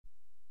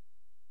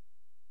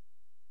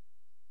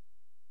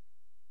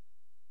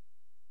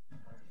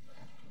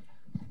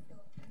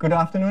Good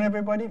afternoon,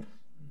 everybody.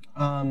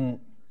 I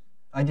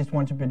just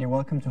want to bid you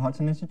welcome to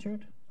Hudson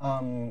Institute.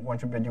 Want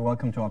to bid you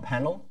welcome to our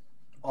panel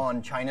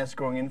on China's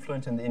growing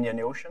influence in the Indian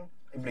Ocean,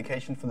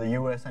 implications for the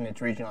US and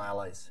its regional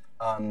allies.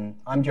 I'm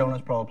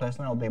Jonas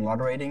Plesner. I'll be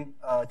moderating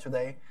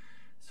today.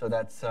 So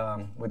that's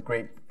with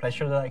great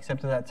pleasure that I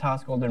accepted that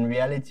task, although in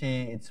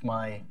reality, it's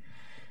my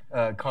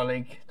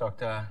colleague,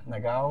 Dr.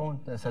 Nagao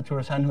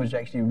Satoru-san, who's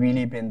actually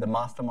really been the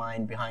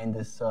mastermind behind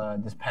this,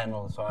 this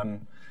panel. So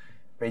I'm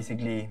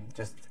basically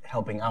just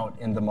helping out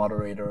in the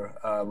moderator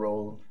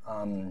role.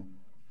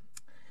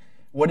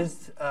 What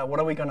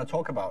are we going to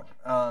talk about?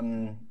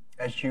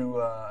 As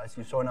you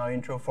saw in our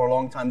intro, for a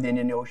long time, the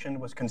Indian Ocean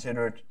was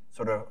considered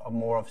sort of a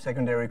more of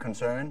secondary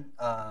concern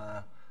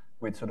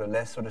with sort of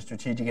less sort of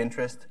strategic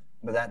interest.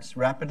 But that's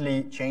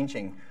rapidly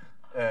changing,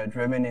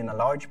 driven in a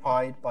large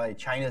part by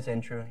China's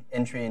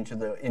entry into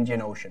the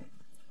Indian Ocean.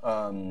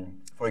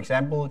 For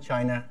example,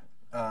 China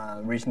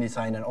recently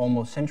signed an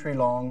almost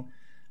century-long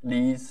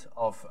lease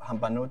of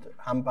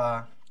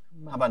Hambantota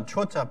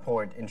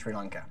port in Sri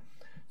Lanka.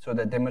 So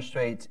that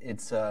demonstrates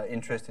its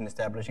interest in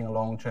establishing a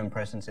long-term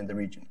presence in the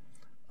region.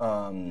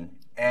 And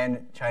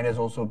China has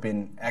also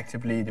been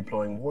actively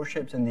deploying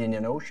warships in the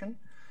Indian Ocean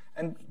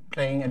and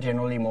playing a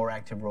generally more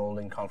active role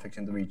in conflicts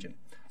in the region.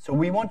 So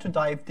we want to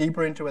dive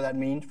deeper into what that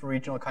means for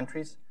regional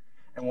countries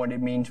and what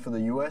it means for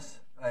the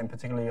US, and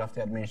particularly of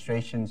the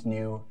administration's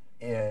new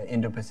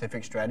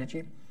Indo-Pacific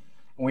strategy.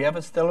 We have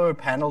a stellar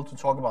panel to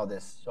talk about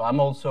this. So I'm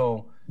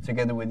also,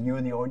 together with you,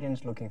 the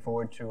audience, looking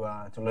forward to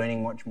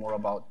learning much more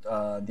about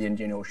the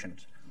Indian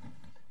Oceans.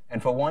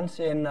 And for once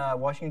in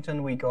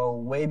Washington, we go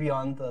way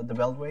beyond the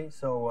Beltway.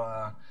 So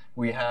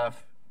we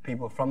have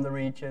people from the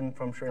region,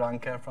 from Sri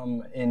Lanka,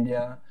 from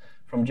India,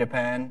 from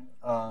Japan.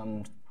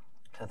 I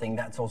think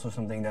that's also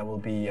something that will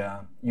be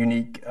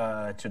unique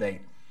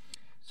today.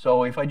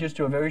 So if I just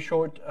do a very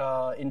short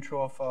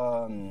intro of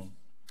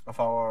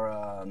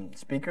our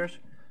speakers.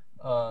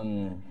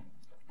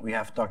 We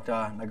have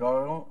Dr.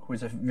 Nagao,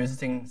 who's a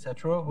visiting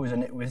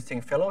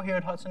fellow here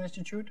at Hudson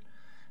Institute,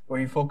 where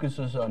he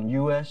focuses on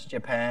US,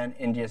 Japan,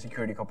 India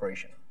security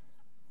cooperation.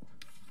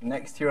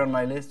 Next here on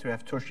my list, we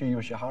have Toshi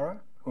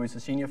Yoshihara, who is a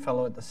senior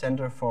fellow at the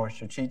Center for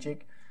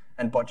Strategic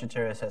and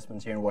Budgetary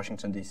Assessments here in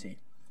Washington, D.C.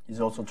 He's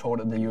also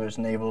taught at the US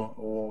Naval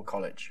War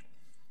College.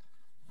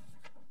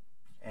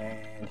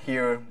 And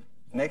here,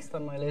 next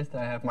on my list,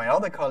 I have my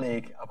other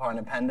colleague,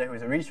 Aparna Panda, who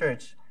is a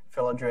research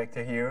fellow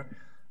director here,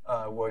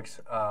 works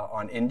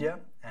on India,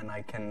 and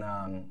I can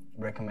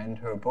recommend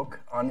her book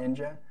on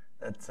India.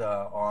 That's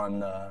from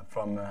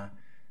The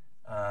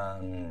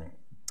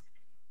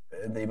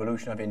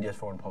Evolution of India's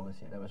Foreign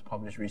Policy that was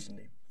published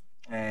recently.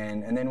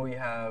 And then we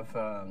have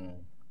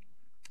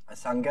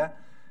Asanga,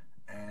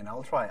 and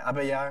I'll try,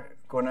 Abhaya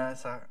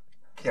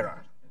Gunasakira.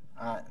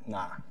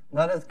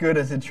 Not as good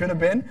as it should have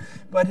been,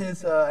 but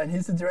he's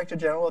the Director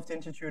General of the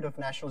Institute of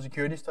National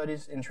Security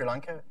Studies in Sri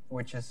Lanka,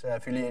 which is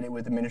affiliated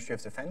with the Ministry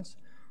of Defense.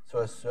 So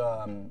has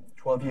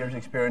 12 years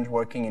experience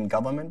working in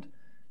government,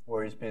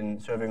 where he's been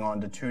serving on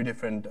the 2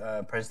 different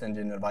president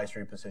and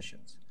advisory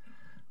positions.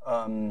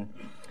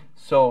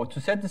 So to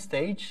set the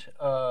stage,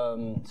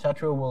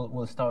 Satoru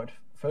will start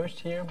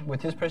first here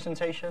with his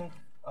presentation.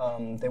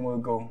 Then we'll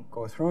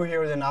go through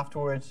here, then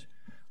afterwards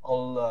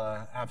we'll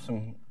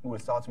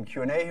start some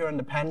Q&A here on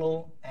the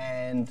panel,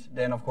 and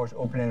then of course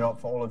open it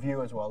up for all of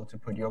you as well to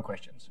put your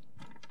questions.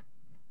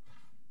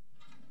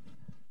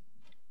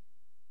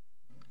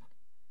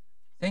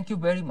 Thank you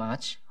very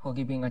much for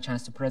giving a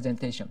chance to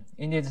presentation.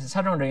 Indeed,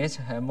 suddenly,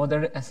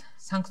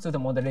 thanks to the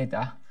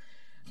moderator,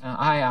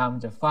 I am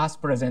the first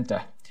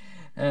presenter.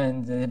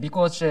 And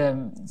because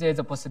there's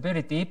a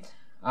possibility,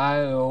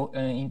 I will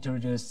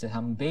introduce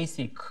some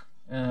basic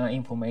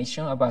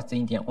information about the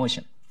Indian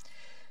Ocean.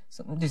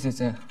 So this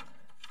is a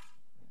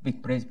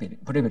big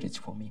privilege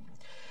for me.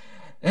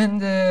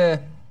 And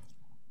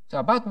so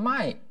about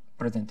my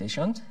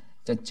presentation,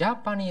 the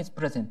Japanese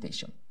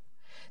presentation.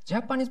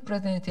 Japanese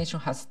presentation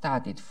has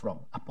started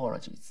from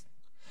apologies.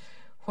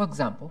 For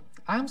example,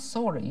 I'm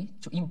sorry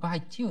to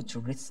invite you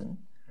to listen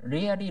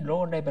really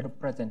low-level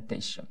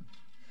presentation.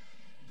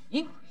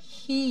 If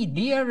he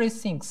really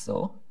thinks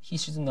so, he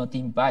should not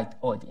invite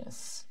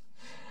audience.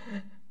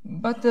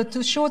 But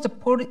to show the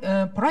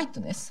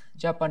politeness,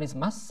 Japanese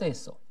must say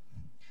so.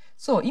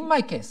 So in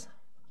my case,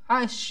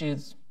 I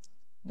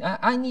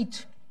need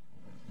to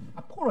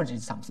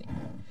apologize something.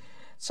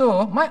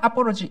 So my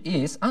apology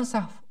is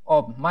answer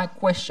of my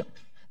question.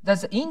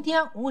 Does the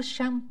Indian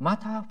Ocean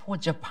matter for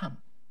Japan?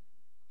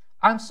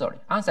 I'm sorry,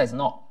 answer is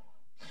no.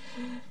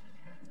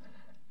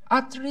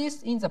 At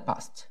least in the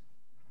past.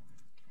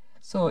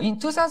 So in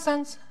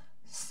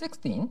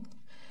 2016,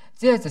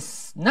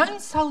 there's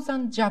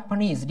 9,000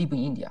 Japanese live in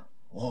India.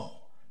 Whoa.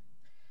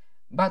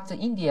 But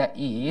India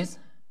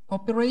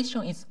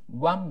population is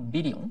 1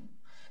 billion.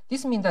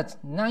 This means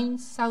that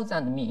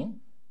 9,000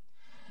 mean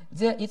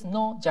there is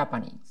no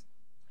Japanese.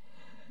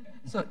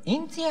 So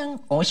Indian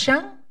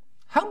Ocean,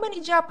 how many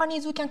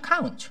Japanese we can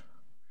count?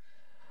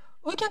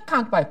 We can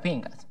count by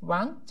fingers.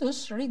 1, 2,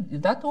 3,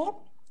 that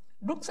all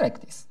looks like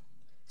this.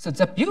 So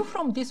the view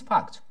from this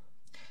fact,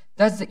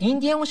 does the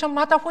Indian Ocean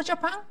matter for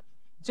Japan?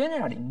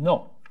 Generally,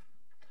 no.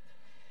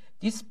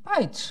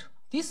 Despite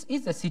this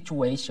is the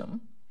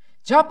situation,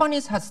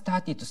 Japanese has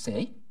started to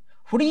say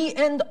free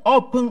and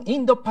open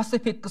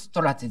Indo-Pacific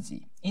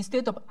strategy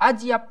instead of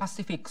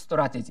Asia-Pacific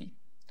strategy.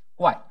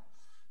 Why?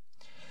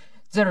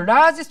 The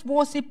largest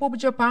warship of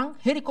Japan,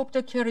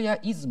 helicopter carrier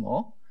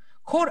Izumo,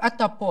 called at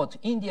a port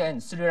India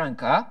and Sri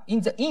Lanka in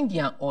the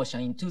Indian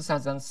Ocean in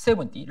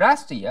 2017,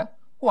 last year.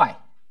 Why?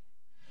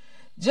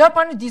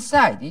 Japan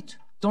decided to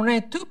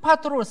donate 2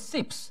 patrol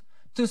ships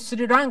to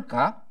Sri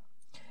Lanka,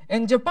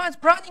 and Japan is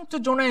planning to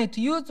donate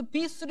use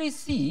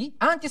P-3C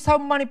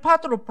anti-submarine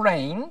patrol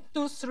plane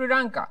to Sri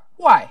Lanka.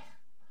 Why?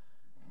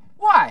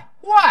 Why?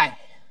 Why?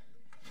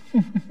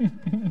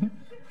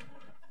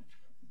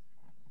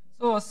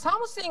 So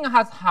something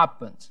has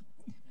happened.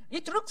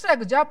 It looks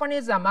like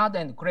Japanese are mad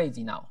and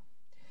crazy now.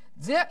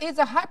 There is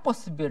a high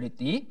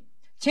possibility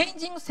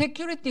changing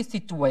security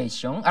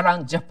situation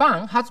around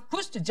Japan has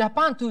pushed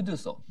Japan to do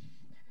so.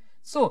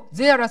 So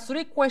there are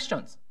 3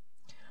 questions.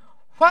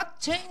 What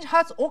change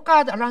has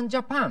occurred around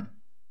Japan?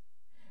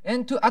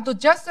 And to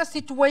adjust the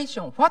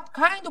situation, what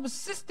kind of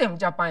system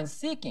Japan is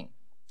seeking?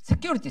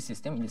 Security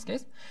system in this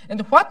case. And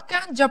what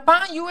can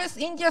Japan, US,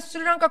 India,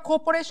 Sri Lanka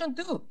cooperation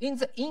do in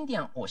the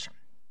Indian Ocean?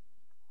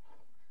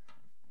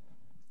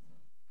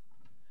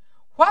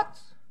 What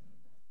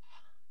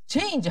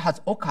change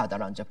has occurred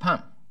around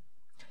Japan?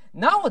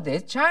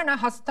 Nowadays, China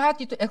has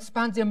started to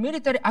expand their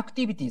military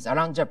activities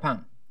around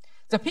Japan.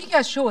 The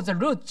figure shows the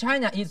route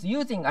China is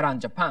using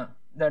around Japan,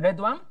 the red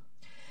one.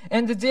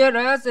 And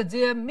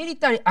their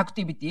military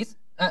activities,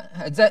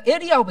 the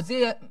area of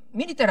their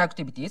military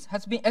activities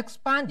has been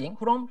expanding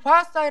from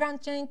first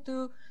island chain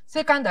to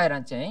second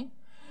island chain,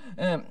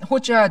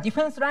 which are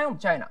defense line of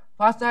China.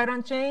 First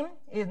island chain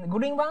is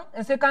green one,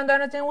 and second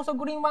island chain also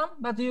green one,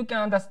 but you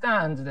can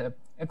understand the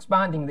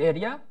expanding the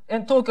area.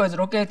 And Tokyo is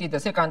located the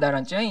second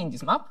island chain in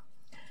this map.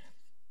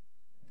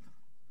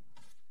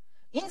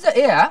 In the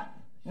air,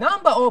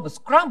 number of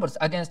scrambles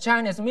against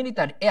Chinese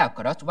military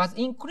aircraft was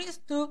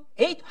increased to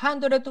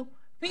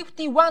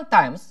 851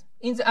 times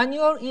in the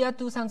annual year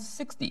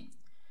 2060.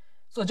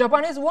 So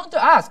Japanese want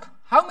to ask,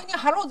 how many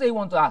hellos they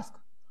want to ask?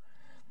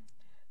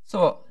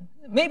 So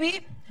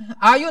maybe,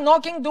 are you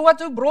knocking door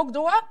to broke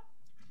door?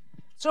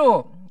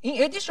 So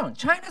in addition,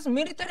 China's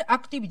military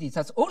activities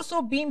has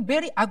also been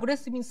very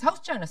aggressive in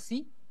South China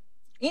Sea,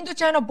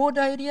 Indo-China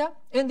border area,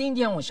 and the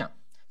Indian Ocean.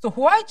 So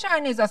why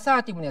Chinese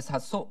assertiveness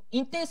has so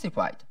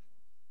intensified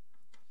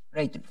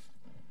lately?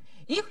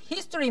 If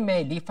history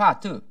may refer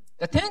to,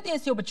 the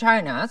tendency of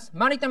China's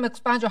maritime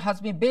expansion has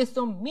been based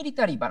on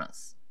military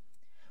balance.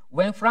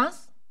 When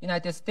France,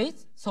 United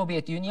States,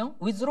 Soviet Union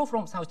withdrew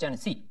from South China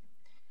Sea,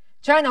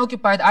 China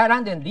occupied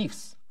islands and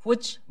reefs,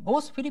 which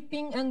both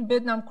Philippines and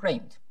Vietnam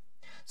claimed.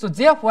 So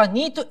therefore,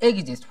 need to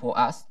exist for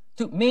us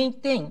to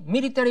maintain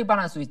military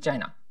balance with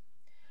China.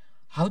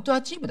 How to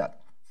achieve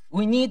that?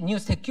 We need new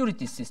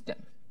security system.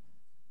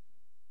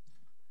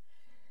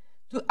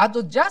 To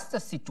adjust the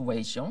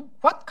situation,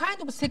 what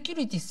kind of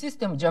security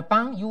system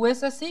Japan,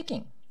 US are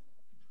seeking?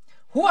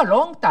 For a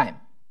long time,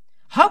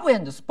 hub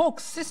and spoke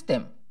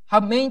system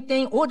have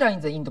maintained order in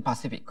the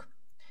Indo-Pacific.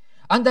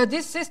 Under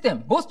this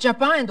system, both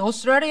Japan and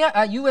Australia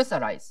are US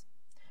allies.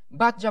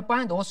 But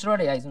Japan and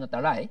Australia is not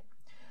ally,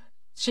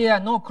 share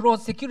no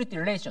close security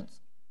relations.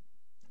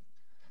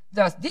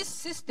 Thus, this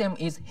system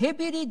is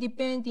heavily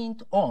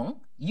dependent on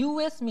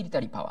US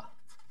military power.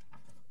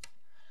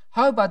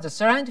 However, the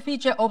salient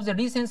feature of the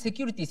recent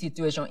security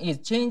situation is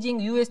changing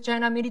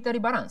US-China military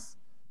balance.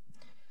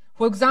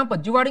 For example,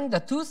 during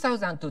the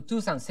 2000 to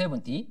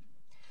 2070,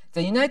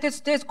 the United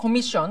States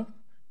commissioned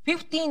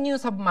 15 new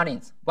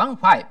submarines,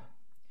 15.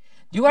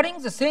 During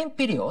the same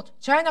period,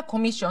 China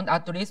commissioned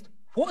at least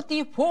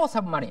 44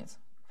 submarines,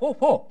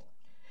 44.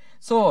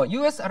 So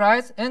US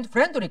allies and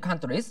friendly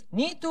countries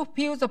need to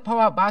fill the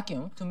power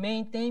vacuum to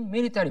maintain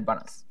military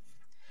balance.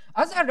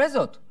 As a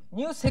result,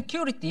 new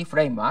security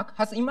framework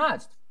has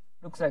emerged.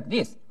 Looks like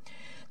this.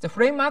 The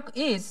framework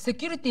is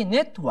security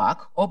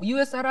network of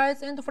US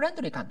allies and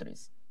friendly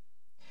countries.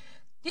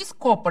 This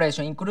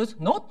cooperation includes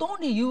not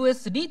only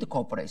US lead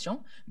cooperation,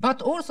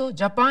 but also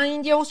Japan,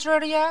 India,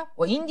 Australia,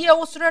 or India,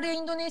 Australia,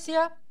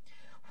 Indonesia,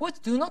 which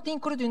do not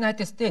include the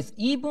United States,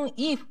 even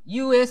if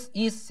US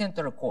is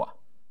central core.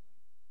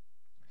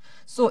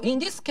 So in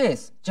this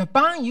case,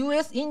 Japan,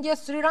 US, India,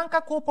 Sri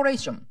Lanka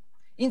cooperation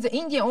in the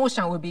Indian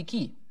Ocean will be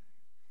key.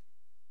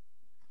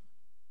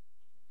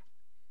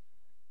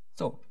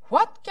 So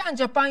what can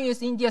Japan,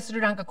 US, India, Sri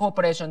Lanka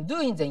cooperation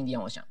do in the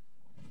Indian Ocean?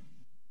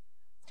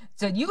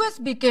 The US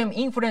became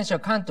influential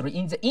country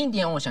in the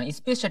Indian Ocean,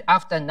 especially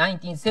after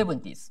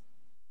 1970s.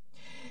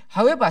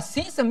 However,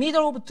 since the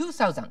middle of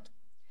 2000,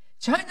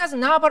 China's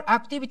naval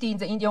activity in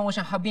the Indian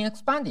Ocean have been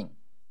expanding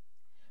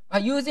by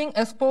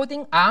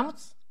exporting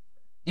arms,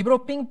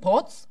 developing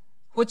ports,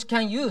 which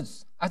can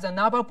use as a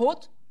naval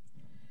port,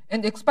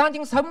 and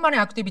expanding submarine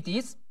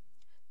activities.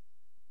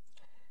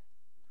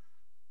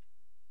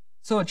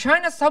 So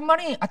China's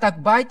submarine attacked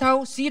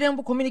vital sea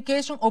level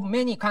communication of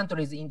many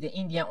countries in the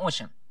Indian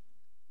Ocean.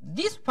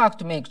 This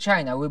fact makes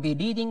China will be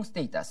leading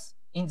status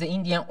in the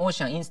Indian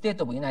Ocean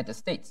instead of United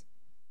States.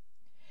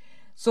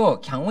 So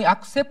can we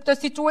accept the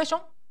situation?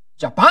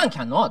 Japan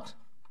cannot.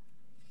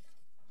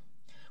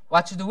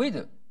 What should we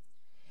do?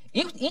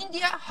 If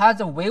India has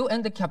the will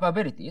and the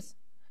capabilities,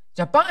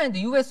 Japan and the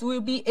US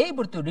will be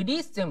able to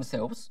release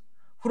themselves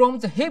from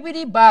the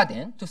heavily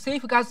burden to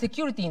safeguard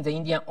security in the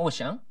Indian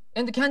Ocean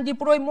and can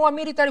deploy more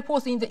military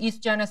force in the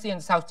East China Sea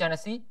and South China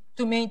Sea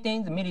to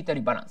maintain the military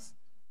balance.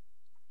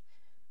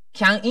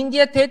 Can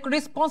India take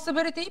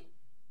responsibility?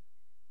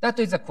 That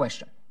is the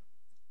question.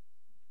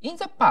 In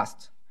the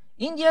past,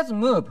 India's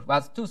move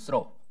was too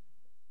slow.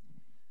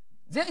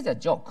 There is a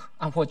joke,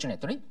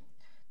 unfortunately.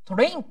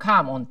 Train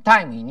come on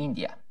time in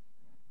India.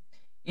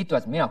 It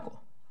was a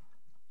miracle.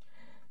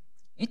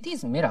 It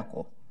is a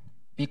miracle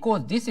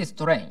because this is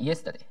train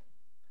yesterday.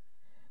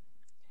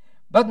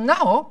 But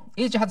now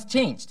it has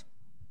changed.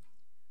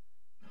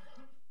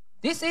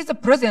 This is the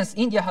presence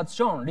India has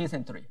shown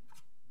recently.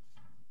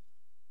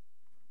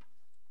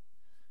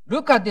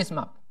 Look at this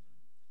map.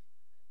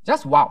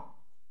 Just wow.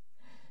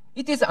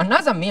 It is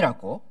another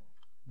miracle.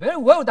 Very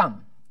well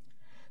done.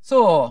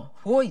 So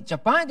for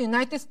Japan and the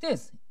United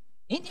States,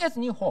 India's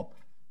new hope.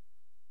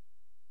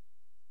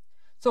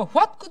 So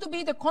what could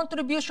be the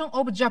contribution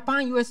of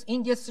Japan, US,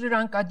 India, Sri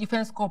Lanka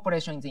defense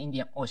cooperation in the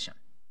Indian Ocean?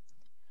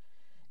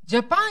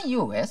 Japan,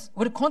 US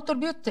will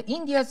contribute to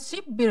India's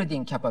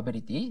shipbuilding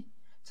capability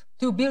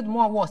to build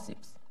more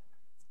warships,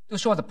 to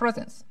show the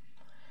presence.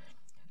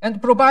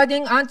 And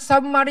providing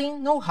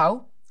anti-submarine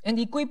know-how and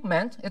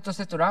equipment,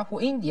 etc.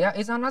 for India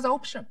is another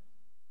option.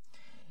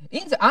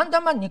 In the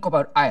Andaman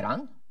Nicobar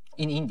Island,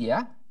 in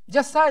India,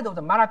 just side of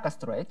the Malacca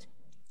Strait,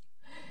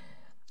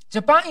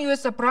 Japan and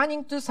US are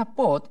planning to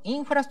support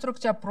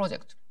infrastructure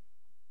project.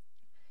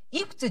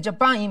 If the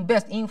Japan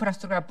invests in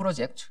infrastructure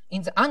project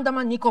in the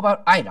Andaman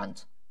Nicobar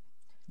Island,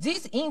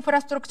 this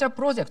infrastructure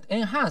project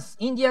enhance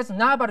India's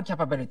naval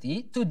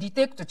capability to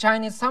detect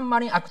Chinese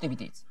submarine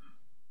activities.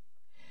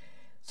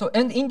 So,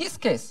 and in this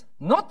case,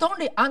 not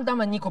only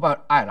Andaman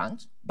Nicobar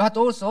Island, but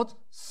also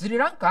Sri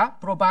Lanka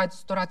provides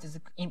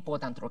strategic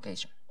important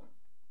location.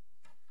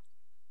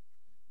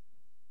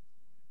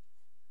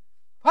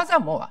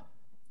 Furthermore,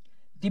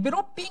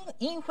 developing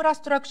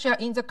infrastructure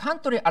in the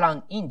country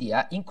around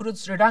India, including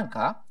Sri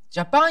Lanka,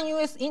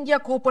 Japan-US-India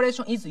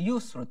cooperation is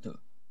useful too.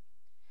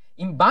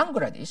 In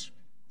Bangladesh,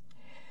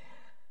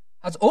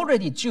 has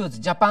already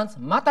chosen Japan's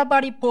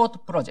Matabari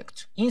Port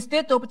project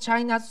instead of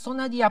China's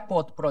Sonadia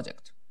Port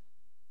project.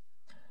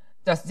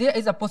 Thus, there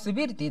is a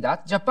possibility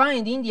that Japan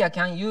and India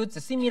can use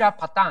a similar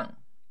pattern.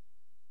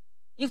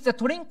 If the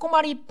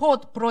Trincomalee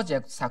Port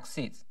project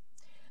succeeds,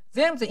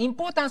 then the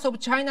importance of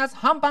China's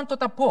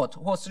Hambantota Port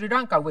for Sri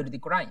Lanka will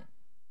decline.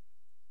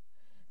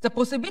 The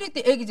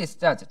possibility exists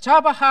that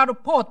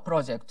Chabahar Port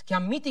project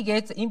can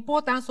mitigate the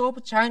importance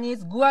of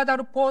Chinese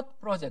Gwadar Port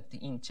project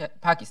in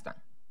Pakistan.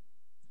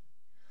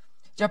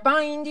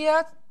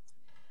 Japan-India's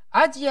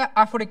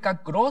Asia-Africa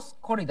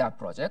Growth Corridor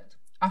project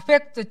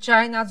affects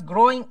China's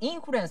growing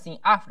influence in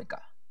Africa.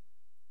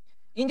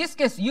 In this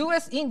case,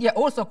 US-India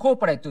also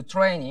cooperate to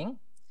training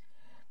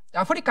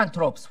African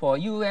troops for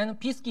UN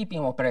peacekeeping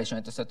operation,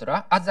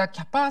 etc., as a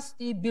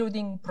capacity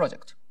building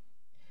project.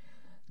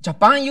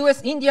 Japan,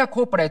 US, India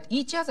cooperate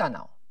each other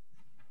now.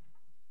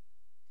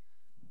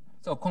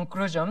 So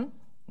conclusion,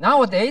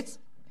 nowadays,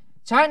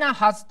 China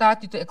has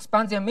started to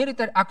expand their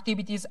military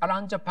activities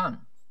around Japan.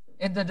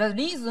 And the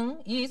reason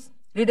is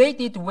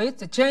related with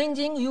the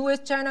changing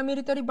US-China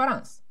military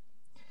balance.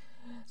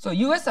 So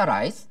US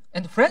allies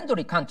and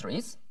friendly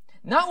countries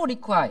now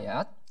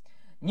require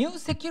new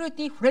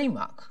security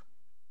framework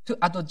to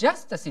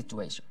adjust the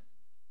situation.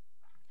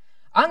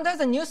 Under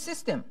the new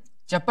system,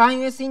 Japan,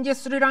 US, India,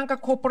 Sri Lanka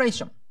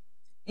cooperation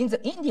in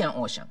the Indian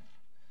Ocean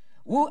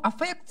will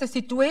affect the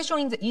situation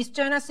in the East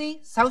China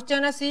Sea, South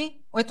China Sea,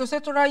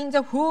 etc. in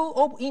the whole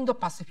of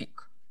Indo-Pacific.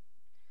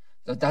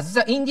 So does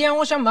the Indian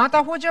Ocean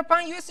matter for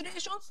Japan-US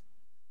relations?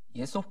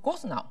 Yes, of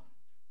course now.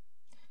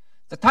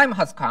 The time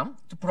has come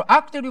to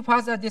proactively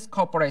further this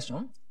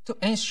cooperation to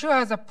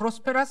ensure the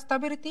prosperous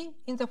stability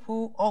in the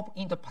whole of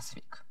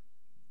Indo-Pacific.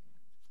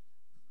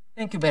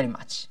 Thank you very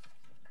much.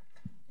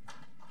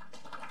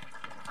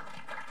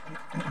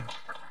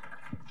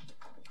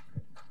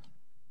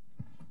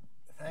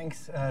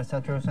 Thanks,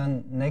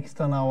 Satoru-san.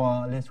 Next on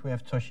our list, we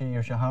have Toshi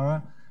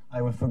Yoshihara.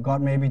 I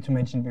forgot maybe to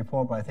mention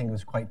before, but I think it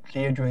was quite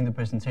clear during the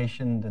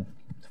presentation that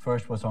the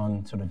first was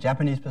on sort of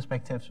Japanese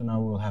perspective, so now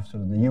we'll have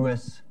sort of the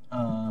US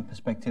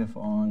perspective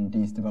on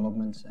these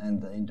developments and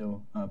the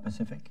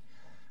Indo-Pacific.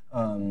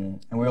 And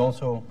we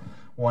also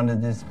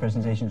wanted this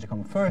presentation to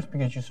come first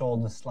because you saw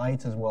the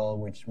slides as well,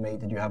 which made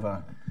that you have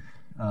a,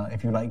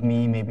 if you like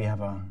me, maybe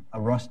have a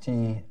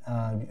rusty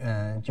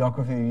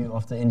geography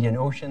of the Indian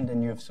Ocean,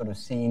 then you've sort of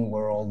seen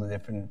where all the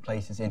different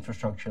places,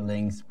 infrastructure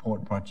links,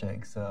 port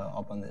projects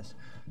up on this.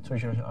 So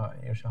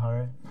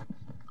Yoshihara,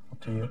 up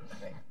to you.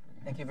 Great.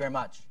 Thank you very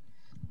much.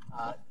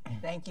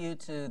 Thank you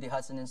to the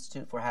Hudson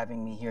Institute for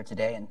having me here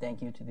today, and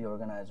thank you to the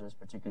organizers,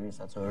 particularly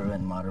Satoru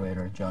and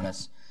moderator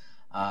Jonas.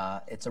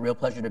 It's a real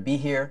pleasure to be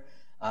here.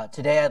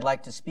 Today I'd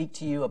like to speak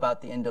to you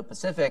about the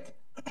Indo-Pacific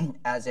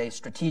as a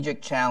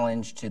strategic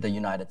challenge to the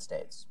United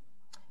States.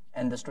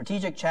 And the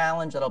strategic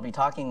challenge that I'll be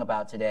talking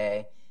about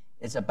today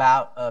is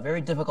about a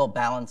very difficult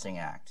balancing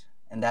act,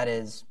 and that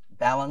is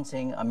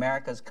balancing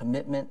America's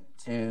commitment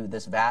to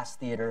this vast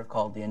theater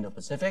called the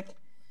Indo-Pacific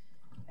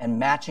and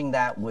matching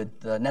that with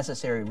the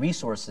necessary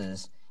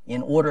resources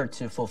in order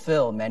to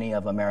fulfill many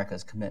of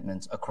America's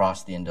commitments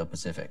across the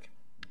Indo-Pacific.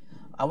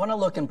 I want to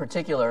look in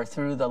particular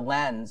through the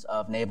lens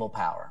of naval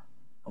power.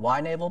 Why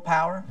naval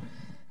power?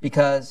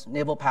 Because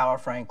naval power,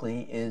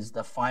 frankly, is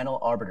the final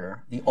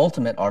arbiter, the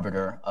ultimate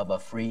arbiter of a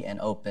free and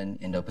open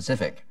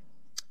Indo-Pacific.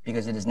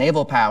 Because it is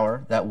naval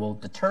power that will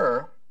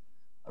deter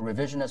a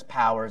revisionist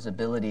power's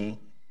ability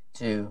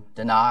to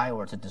deny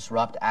or to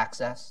disrupt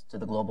access to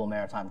the global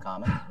maritime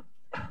common.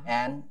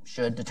 And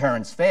should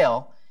deterrence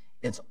fail,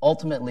 it's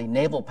ultimately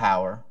naval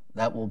power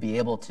that will be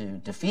able to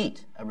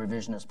defeat a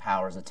revisionist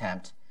power's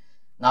attempt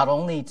not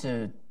only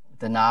to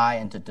deny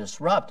and to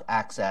disrupt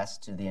access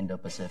to the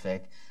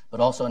Indo-Pacific, but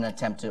also an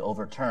attempt to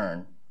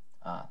overturn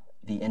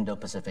the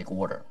Indo-Pacific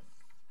order.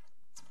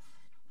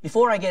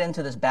 Before I get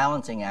into this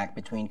balancing act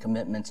between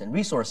commitments and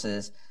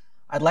resources,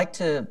 I'd like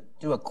to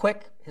do a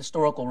quick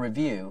historical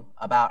review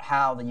about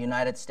how the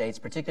United States,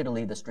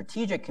 particularly the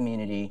strategic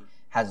community,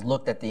 has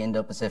looked at the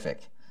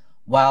Indo-Pacific.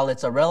 While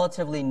it's a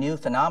relatively new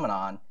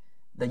phenomenon,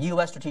 the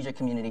U.S. strategic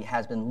community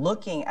has been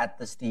looking at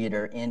this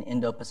theater in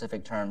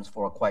Indo-Pacific terms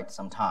for quite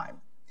some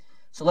time.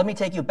 So let me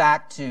take you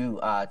back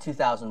to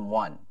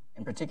 2001,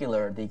 in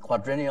particular, the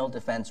Quadrennial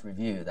Defense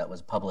Review that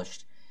was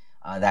published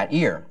that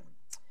year.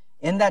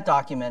 In that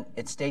document,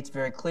 it states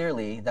very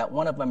clearly that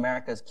one of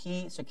America's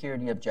key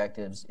security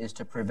objectives is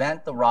to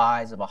prevent the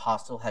rise of a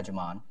hostile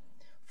hegemon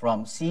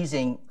from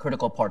seizing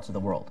critical parts of the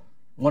world.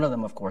 One of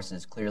them, of course,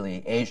 is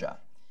clearly Asia.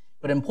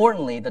 But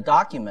importantly, the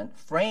document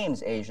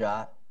frames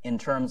Asia in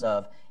terms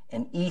of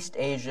an East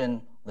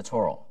Asian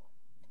littoral.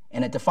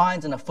 And it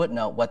defines in a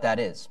footnote what that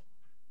is.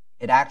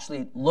 It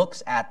actually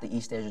looks at the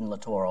East Asian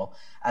littoral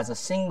as a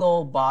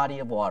single body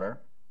of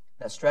water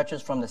that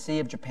stretches from the Sea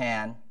of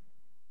Japan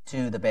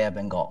to the Bay of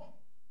Bengal.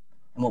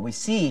 And what we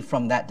see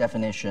from that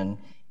definition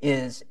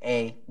is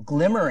a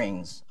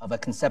glimmerings of a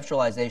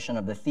conceptualization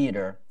of the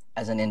theater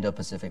as an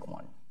Indo-Pacific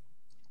one.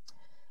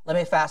 Let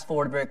me fast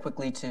forward very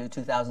quickly to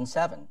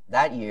 2007.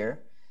 That year,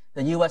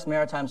 the U.S.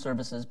 Maritime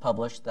Services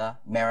published the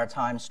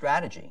Maritime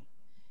Strategy.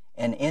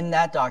 And in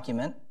that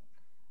document,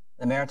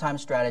 the Maritime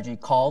Strategy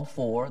called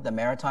for the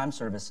Maritime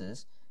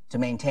Services to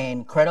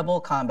maintain credible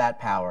combat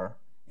power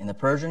in the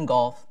Persian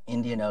Gulf,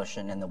 Indian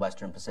Ocean, and the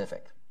Western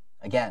Pacific.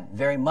 Again,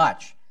 very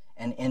much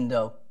an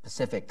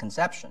Indo-Pacific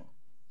conception.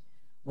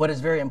 What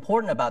is very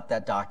important about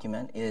that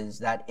document is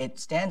that it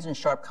stands in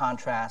sharp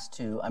contrast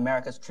to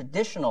America's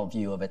traditional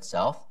view of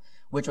itself,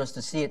 which was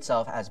to see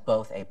itself as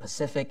both a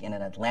Pacific and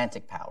an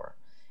Atlantic power,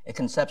 a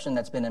conception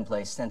that's been in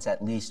place since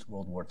at least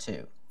World War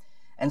II.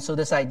 And so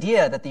this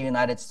idea that the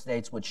United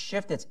States would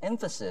shift its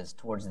emphasis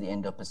towards the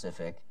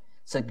Indo-Pacific,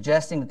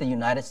 suggesting that the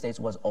United States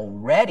was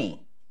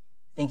already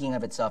thinking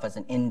of itself as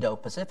an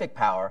Indo-Pacific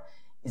power,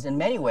 is in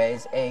many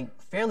ways a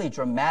fairly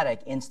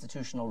dramatic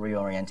institutional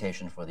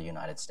reorientation for the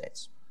United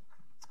States.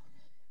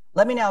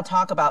 Let me now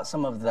talk about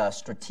some of the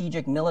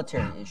strategic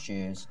military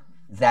issues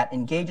that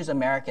engages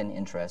American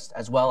interest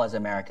as well as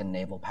American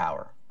naval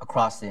power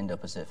across the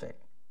Indo-Pacific.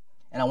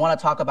 And I want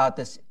to talk about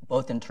this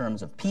both in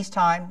terms of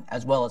peacetime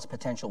as well as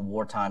potential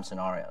wartime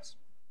scenarios.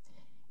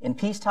 In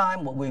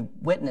peacetime, what we've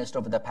witnessed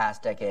over the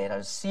past decade are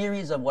a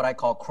series of what I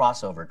call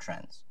crossover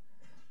trends.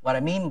 What I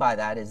mean by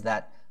that is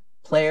that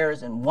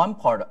players in one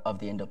part of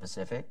the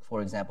Indo-Pacific,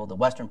 for example, the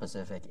Western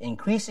Pacific,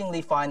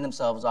 increasingly find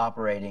themselves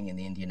operating in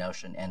the Indian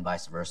Ocean and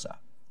vice versa.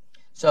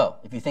 So,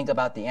 if you think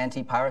about the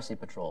anti-piracy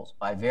patrols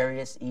by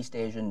various East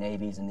Asian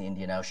navies in the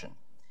Indian Ocean,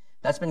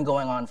 that's been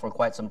going on for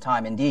quite some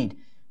time. Indeed,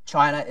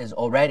 China is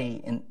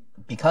already,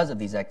 because of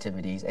these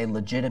activities, a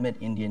legitimate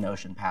Indian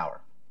Ocean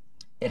power.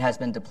 It has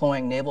been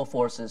deploying naval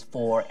forces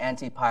for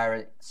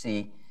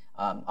anti-piracy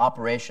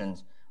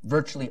operations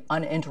virtually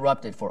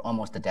uninterrupted for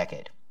almost a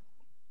decade.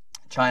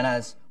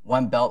 China's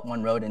One Belt,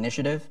 One Road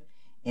initiative,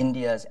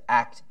 India's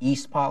Act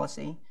East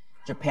policy,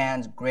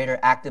 Japan's greater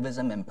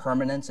activism and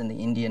permanence in the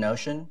Indian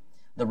Ocean,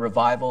 the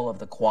revival of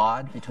the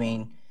Quad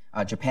between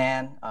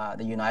Japan,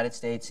 the United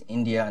States,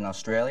 India, and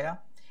Australia,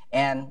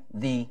 and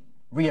the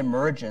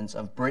reemergence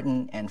of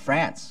Britain and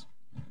France,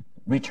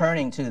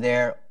 returning to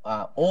their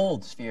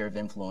old sphere of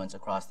influence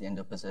across the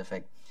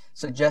Indo-Pacific,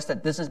 suggests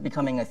that this is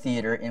becoming a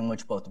theater in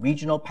which both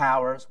regional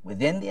powers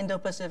within the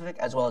Indo-Pacific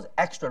as well as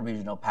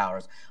extra-regional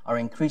powers are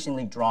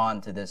increasingly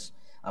drawn to this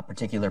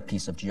particular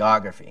piece of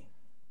geography.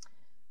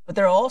 But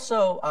there are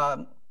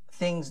also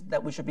things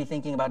that we should be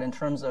thinking about in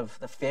terms of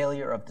the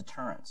failure of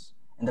deterrence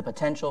and the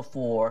potential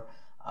for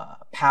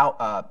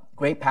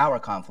great power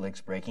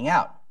conflicts breaking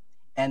out.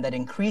 And that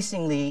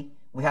increasingly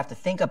we have to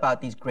think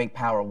about these great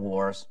power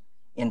wars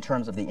in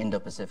terms of the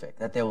Indo-Pacific,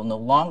 that they will no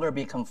longer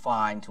be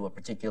confined to a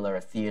particular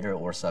theater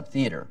or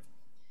sub-theater.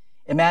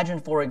 Imagine,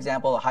 for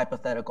example, a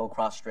hypothetical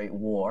cross-strait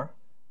war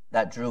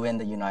that drew in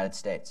the United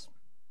States.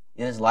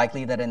 It is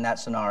likely that in that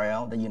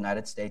scenario, the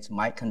United States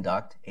might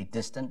conduct a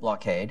distant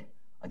blockade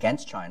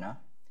against China,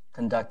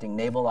 conducting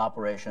naval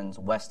operations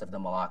west of the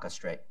Malacca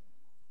Strait.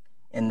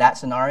 In that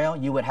scenario,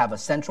 you would have a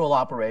central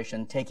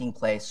operation taking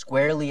place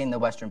squarely in the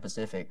Western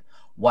Pacific,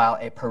 while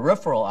a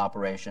peripheral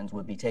operations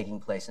would be taking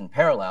place in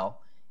parallel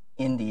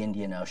in the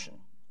Indian Ocean.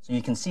 So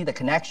you can see the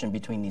connection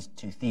between these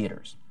two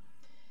theaters.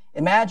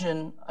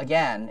 Imagine,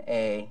 again,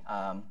 a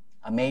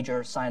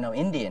major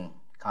Sino-Indian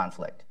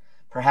conflict,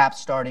 perhaps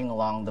starting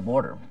along the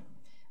border,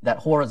 that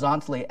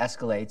horizontally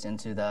escalates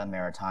into the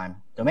maritime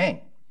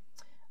domain.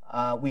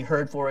 We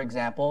heard, for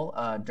example,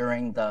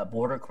 during the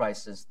border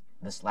crisis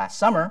this last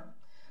summer,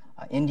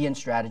 Indian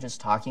strategists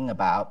talking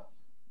about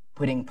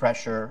putting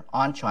pressure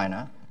on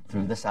China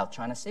through the South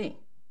China Sea.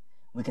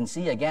 We can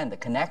see, again, the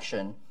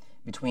connection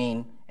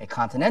between a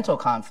continental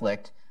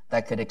conflict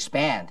that could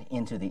expand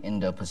into the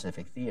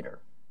Indo-Pacific theater.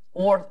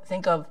 Or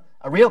think of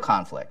a real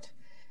conflict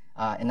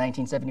in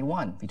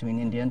 1971 between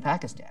India and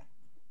Pakistan,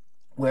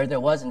 where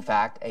there was, in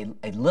fact,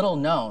 a little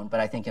known,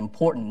 but I think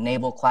important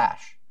naval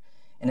clash.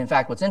 And in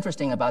fact, what's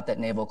interesting about that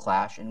naval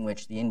clash, in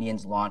which the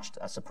Indians launched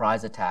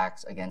surprise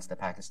attacks against the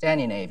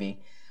Pakistani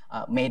Navy,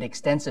 made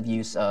extensive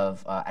use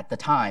of, at the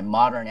time,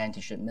 modern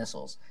anti-ship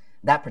missiles.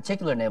 That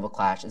particular naval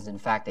clash is, in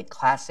fact, a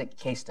classic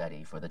case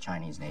study for the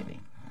Chinese Navy.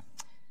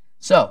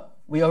 So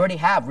we already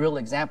have real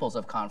examples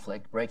of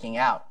conflict breaking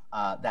out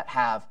that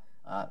have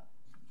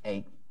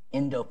a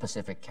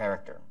Indo-Pacific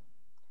character.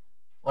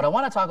 What I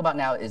want to talk about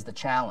now is the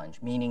challenge,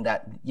 meaning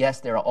that, yes,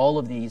 there are all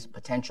of these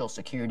potential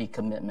security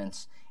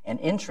commitments and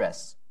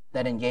interests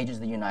that engages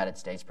the United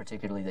States,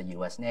 particularly the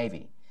U.S.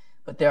 Navy.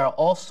 But there are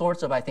all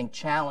sorts of, I think,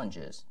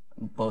 challenges,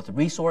 both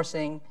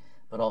resourcing,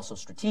 but also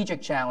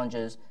strategic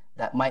challenges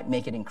that might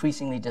make it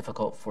increasingly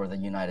difficult for the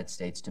United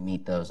States to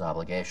meet those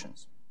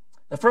obligations.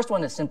 The first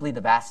one is simply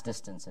the vast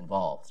distance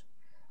involved.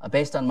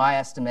 Based on my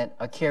estimate,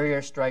 a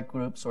carrier strike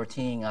group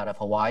sortieing out of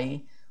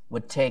Hawaii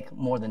would take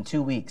more than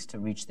 2 weeks to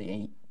reach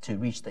the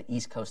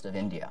east coast of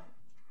India.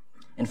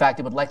 In fact,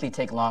 it would likely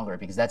take longer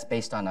because that's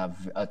based on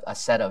a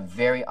set of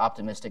very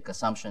optimistic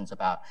assumptions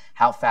about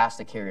how fast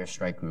a carrier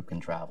strike group can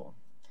travel.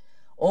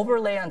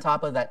 Overlay on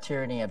top of that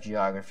tyranny of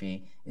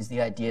geography is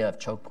the idea of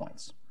choke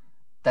points,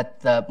 that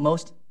the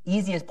most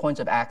easiest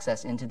points of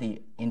access into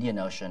the Indian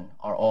Ocean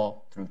are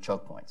all through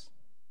choke points.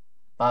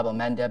 Bab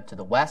el-Mandeb to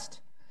the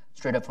west,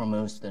 Strait of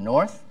Hormuz to the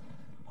north,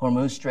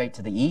 Hormuz Strait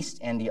to the east,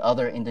 and the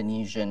other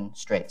Indonesian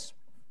straits,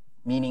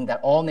 meaning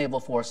that all naval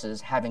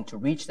forces having to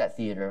reach that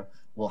theater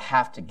will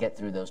have to get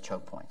through those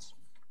choke points.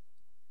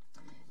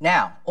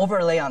 Now,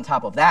 overlay on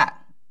top of that,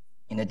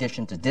 in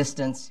addition to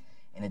distance,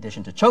 in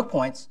addition to choke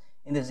points,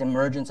 in this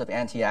emergence of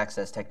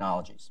anti-access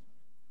technologies.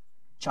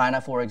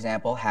 China, for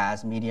example,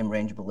 has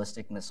medium-range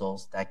ballistic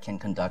missiles that can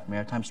conduct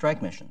maritime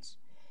strike missions.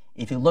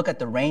 If you look at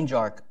the range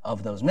arc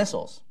of those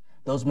missiles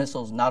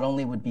not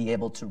only would be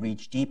able to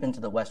reach deep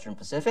into the Western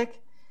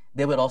Pacific,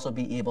 they would also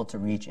be able to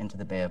reach into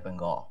the Bay of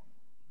Bengal,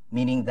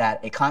 meaning that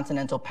a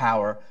continental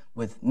power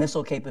with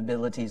missile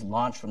capabilities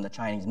launched from the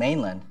Chinese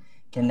mainland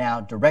can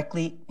now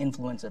directly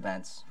influence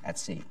events at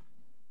sea.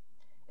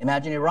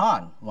 Imagine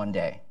Iran one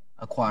day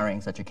acquiring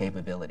such a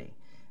capability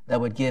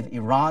that would give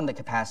Iran the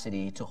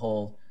capacity to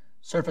hold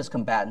surface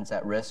combatants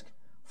at risk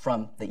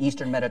from the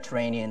Eastern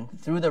Mediterranean,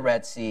 through the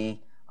Red Sea,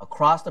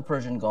 across the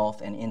Persian Gulf,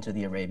 and into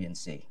the Arabian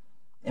Sea.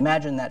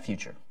 Imagine that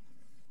future.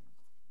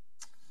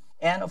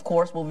 And of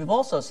course, what we've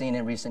also seen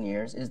in recent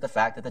years is the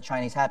fact that the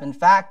Chinese have in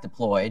fact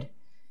deployed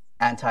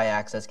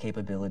anti-access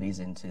capabilities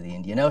into the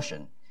Indian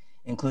Ocean,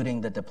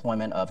 including the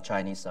deployment of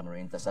Chinese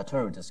submarines that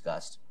Satoru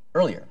discussed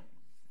earlier.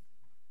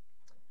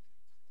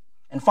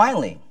 And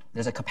finally,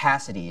 there's a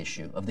capacity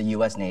issue of the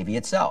U.S. Navy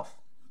itself.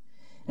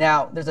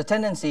 Now, there's a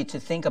tendency to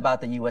think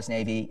about the U.S.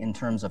 Navy in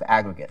terms of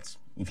aggregates.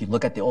 If you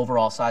look at the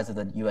overall size of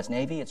the U.S.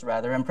 Navy, it's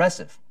rather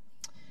impressive.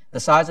 The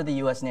size of the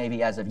U.S.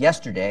 Navy as of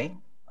yesterday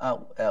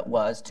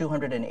was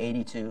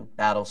 282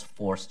 battle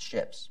force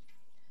ships.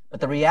 But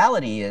the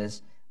reality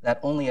is that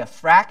only a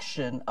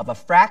fraction of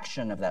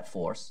that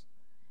force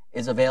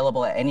is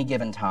available at any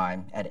given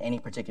time at any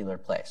particular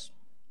place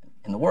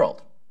in the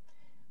world.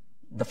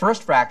 The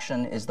first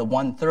fraction is the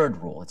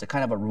 1/3 rule. It's a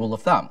kind of a rule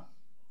of thumb,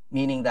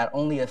 meaning that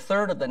only a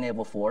third of the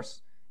naval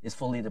force is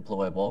fully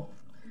deployable.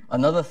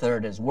 Another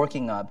third is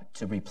working up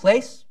to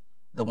replace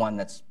the one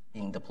that's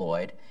being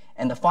deployed,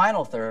 and the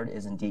final third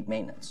is in deep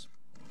maintenance.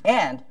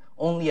 And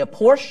only a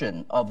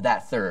portion of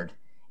that third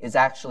is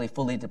actually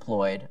fully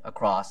deployed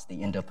across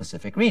the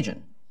Indo-Pacific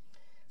region.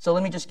 So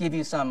let me just give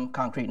you some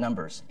concrete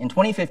numbers. In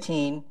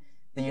 2015,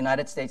 the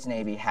United States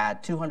Navy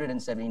had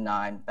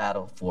 279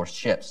 battle force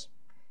ships.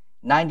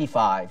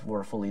 95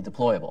 were fully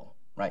deployable,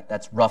 right?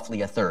 That's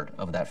roughly a third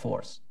of that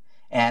force.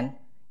 And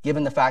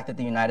given the fact that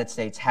the United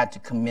States had to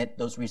commit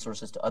those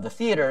resources to other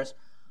theaters,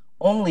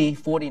 only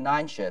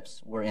 49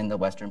 ships were in the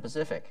Western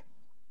Pacific.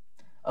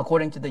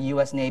 According to the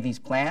U.S. Navy's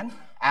plan,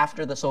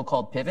 after the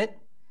so-called pivot,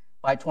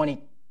 by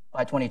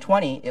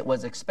 2020, it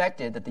was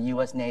expected that the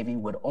U.S. Navy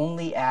would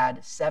only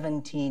add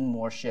 17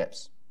 more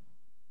ships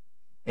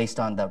based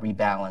on the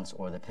rebalance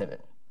or the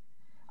pivot.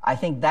 I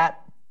think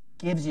that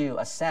gives you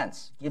a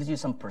sense, gives you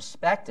some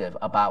perspective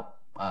about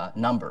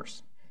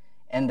numbers.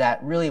 And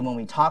that really when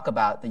we talk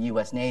about the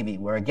U.S. Navy,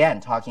 we're again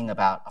talking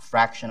about a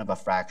fraction of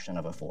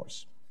a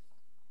force.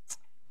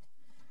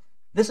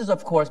 This is,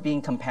 of course,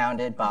 being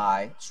compounded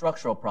by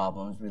structural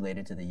problems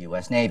related to the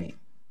U.S. Navy,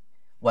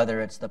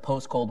 whether it's the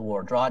post-Cold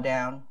War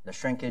drawdown, the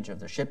shrinkage of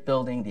the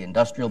shipbuilding, the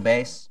industrial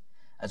base,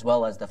 as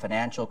well as the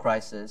financial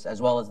crisis,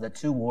 as well as the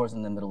 2 wars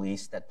in the Middle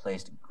East that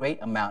placed a great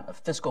amount of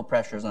fiscal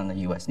pressures on the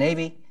U.S.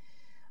 Navy.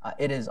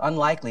 It is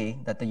unlikely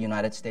that the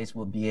United States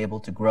will be able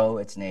to grow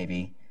its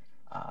Navy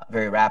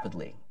very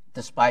rapidly,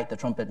 despite the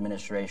Trump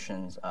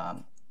administration's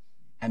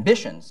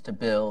ambitions to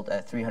build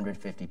a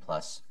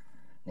 350-plus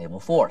naval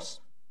force.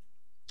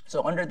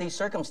 So under these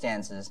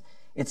circumstances,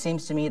 it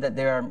seems to me that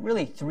there are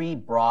really 3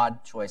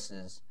 broad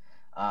choices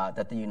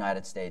that the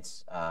United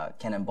States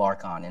can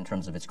embark on in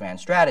terms of its grand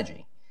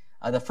strategy.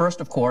 The first,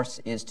 of course,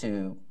 is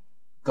to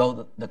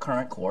go the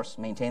current course,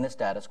 maintain the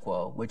status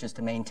quo, which is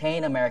to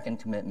maintain American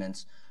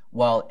commitments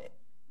while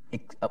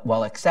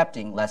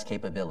accepting less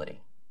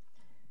capability.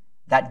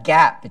 That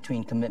gap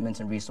between commitments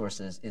and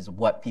resources is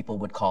what people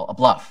would call a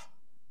bluff.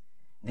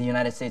 The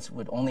United States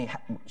would only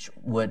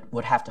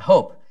would have to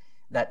hope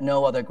that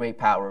no other great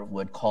power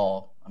would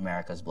call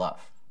America's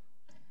bluff.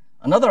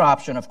 Another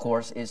option, of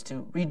course, is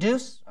to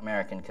reduce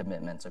American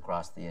commitments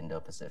across the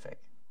Indo-Pacific,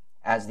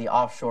 as the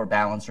offshore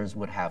balancers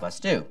would have us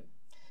do.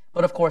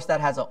 But of course,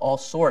 that has all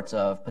sorts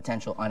of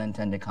potential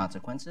unintended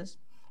consequences,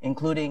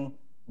 including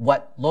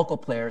what local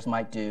players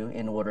might do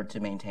in order to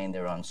maintain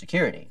their own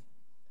security.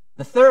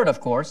 The third, of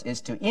course,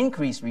 is to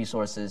increase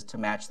resources to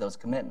match those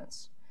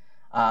commitments.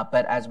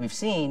 But as we've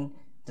seen,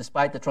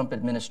 despite the Trump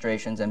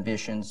administration's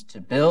ambitions to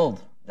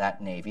build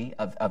that Navy,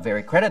 a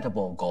very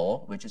creditable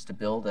goal, which is to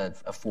build a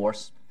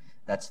force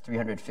that's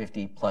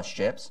 350 plus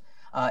ships,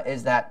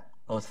 is that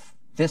both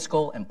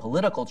fiscal and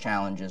political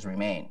challenges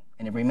remain.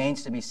 And it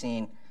remains to be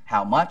seen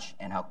how much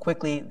and how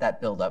quickly that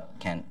buildup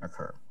can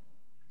occur.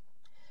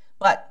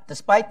 But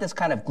despite this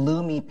kind of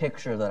gloomy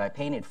picture that I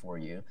painted for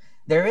you,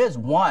 there is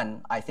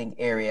one, I think,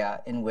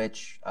 area in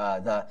which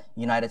the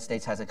United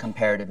States has a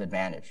comparative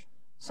advantage,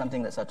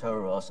 something that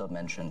Satoru also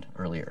mentioned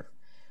earlier,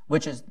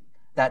 which is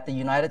that the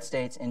United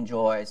States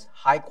enjoys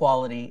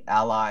high-quality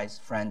allies,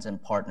 friends,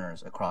 and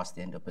partners across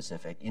the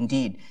Indo-Pacific.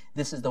 Indeed,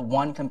 this is the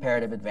one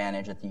comparative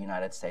advantage that the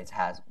United States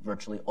has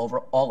virtually over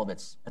all of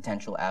its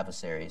potential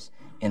adversaries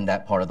in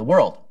that part of the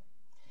world.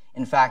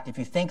 In fact, if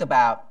you think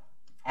about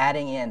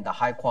adding in the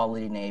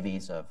high-quality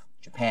navies of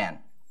Japan,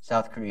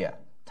 South Korea,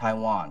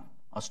 Taiwan,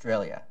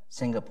 Australia,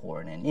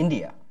 Singapore, and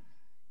India,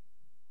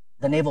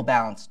 the naval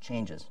balance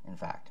changes, in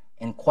fact,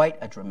 in quite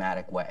a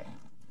dramatic way.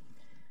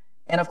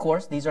 And of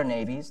course, these are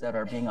navies that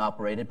are being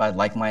operated by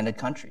like-minded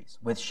countries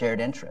with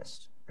shared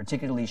interests,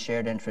 particularly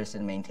shared interest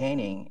in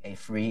maintaining a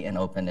free and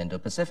open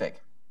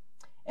Indo-Pacific.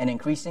 And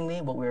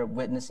increasingly, what we're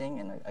witnessing,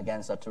 and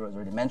again, Satoru has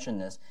already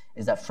mentioned this,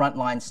 is that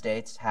frontline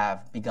states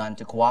have begun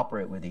to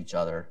cooperate with each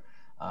other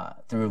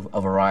through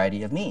a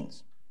variety of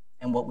means.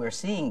 And what we're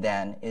seeing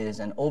then is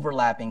an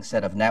overlapping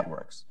set of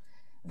networks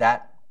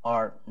that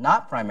are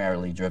not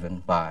primarily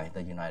driven by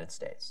the United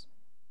States.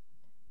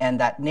 And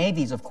that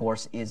navies, of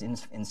course, is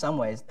in some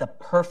ways the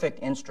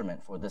perfect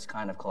instrument for this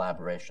kind of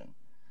collaboration,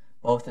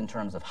 both in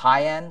terms of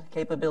high-end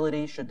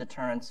capabilities should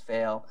deterrence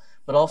fail,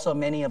 but also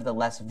many of the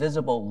less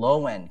visible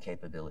low-end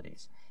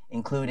capabilities,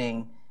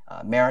 including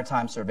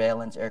maritime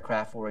surveillance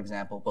aircraft, for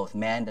example, both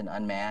manned and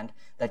unmanned,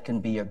 that can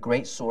be a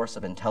great source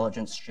of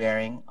intelligence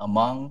sharing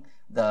among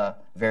the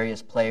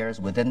various players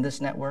within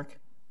this network,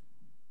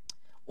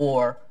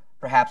 or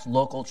perhaps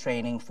local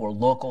training for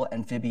local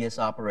amphibious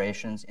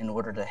operations in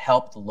order to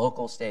help the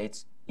local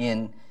states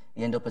in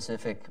the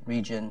Indo-Pacific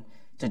region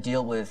to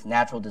deal with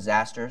natural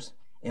disasters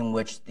in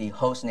which the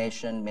host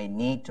nation may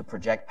need to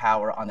project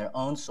power on their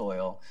own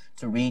soil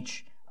to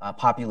reach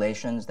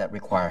populations that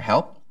require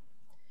help.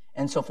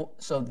 And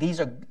so these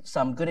are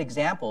some good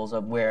examples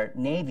of where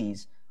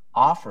navies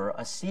offer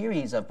a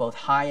series of both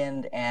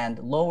high-end and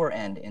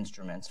lower-end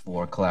instruments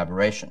for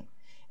collaboration.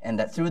 And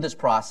that through this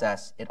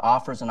process, it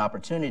offers an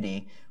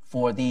opportunity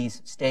for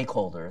these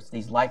stakeholders,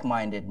 these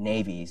like-minded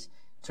navies,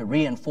 to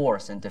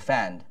reinforce and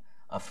defend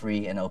a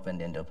free and open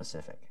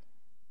Indo-Pacific.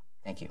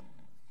 Thank you.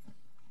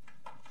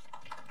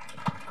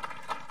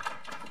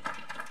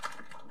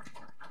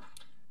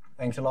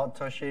 Thanks a lot,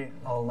 Toshi.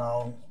 I'll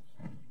now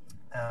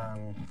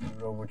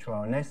move over to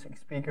our next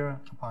speaker,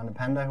 Aparna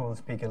Panda, who will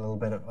speak a little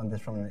bit on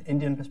this from an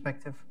Indian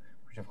perspective,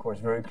 which of course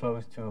is very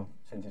close to,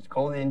 since it's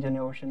called the Indian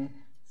Ocean.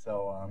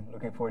 So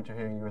looking forward to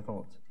hearing your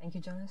thoughts. Thank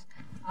you, Jonas.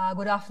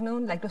 Good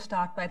afternoon. I'd like to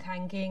start by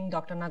thanking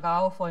Dr.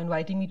 Nagao for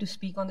inviting me to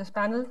speak on this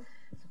panel.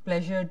 It's a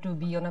pleasure to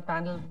be on a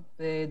panel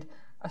with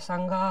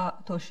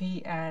Asanga,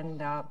 Toshi,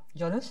 and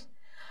Jonas.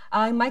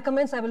 In my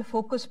comments, I will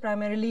focus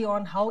primarily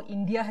on how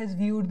India has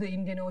viewed the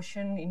Indian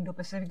Ocean,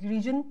 Indo-Pacific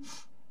region,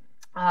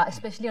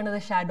 especially under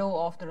the shadow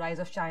of the rise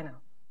of China.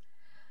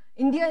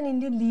 India and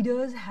Indian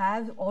leaders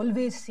have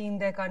always seen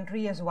their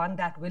country as one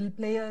that will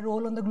play a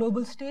role on the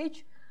global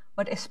stage,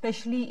 but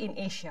especially in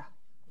Asia.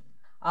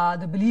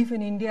 The belief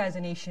in India as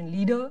an Asian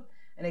leader,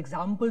 an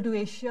example to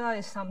Asia,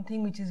 is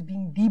something which has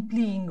been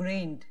deeply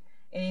ingrained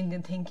in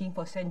Indian thinking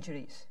for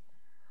centuries.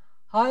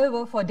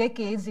 However, for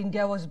decades,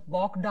 India was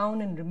bogged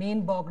down and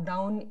remained bogged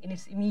down in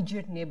its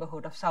immediate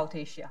neighborhood of South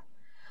Asia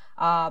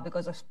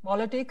because of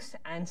politics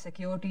and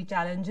security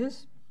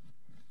challenges.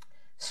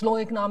 Slow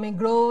economic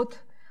growth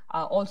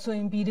also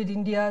impeded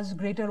India's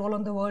greater role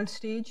on the world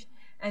stage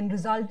and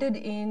resulted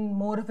in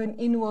more of an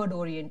inward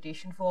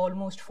orientation for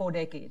almost 4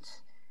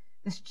 decades.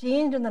 This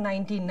changed in the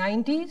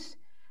 1990s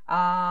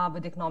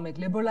with economic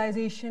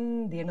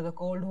liberalization, the end of the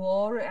Cold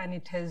War, and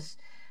it has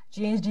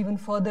changed even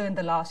further in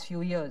the last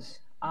few years.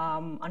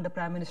 Under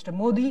Prime Minister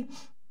Modi,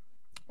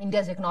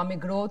 India's economic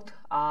growth,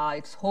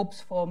 its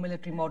hopes for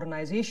military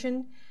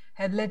modernization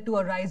have led to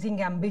a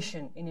rising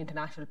ambition in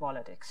international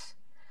politics,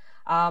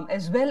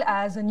 as well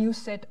as a new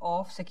set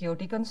of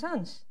security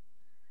concerns.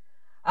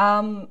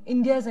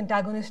 India's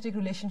antagonistic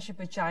relationship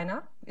with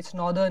China, its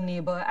northern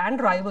neighbor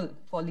and rival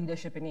for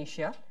leadership in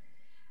Asia,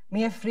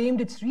 may have framed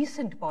its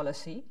recent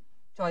policy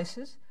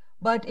choices,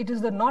 but it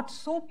is the not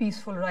so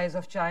peaceful rise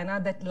of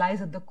China that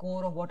lies at the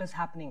core of what is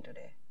happening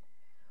today.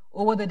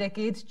 Over the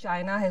decades,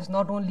 China has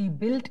not only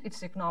built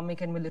its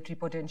economic and military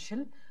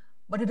potential,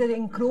 but it has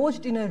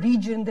encroached in a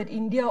region that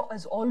India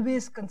has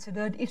always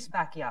considered its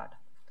backyard,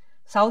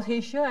 South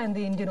Asia and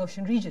the Indian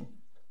Ocean region.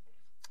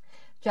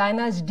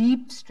 China's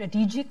deep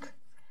strategic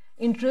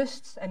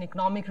interests and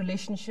economic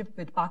relationship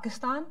with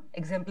Pakistan,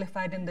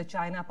 exemplified in the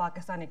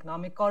China-Pakistan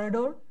Economic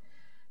Corridor,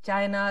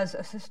 China's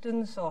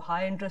assistance or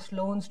high-interest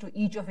loans to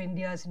each of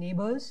India's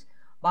neighbors,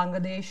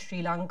 Bangladesh,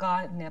 Sri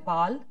Lanka,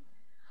 Nepal,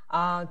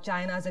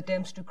 China's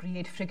attempts to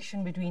create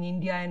friction between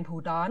India and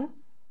Bhutan,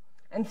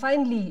 and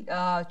finally,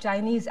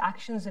 Chinese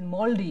actions in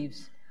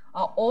Maldives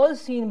are all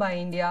seen by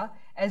India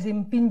as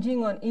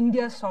impinging on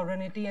India's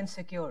sovereignty and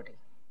security.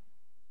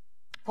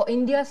 For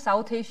India,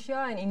 South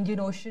Asia and Indian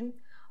Ocean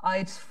are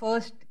its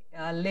first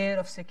layer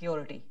of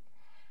security,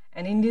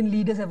 and Indian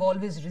leaders have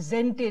always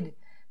resented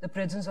the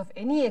presence of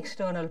any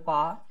external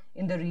power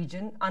in the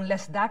region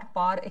unless that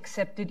power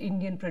accepted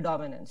Indian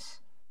predominance.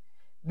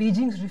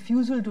 Beijing's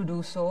refusal to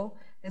do so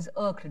has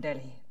irked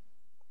Delhi.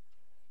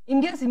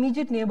 India's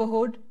immediate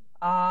neighborhood,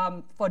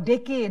 for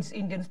decades,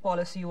 India's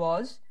policy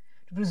was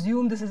to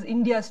presume this is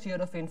India's sphere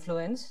of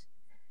influence,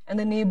 and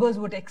the neighbors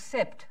would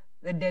accept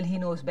that Delhi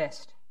knows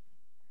best.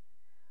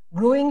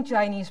 Growing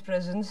Chinese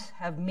presence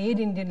have made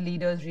Indian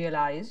leaders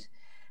realize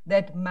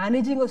that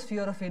managing a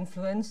sphere of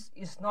influence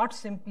is not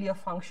simply a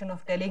function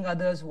of telling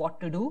others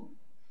what to do,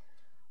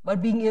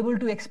 but being able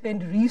to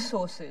expend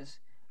resources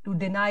to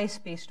deny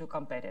space to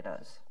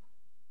competitors.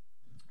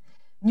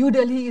 New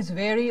Delhi is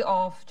wary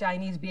of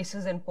Chinese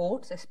bases and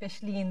ports,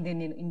 especially in the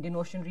Indian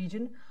Ocean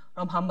region,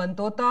 from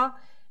Hambantota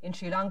in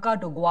Sri Lanka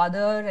to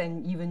Gwadar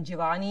and even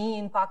Jiwani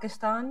in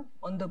Pakistan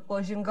on the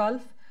Persian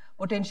Gulf,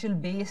 potential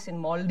base in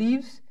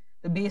Maldives,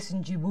 the base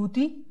in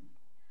Djibouti.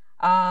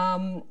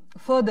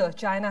 Further,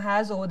 China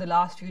has, over the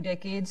last few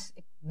decades,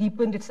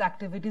 deepened its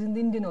activities in the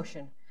Indian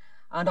Ocean.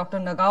 Dr.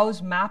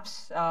 Nagao's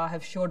maps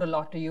have showed a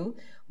lot to you,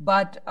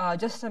 but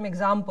just some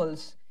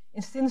examples.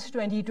 Since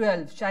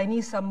 2012,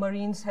 Chinese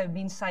submarines have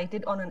been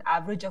sighted on an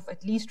average of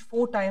at least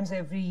 4 times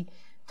every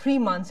 3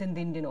 months in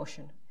the Indian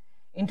Ocean.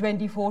 In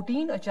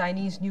 2014, a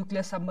Chinese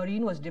nuclear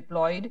submarine was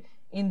deployed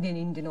in the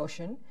Indian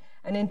Ocean.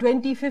 And in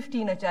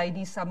 2015, a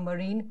Chinese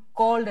submarine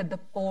called at the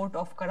port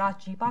of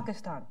Karachi,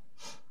 Pakistan.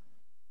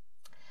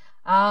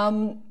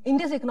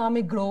 India's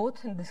economic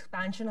growth and the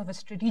expansion of its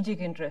strategic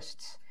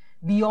interests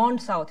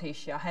beyond South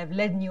Asia have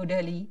led New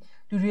Delhi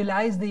to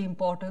realize the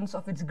importance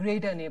of its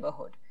greater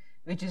neighborhood,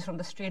 which is from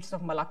the Straits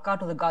of Malacca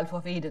to the Gulf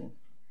of Aden.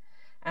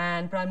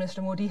 And Prime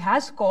Minister Modi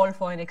has called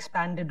for an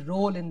expanded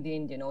role in the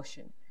Indian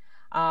Ocean,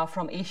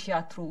 from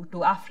Asia through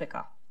to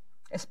Africa.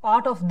 As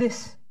part of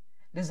this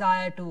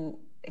desire to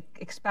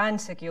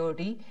expand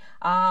security,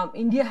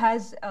 India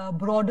has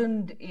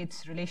broadened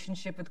its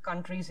relationship with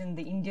countries in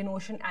the Indian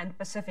Ocean and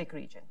Pacific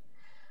region.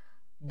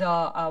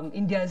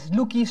 India's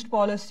Look East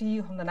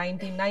policy from the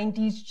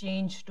 1990s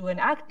changed to an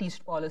Act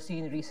East policy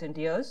in recent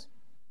years.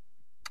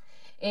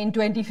 In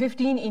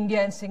 2015,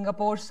 India and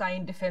Singapore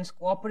signed defense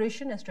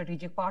cooperation and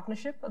strategic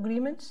partnership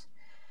agreements.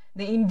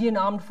 The Indian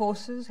armed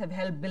forces have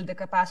helped build the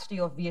capacity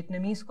of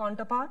Vietnamese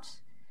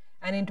counterparts.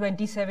 And in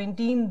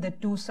 2017, the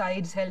two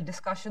sides held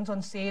discussions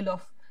on sale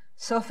of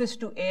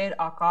surface-to-air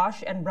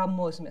Akash and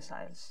BrahMos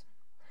missiles.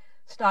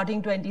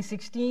 Starting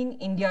 2016,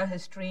 India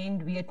has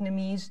trained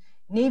Vietnamese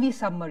Navy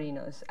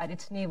submariners at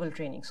its naval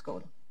training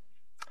school.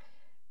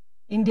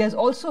 India has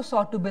also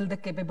sought to build the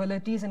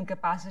capabilities and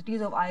capacities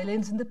of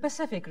islands in the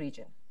Pacific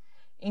region,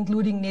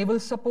 including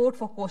naval support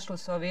for coastal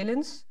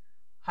surveillance,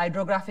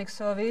 hydrographic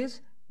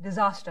surveys,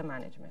 disaster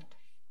management.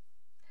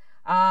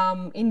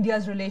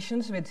 India's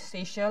relations with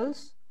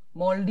Seychelles,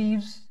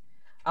 Maldives,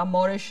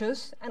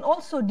 Mauritius, and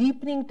also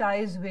deepening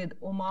ties with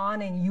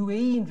Oman and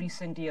UAE in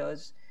recent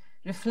years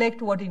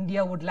reflect what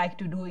India would like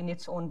to do in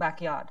its own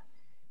backyard.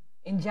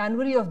 In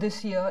January of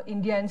this year,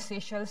 India and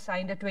Seychelles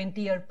signed a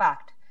 20-year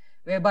pact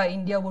whereby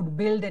India would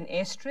build an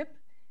airstrip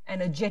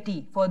and a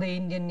jetty for the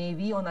Indian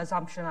Navy on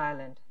Assumption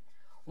Island.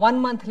 1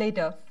 month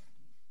later,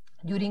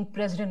 during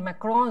President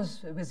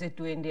Macron's visit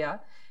to India,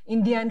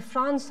 India and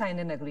France signed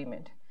an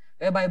agreement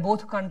whereby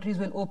both countries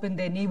will open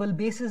their naval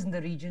bases in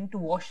the region to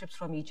warships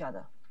from each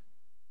other.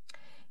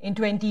 In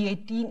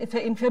 2018,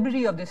 in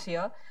February of this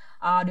year,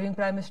 during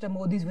Prime Minister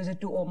Modi's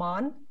visit to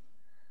Oman,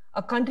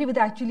 a country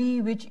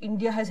which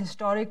India has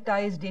historic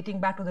ties dating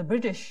back to the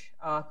British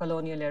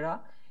colonial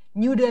era,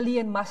 New Delhi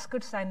and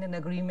Muscat signed an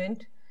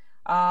agreement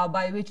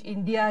by which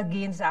India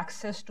gains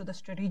access to the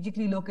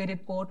strategically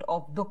located port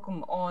of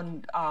Duqm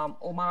on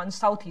Oman's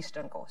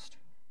southeastern coast.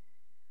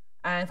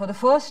 And for the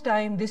first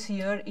time this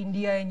year,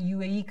 India and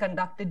UAE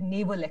conducted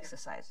naval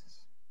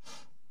exercises.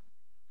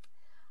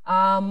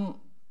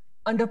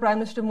 Under Prime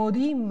Minister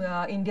Modi,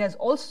 India has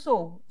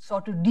also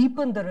sought to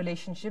deepen the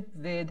relationship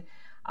with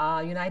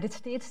United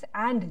States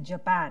and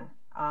Japan,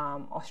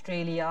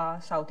 Australia,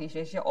 Southeast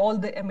Asia, all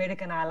the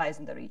American allies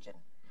in the region.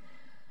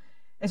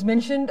 As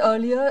mentioned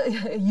earlier,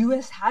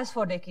 US has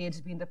for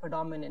decades been the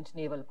predominant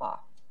naval power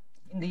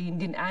in the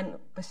Indian and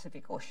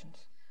Pacific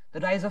Oceans. The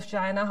rise of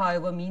China,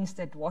 however, means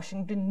that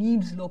Washington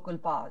needs local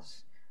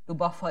powers to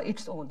buffer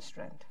its own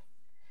strength.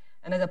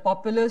 And as a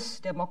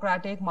populous,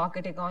 democratic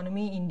market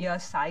economy,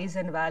 India's size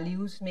and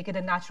values make it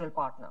a natural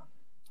partner.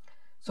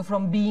 So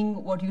from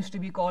being what used to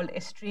be called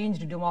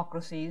estranged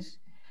democracies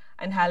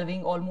and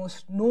having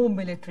almost no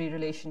military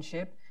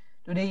relationship,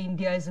 today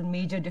India is a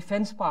major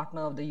defense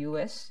partner of the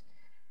US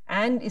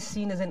and is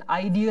seen as an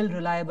ideal,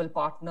 reliable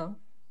partner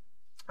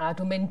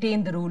to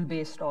maintain the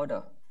rule-based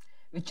order,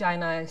 which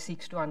China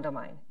seeks to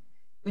undermine.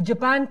 With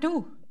Japan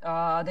too,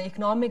 the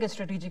economic and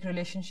strategic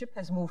relationship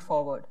has moved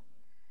forward.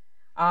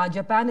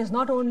 Japan is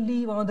not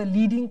only one of the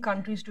leading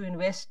countries to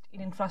invest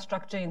in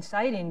infrastructure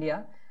inside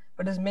India,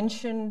 but as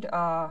mentioned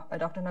by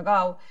Dr.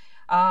 Nagao,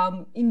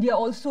 India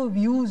also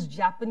views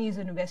Japanese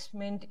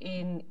investment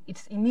in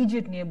its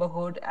immediate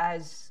neighborhood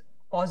as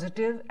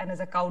positive and as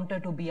a counter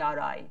to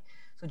BRI.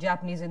 So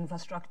Japanese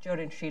infrastructure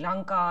in Sri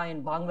Lanka,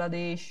 in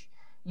Bangladesh,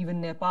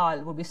 even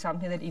Nepal would be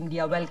something that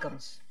India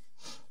welcomes.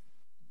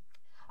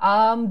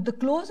 The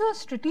closer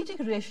strategic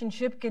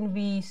relationship can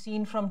be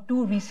seen from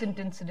two recent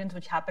incidents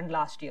which happened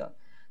last year,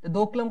 the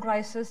Doklam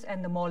crisis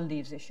and the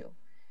Maldives issue.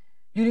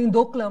 During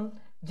Doklam,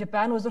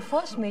 Japan was the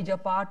first major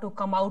power to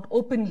come out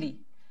openly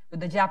with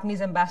the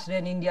Japanese ambassador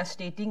in India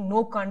stating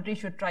no country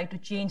should try to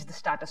change the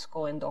status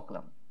quo in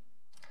Doklam.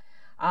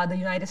 The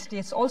United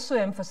States also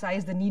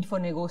emphasized the need for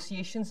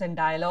negotiations and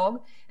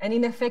dialogue and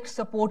in effect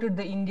supported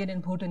the Indian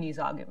and Bhutanese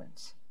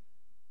arguments.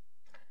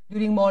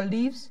 During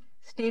Maldives,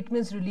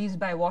 statements released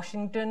by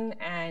Washington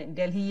and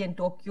Delhi and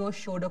Tokyo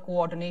showed a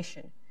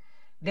coordination.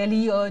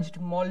 Delhi urged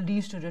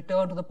Maldives to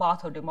return to the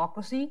path of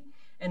democracy,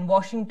 and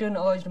Washington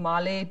urged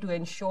Malé to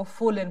ensure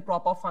full and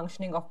proper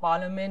functioning of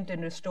parliament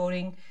and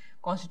restoring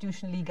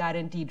constitutionally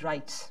guaranteed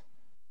rights.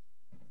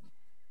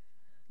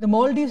 The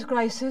Maldives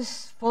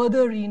crisis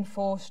further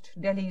reinforced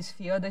Delhi's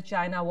fear that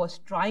China was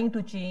trying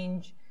to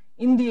change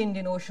in the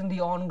Indian Ocean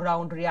the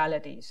on-ground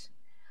realities.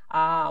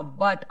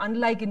 But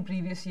unlike in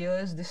previous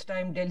years, this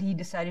time Delhi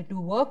decided to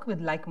work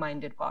with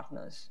like-minded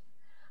partners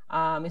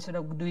instead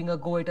of doing a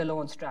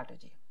go-it-alone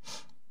strategy.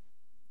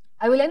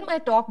 I will end my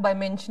talk by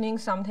mentioning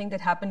something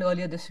that happened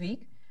earlier this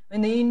week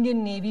when the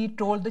Indian Navy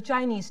trolled the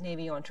Chinese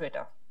Navy on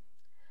Twitter.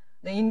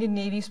 The Indian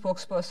Navy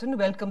spokesperson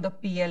welcomed the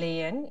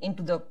PLAN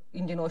into the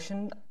Indian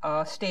Ocean,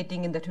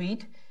 stating in the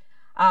tweet,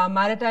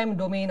 maritime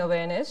domain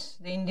awareness,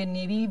 the Indian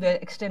Navy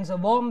extends a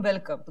warm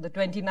welcome to the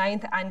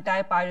 29th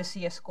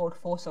Anti-Piracy Escort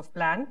Force of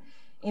PLAN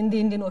in the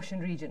Indian Ocean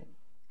region.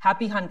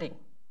 Happy hunting.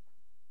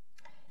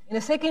 In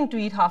a second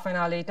tweet, half an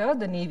hour later,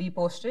 the Navy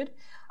posted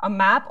a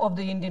map of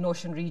the Indian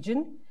Ocean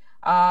region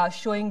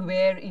showing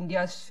where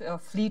India's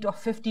fleet of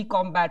 50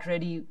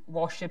 combat-ready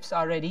warships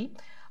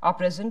are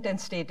present and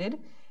stated,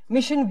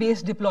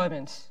 mission-based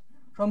deployments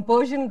from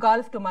Persian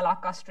Gulf to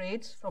Malacca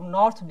Straits, from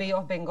North Bay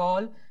of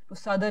Bengal to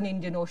Southern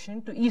Indian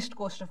Ocean to East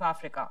Coast of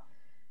Africa.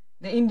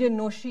 The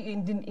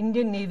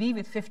Indian Navy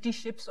with 50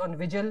 ships on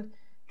vigil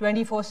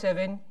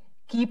 24/7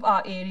 keep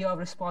our area of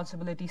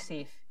responsibility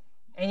safe,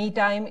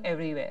 anytime,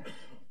 everywhere.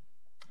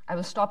 I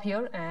will stop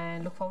here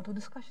and look forward to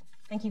discussion.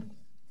 Thank you.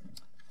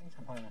 Thanks,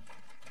 Aparna.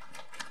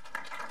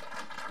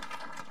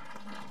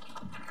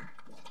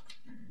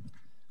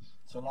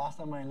 So last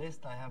on my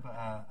list, I have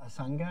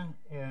Asanga,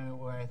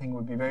 where I think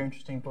would be very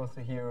interesting both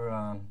to hear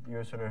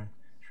your sort of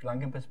Sri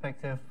Lankan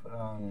perspective,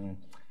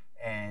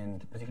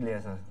 and particularly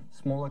as a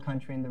smaller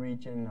country in the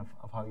region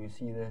of how you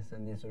see this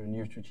and these sort of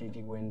new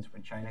strategic wins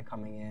with China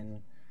coming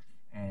in,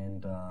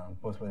 and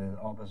both with it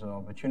offers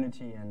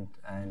opportunity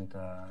and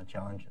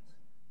challenges.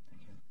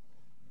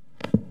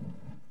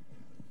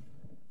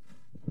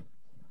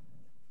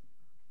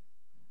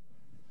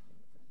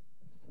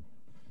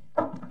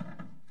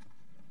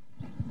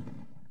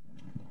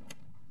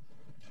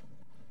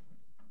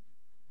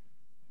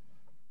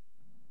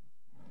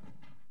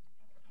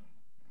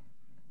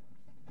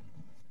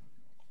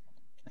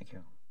 Thank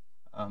you.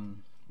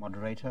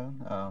 moderator,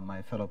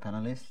 my fellow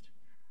panelists,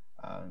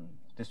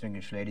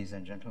 distinguished ladies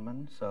and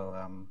gentlemen. So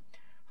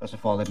first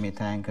of all, let me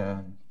thank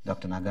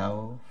Dr.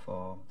 Nagao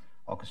for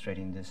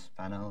orchestrating this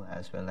panel,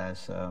 as well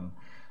as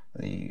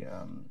the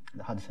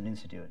Hudson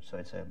Institute. So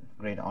it's a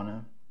great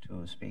honor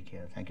to speak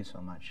here. Thank you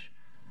so much.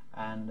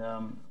 And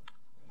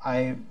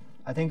I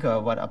think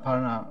what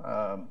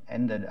Aparna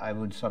ended, I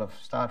would sort of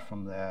start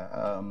from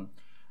there.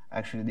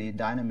 Actually, the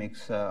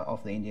dynamics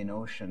of the Indian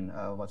Ocean,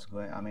 what's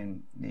going, I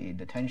mean,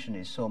 the tension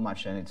is so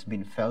much, and it's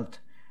been felt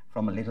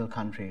from a little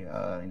country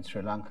in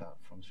Sri Lanka,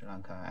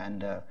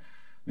 and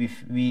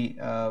we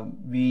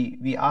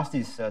asked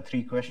these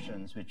three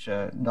questions, which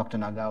Dr.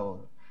 Nagao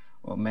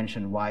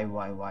mentioned,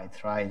 why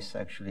thrice,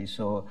 actually.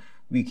 So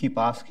we keep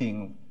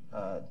asking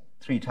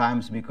 3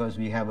 times because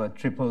we have a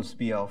triple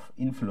sphere of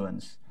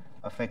influence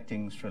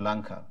affecting Sri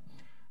Lanka.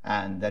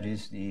 And that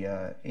is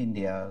the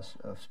India's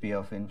sphere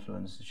of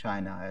influence,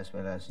 China, as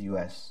well as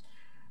US.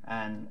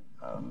 And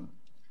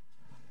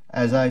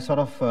as I sort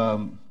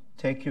of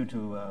take you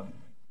to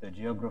the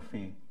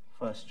geography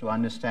first to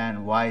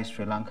understand why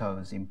Sri Lanka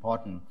was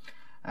important,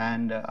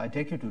 and I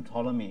take you to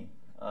Ptolemy,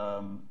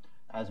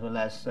 as well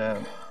as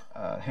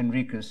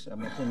Henricus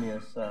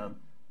Metilius'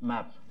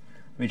 map,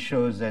 which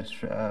shows that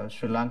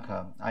Sri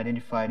Lanka,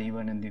 identified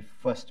even in the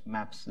first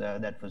maps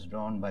that was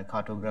drawn by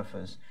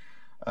cartographers,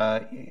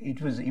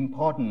 it was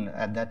important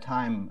at that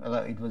time.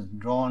 It was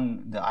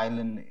drawn, the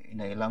island, in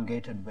an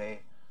elongated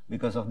way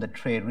because of the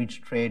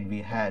rich trade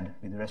we had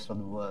with the rest of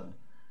the world.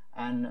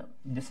 And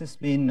this has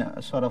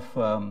been sort of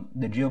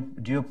the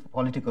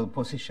geopolitical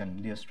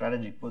position, the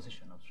strategic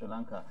position of Sri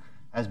Lanka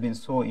has been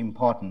so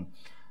important,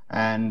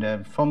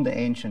 and from the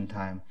ancient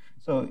time.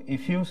 So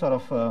if you sort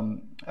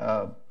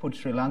of put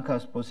Sri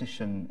Lanka's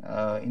position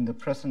in the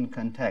present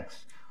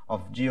context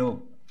of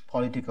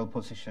geopolitical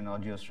position or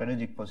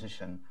geostrategic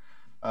position,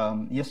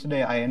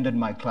 yesterday I ended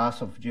my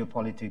class of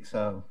geopolitics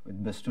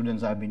with the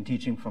students. I've been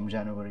teaching from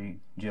January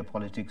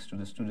geopolitics to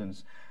the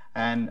students,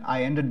 and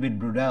I ended with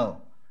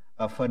Brudel,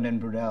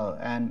 Ferdinand Brudel,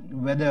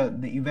 and whether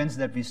the events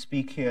that we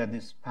speak here,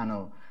 this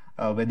panel,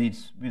 whether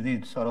it's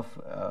sort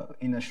of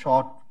in a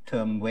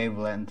short-term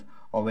wavelength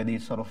or whether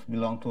it sort of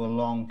belong to a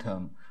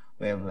long-term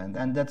wavelength.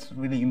 And that's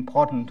really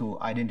important to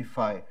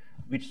identify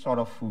which sort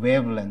of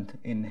wavelength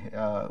in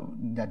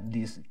that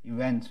these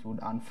events would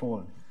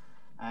unfold.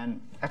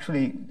 And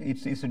actually,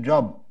 it's a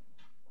job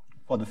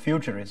for the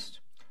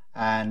futurist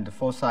and the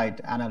foresight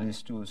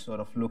analyst to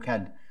sort of look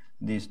at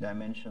these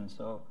dimensions.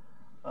 So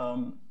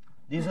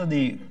these are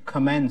the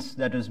comments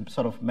that is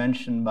sort of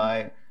mentioned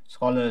by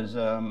scholars.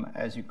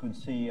 As you could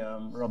see,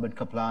 Robert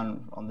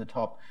Kaplan on the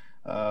top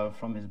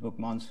from his book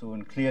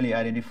Monsoon clearly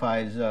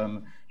identifies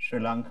Sri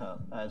Lanka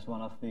as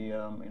one of the,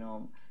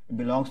 it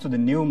belongs to the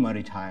new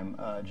maritime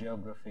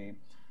geography.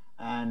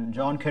 And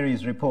John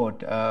Kerry's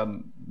report,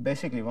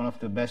 basically one of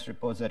the best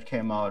reports that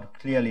came out,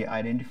 clearly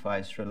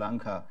identifies Sri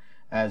Lanka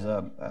as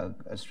a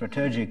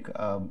strategic,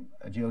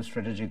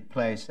 geostrategic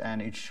place,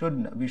 and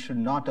we should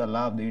not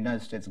allow, the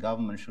United States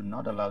government should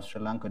not allow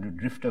Sri Lanka to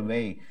drift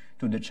away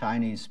to the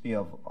Chinese sphere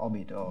of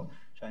orbit or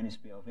Chinese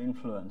sphere of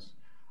influence.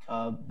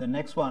 The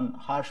next one,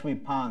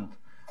 Harshvi Pant,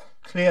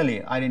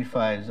 clearly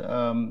identifies,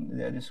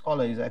 the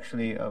scholar is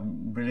actually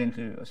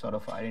brilliantly sort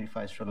of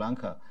identifies Sri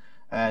Lanka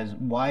as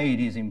why it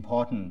is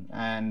important,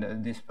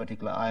 and this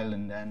particular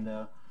island,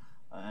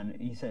 and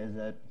he says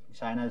that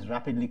China is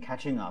rapidly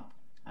catching up,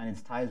 and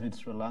its ties with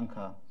Sri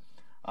Lanka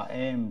are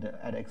aimed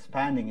at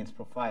expanding its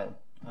profile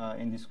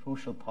in this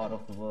crucial part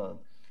of the world.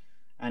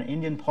 And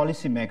Indian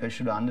policymakers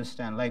should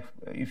understand, like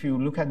if you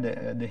look at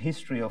the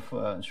history of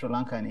Sri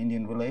Lanka and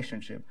Indian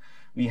relationship,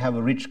 we have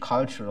a rich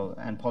cultural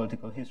and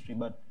political history,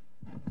 but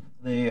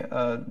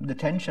the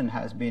tension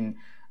has been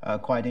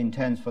quite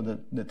intense for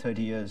the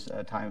 30 years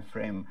time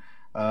frame.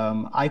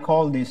 I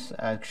call this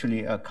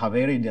actually a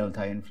Kaveri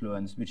Delta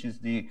influence, which is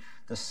the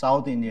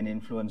South Indian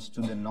influence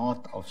to the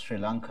north of Sri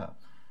Lanka.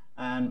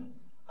 And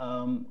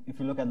if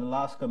you look at the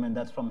last comment,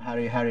 that's from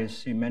Harry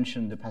Harris. He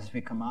mentioned the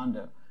Pacific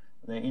Commander.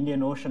 The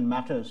Indian Ocean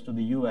matters to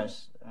the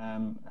U.S.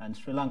 And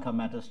Sri Lanka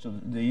matters to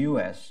the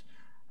U.S.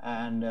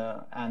 and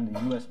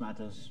the U.S.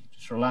 matters to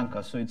Sri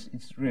Lanka. So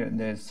it's real,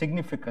 the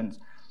significance,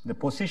 the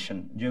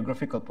position,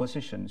 geographical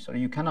position. So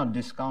you cannot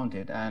discount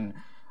it. And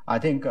I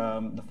think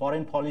the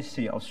foreign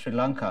policy of Sri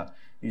Lanka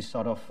is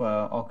sort of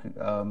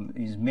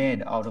is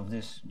made out of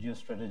this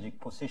geostrategic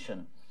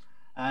position.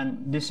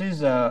 And this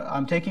is,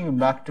 I'm taking you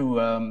back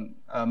to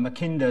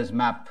Mackinder's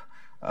map.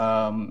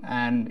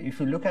 And if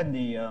you look at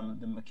the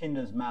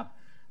Mackinder's map,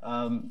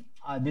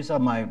 these are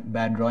my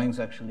bad drawings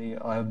actually,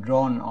 I have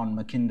drawn on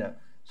Mackinder.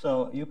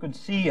 So you could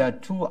see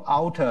 2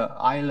 outer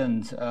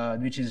islands,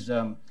 which is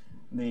the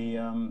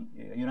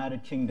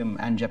United Kingdom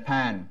and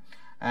Japan.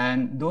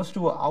 And those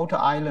 2 outer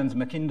islands,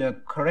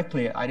 Mackinder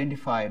correctly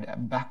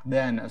identified back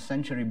then, a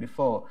century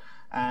before,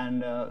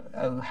 and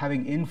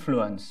having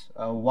influence,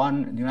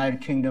 one, the United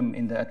Kingdom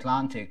in the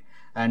Atlantic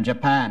and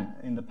Japan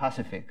in the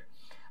Pacific.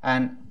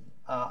 And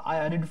I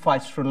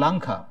identified Sri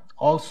Lanka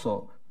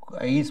also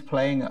is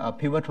playing a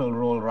pivotal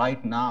role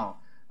right now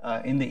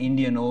in the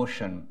Indian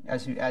Ocean.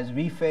 As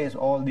we face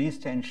all these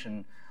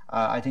tensions,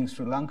 I think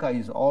Sri Lanka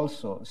is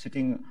also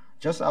sitting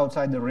just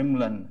outside the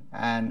rimland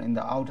and in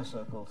the outer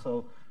circle.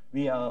 So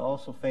we are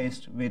also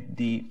faced with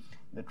the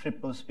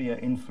triple sphere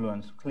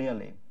influence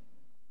clearly.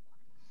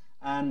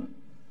 And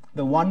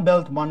the One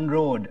Belt, One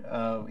Road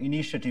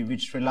initiative,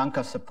 which Sri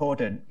Lanka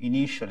supported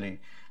initially,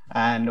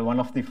 and one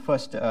of the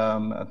first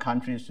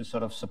countries to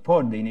sort of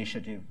support the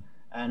initiative,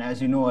 and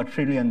as you know, $1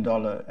 trillion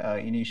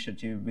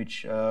initiative,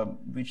 which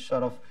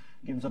sort of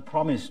gives a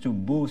promise to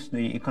boost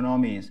the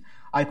economies.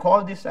 I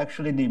call this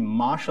actually the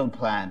Marshall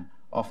Plan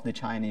of the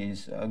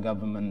Chinese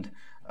government.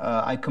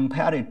 I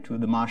compare it to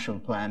the Marshall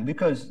Plan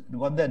because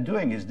what they're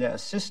doing is they're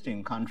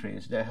assisting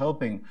countries, they're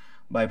helping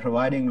by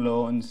providing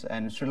loans,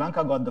 and Sri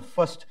Lanka got the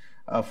first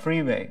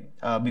freeway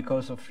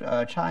because of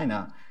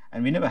China,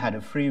 and we never had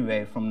a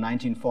freeway from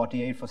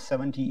 1948 for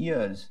 70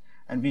 years,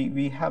 and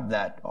we have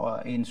that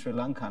in Sri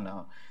Lanka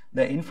now.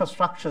 The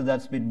infrastructure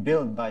that's been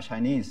built by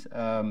Chinese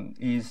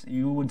is,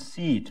 you would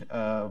see it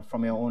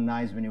from your own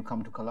eyes when you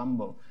come to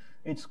Colombo.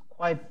 It's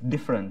quite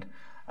different.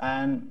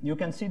 And you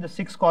can see the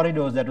 6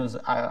 corridors that was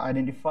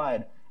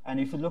identified. And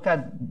if you look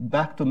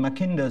back to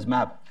Mackinder's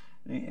map,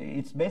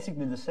 it's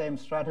basically the same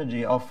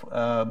strategy of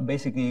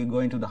basically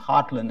going to the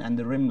heartland and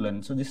the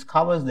rimland. So this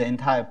covers the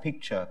entire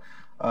picture.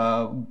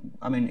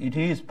 I mean, it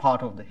is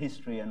part of the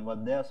history and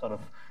what they're sort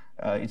of,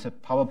 it's a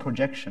power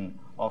projection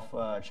of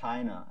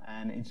China,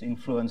 and it's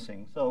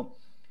influencing. So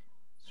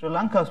Sri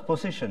Lanka's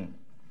position,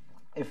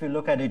 if you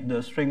look at it,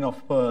 the string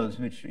of pearls,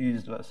 which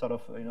is sort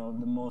of,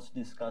 the most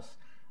discussed,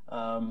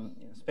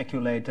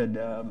 speculated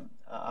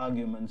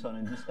arguments on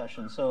a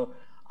discussion. So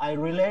I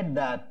relate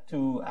that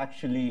to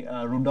actually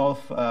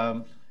Rudolf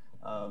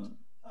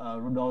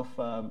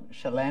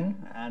Schellen,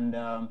 and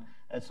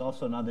it's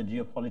also another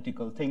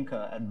geopolitical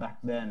thinker back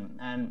then.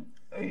 And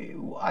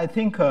I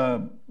think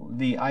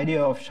the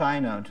idea of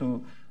China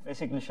to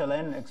basically,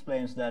 Schellen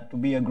explains that to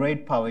be a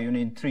great power, you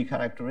need 3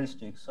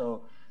 characteristics.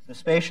 So the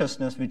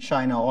spaciousness, which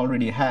China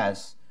already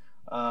has,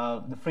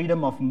 the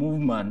freedom of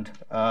movement,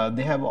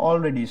 they have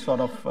already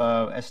sort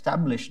of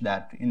established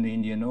that in the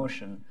Indian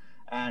Ocean.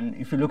 And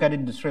if you look at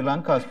it, the Sri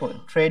Lanka's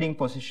trading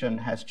position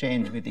has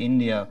changed with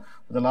India.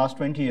 For the last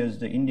 20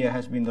 years, India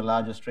has been the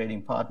largest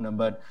trading partner,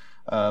 but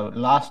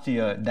last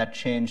year that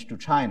changed to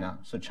China.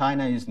 So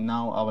China is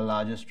now our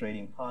largest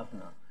trading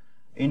partner.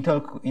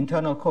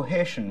 Internal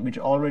cohesion, which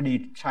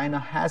already China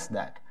has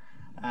that.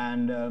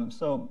 And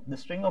so the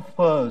string of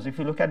pearls, if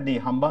you look at the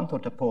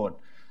Hambantota port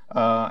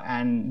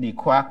and the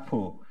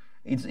Kwakpo,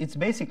 it's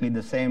basically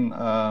the same,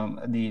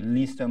 the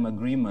lease term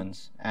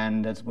agreements,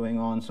 and that's going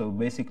on. So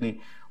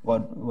basically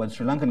what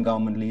Sri Lankan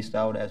government leased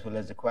out as well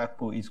as the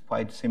Kwakpo is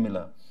quite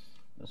similar,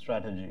 the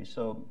strategy.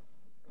 So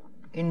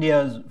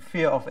India's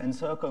fear of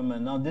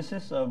encirclement. Now this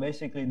is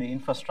basically the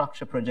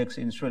infrastructure projects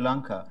in Sri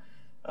Lanka.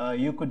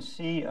 You could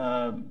see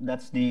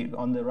that's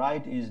on the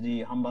right is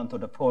the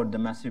Hambantota port, the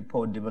massive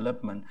port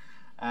development,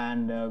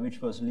 and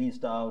which was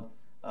leased out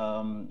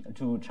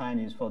to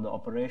Chinese for the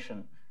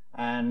operation.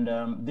 And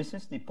this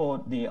is the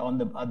port.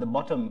 At the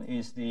bottom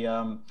is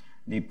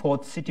the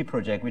Port City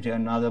project, which is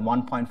another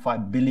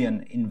 1.5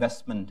 billion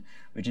investment,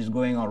 which is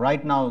going on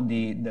right now.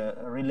 The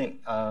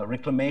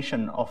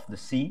reclamation of the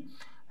sea,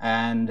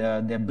 and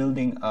they're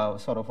building a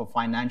sort of a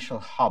financial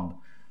hub.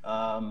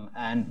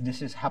 And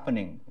this is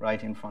happening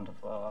right in front of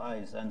our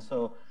eyes. And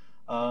so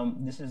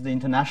this is the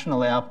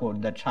international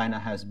airport that China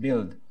has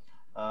built.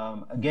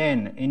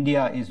 Again,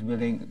 India is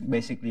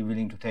basically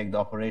willing to take the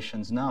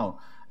operations now.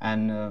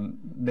 And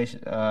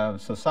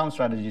so some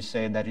strategies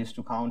say that is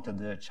to counter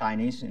the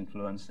Chinese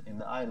influence in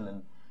the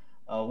island.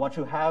 What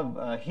you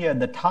have here,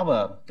 the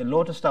tower, the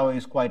Lotus Tower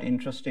is quite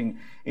interesting.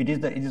 It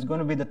is going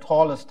to be the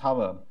tallest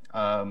tower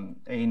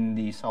in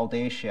the South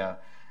Asia.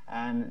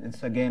 And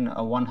it's again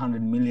a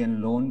 100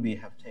 million loan we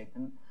have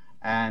taken.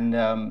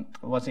 And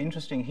what's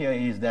interesting here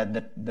is that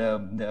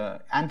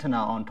the antenna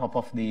on top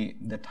of the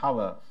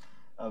tower,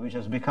 which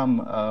has become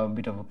a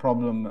bit of a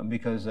problem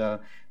because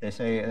they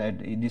say that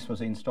this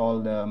was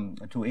installed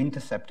to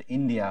intercept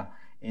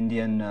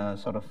Indian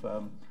sort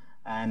of,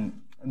 and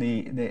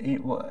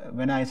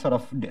when I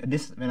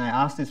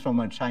asked this from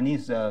a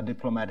Chinese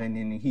diplomat,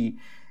 and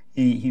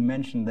he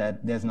mentioned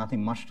that there's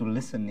nothing much to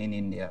listen in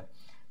India.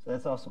 So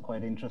that's also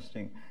quite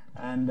interesting.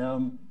 And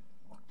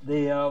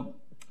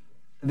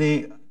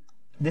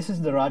this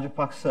is the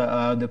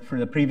Rajapaksa,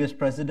 the previous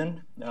president,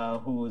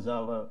 who was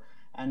our,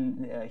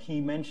 and he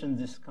mentioned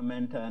this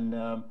comment,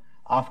 and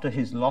after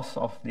his loss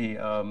of the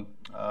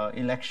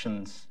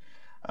elections,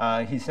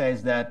 he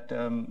says that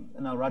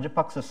now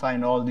Rajapaksa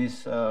signed all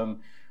these,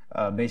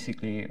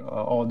 basically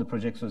all the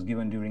projects was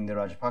given during the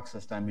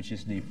Rajapaksa's time, which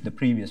is the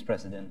previous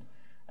president.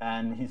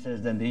 And he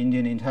says that the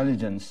Indian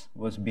intelligence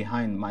was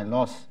behind my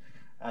loss.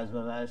 as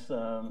well as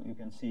you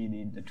can see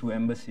the two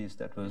embassies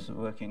that was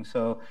working.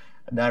 So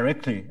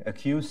directly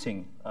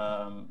accusing.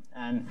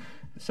 And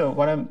so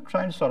what I'm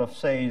trying to sort of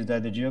say is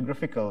that the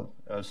geographical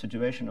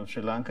situation of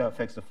Sri Lanka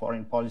affects the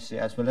foreign policy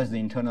as well as the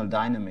internal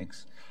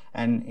dynamics.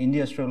 And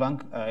India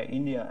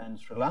and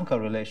Sri Lanka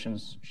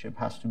relationship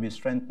has to be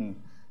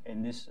strengthened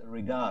in this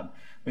regard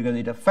because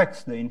it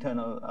affects the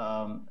internal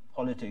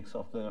politics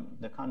of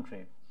the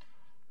country.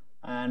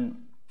 And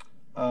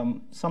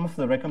some of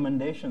the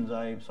recommendations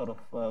I sort of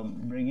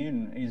bring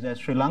in is that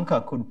Sri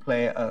Lanka could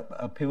play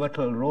a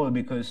pivotal role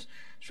because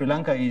Sri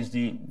Lanka is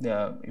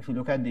if you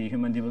look at the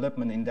Human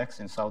Development Index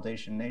in South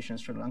Asian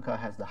nations, Sri Lanka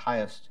has the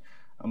highest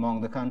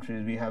among the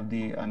countries. We have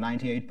the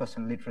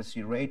 98%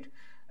 literacy rate,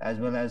 as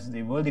well as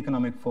the World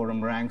Economic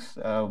Forum ranks.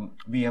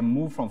 We have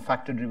moved from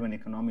factor-driven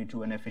economy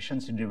to an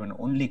efficiency-driven,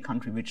 only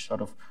country which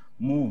sort of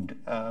moved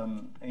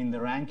in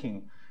the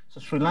ranking. So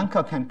Sri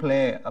Lanka can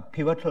play a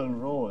pivotal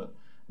role,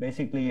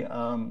 basically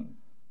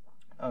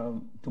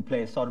to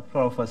play sort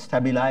of a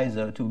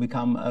stabilizer, to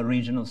become a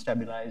regional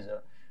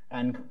stabilizer.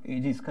 And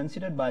it is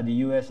considered by the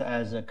US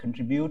as a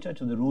contributor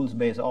to the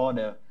rules-based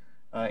order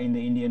in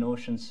the Indian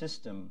Ocean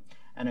system,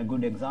 and a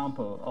good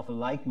example of a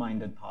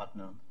like-minded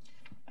partner.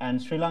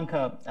 And Sri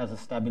Lanka as a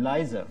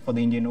stabilizer for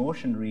the Indian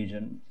Ocean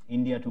region,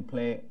 India to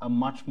play a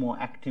much more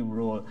active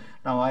role.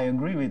 Now, I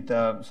agree with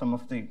some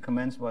of the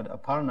comments what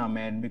Aparna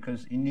made,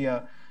 because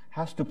India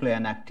has to play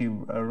an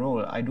active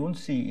role. I don't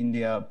see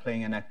India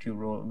playing an active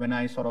role. When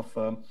I sort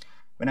of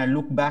when I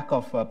look back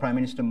of Prime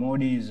Minister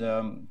Modi's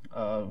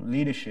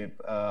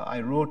leadership,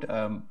 I wrote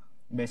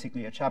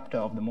basically a chapter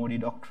of the Modi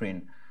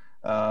Doctrine.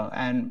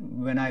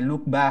 And when I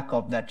look back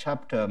of that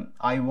chapter,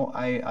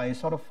 I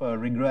sort of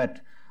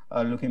regret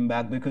looking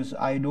back, because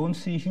I don't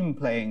see him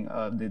playing,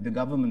 the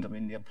government of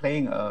India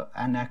playing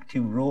an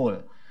active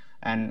role.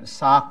 And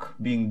SAARC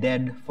being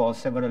dead for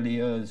several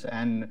years,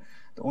 and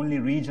the only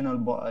regional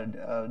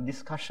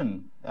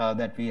discussion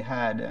that we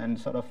had, and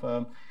sort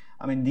of,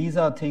 I mean, these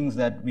are things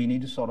that we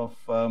need to sort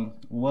of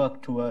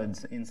work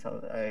towards in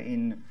South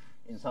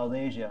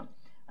Asia.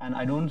 And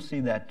I don't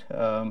see that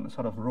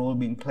sort of role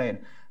being played.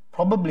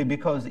 Probably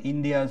because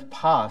India's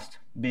past,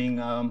 being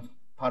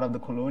part of the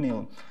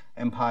colonial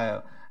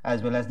empire,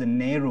 as well as the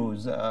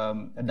Nehru's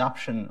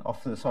adoption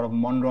of the sort of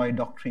Monroe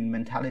Doctrine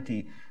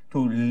mentality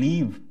to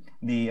leave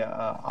the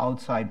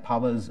outside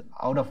powers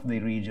out of the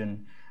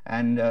region.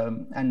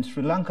 And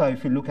Sri Lanka,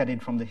 if you look at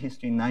it from the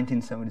history, in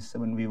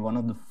 1977, we were one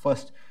of the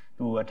first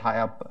to tie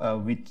up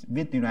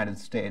with the United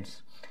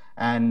States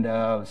and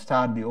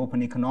start the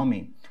open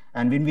economy.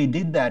 And when we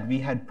did that, we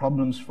had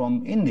problems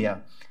from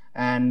India.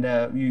 And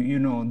you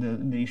know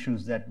the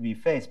issues that we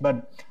face.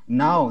 But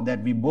now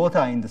that we both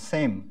are in the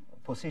same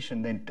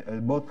position,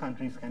 that both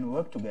countries can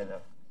work together.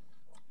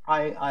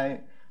 I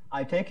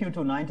take you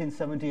to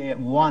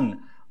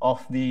 1971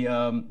 of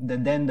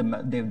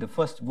the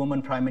first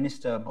woman prime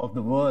minister of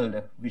the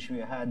world, which we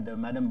had,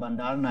 Madam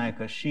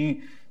Bandaranaike.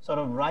 She sort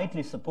of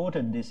rightly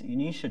supported this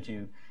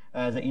initiative,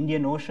 the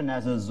Indian Ocean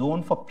as a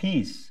zone for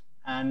peace.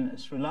 And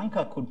Sri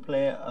Lanka could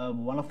play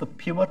one of the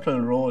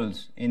pivotal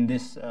roles in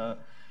this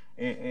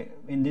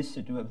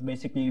situation.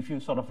 Basically, if you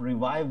sort of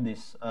revive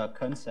this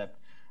concept,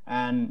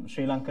 and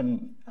Sri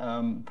Lankan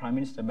Prime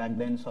Minister back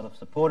then sort of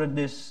supported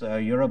this,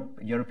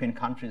 European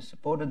countries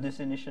supported this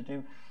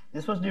initiative.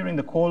 This was during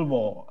the Cold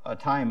War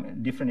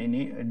time,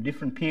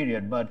 different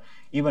period, but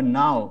even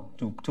now,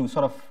 to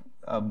sort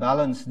of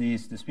balance the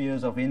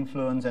spheres of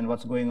influence and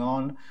what's going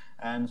on,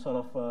 and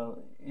sort of,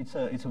 it's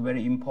a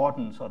very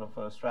important sort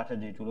of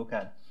strategy to look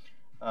at.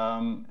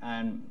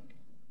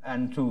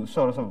 And to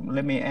sort of,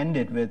 let me end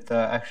it with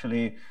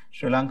actually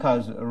Sri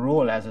Lanka's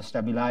role as a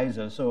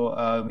stabilizer. So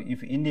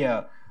if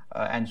India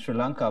and Sri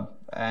Lanka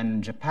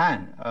and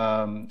Japan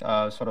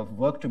sort of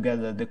work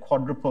together, the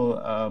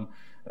quadruple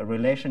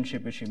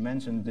relationship which you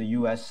mentioned, the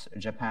US,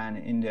 Japan,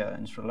 India,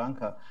 and Sri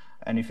Lanka,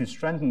 and if you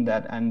strengthen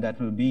that, and that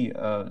will be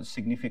a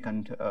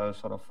significant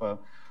sort of,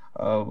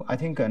 I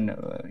think, an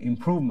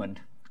improvement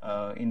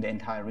in the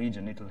entire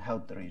region. It will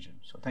help the region.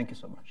 So thank you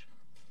so much.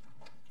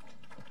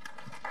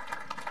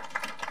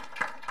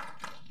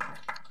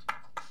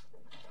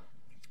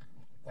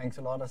 Thanks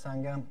a lot,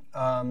 Asanga.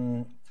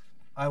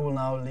 I will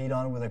now lead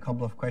on with a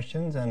couple of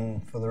questions,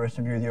 and for the rest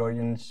of you in the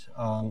audience,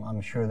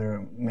 I'm sure there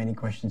are many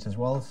questions as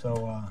well,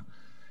 so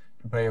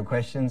prepare your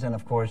questions, and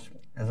of course,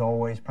 as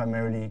always,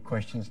 primarily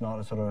questions, not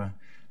a sort of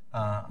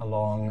a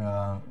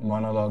long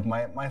monologue.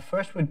 My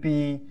first would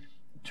be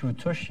to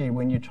Toshi,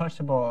 when you touched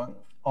about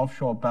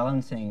offshore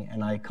balancing,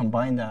 and I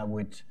combine that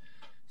with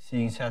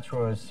seeing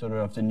Satro as sort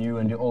of the new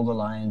and the old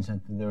alliance,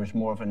 and there's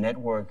more of a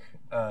network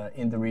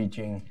in the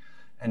region.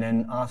 And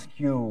then ask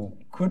you,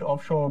 could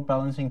offshore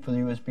balancing for the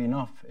US be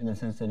enough, in the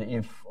sense that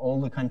if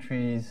all the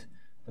countries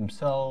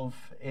themselves,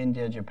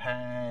 India,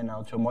 Japan,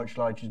 now to a much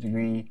larger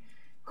degree,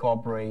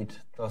 cooperate,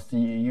 does the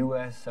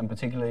US, and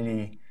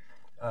particularly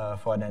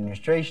for an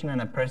administration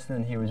and a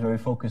president, he was very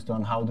focused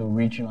on how do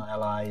regional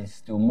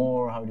allies do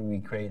more, how do we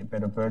create a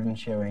better burden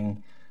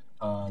sharing?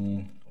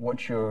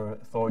 What's your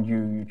thought?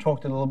 You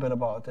talked a little bit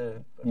about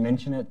it,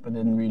 mentioned it, but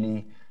didn't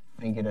really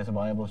think it as a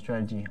viable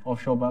strategy.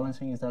 Offshore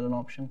balancing, is that an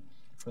option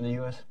for the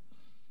U.S.?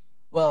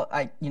 Well,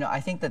 I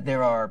think that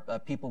there are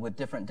people with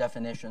different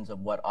definitions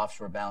of what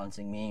offshore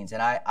balancing means.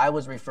 And I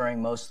was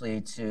referring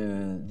mostly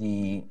to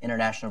the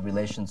International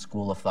Relations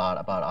School of Thought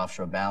about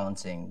offshore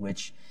balancing,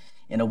 which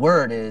in a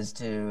word is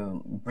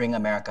to bring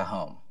America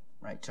home,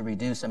 right? To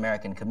reduce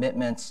American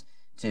commitments,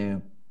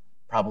 to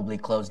probably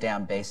close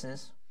down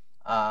bases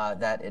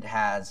that it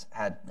has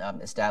had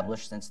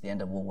established since the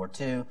end of World War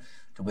II,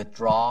 to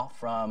withdraw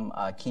from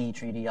key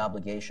treaty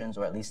obligations,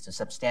 or at least to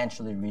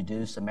substantially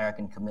reduce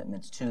American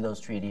commitments to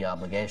those treaty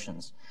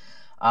obligations.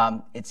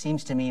 It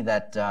seems to me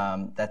that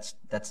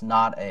that's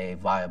not a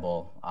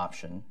viable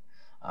option,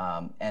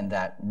 and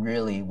that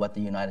really what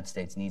the United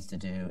States needs to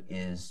do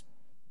is,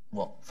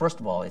 well, first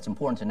of all, it's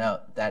important to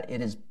note that it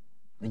is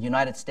the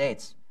United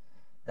States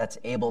that's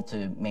able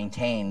to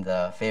maintain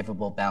the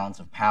favorable balance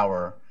of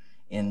power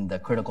in the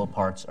critical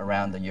parts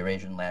around the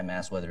Eurasian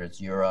landmass, whether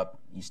it's Europe,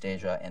 East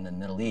Asia, and the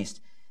Middle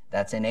East,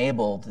 that's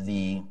enabled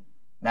the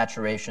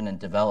maturation and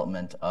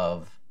development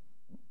of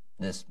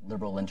this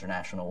liberal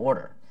international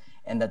order.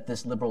 And that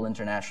this liberal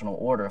international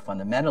order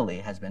fundamentally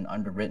has been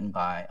underwritten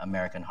by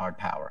American hard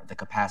power, the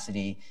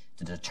capacity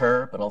to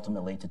deter, but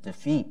ultimately to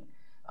defeat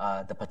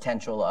the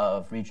potential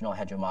of regional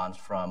hegemons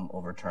from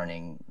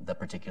overturning the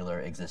particular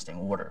existing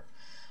order.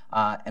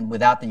 And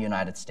without the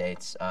United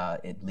States,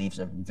 it leaves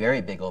a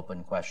very big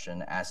open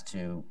question as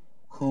to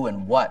who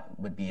and what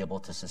would be able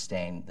to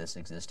sustain this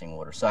existing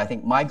order. So I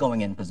think my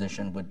going in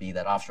position would be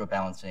that offshore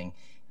balancing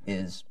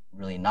is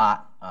really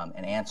not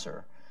an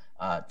answer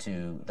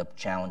to the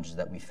challenges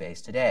that we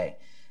face today.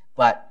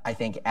 But I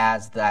think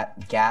as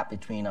that gap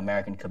between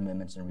American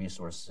commitments and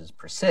resources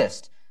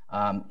persists,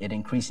 it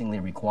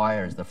increasingly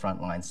requires the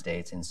frontline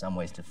states in some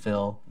ways to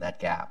fill that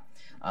gap.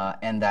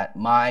 And that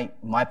my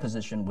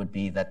position would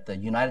be that the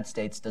United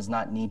States does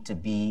not need to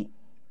be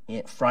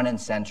front and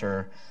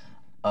center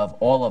of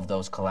all of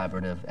those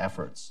collaborative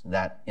efforts.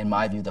 That, in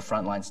my view, the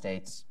frontline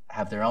states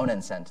have their own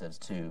incentives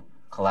to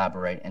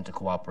collaborate and to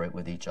cooperate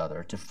with each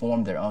other, to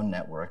form their own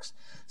networks.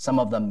 Some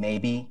of them may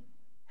be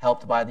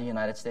helped by the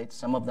United States.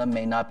 Some of them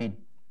may not be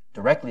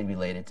directly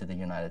related to the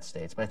United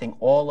States. But I think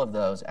all of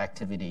those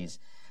activities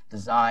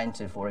designed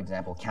to, for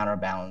example,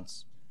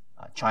 counterbalance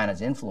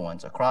China's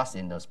influence across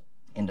the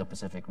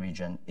Indo-Pacific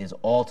region is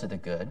all to the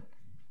good,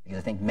 because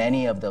I think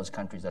many of those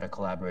countries that are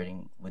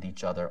collaborating with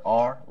each other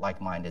are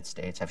like-minded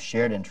states, have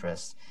shared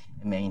interests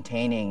in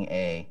maintaining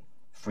a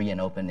free and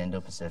open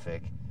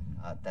Indo-Pacific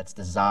that's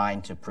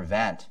designed to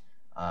prevent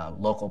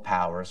local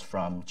powers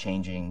from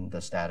changing the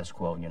status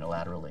quo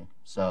unilaterally.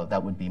 So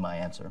that would be my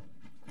answer.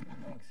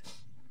 Thanks.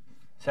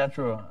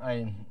 Satru,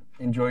 I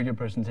enjoyed your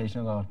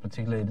presentation a lot,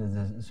 particularly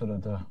the sort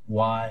of the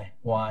why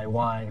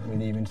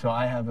with even. So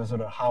I have a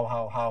sort of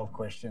how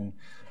question,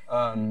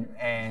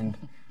 and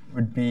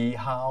would be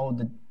how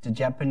the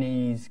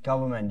Japanese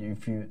government,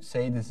 if you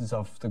say this is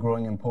of the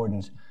growing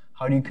importance,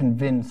 how do you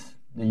convince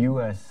the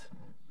U.S.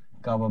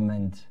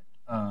 government,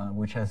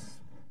 which has,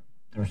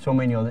 there are so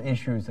many other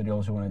issues that you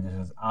also want to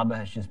discuss. Abe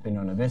has just been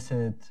on a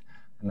visit.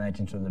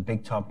 Imagine sort of the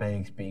big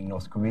topics being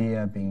North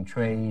Korea, being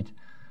trade.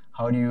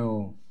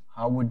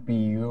 How would be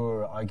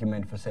your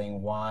argument for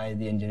saying why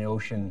the Indian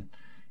Ocean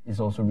is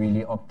also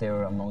really up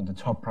there among the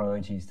top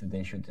priorities that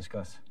they should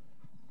discuss?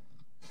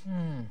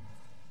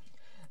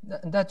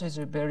 That is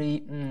a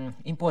very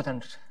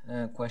important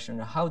question,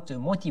 how to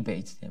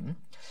motivate them.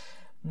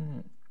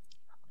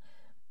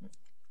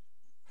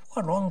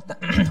 For a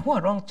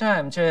long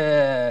time,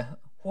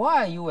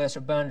 why U.S.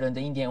 abandoned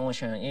the Indian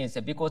Ocean is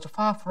because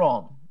far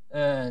from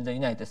the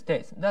United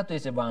States. That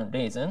is one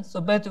reason.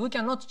 So, but we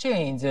cannot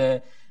change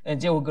the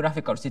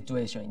geographical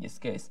situation in this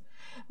case.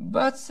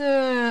 But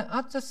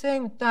at the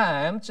same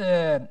time,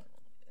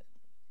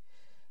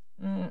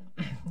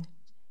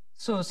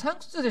 so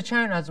thanks to the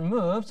China's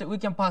moves, we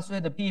can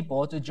persuade the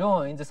people to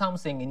join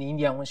something in the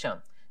Indian Ocean.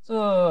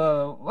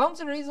 So one of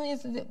the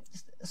reasons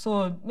is,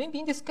 so maybe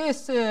in this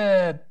case,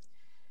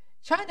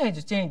 China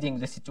is changing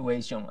the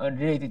situation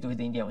related to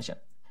the Indian Ocean.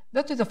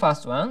 That is the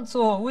first one.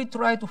 So we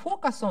try to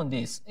focus on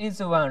this. It's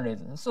one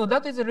reason. So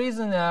that is the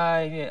reason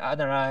I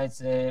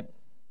analyze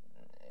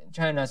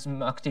China's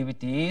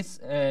activities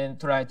and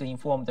try to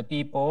inform the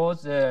people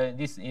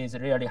this is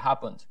really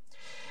happened.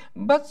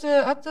 But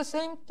at the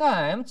same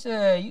time,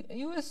 the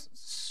U.S.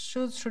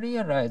 should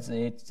realize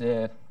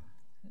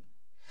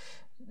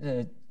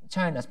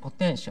China's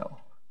potential.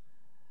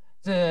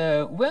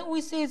 When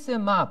we see the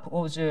map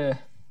of the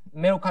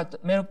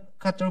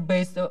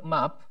Mercator-based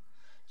map,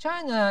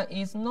 China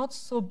is not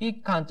so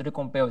big country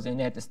compared with the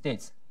United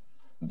States,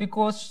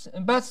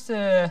 but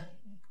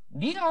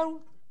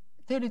real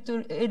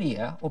territory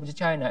area of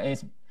China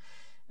is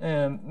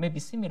maybe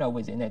similar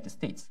with the United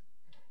States.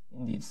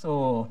 Indeed,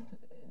 so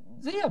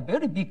they are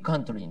very big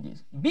country indeed,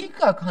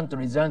 bigger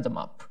countries than the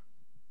map.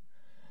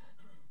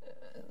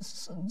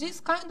 This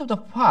kind of the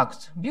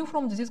fact, view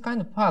from this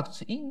kind of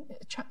fact, in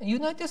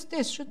United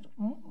States should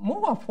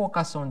more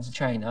focus on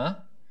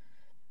China.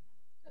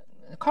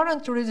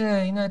 currently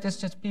the United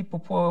States people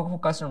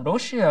focus on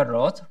Russia a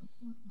lot,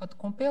 but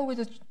compared with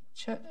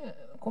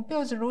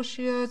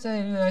Russia, the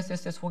United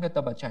States forget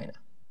about China.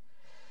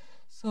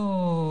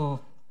 So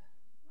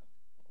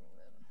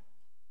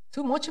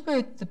to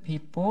motivate the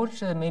people,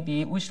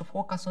 maybe we should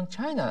focus on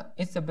China.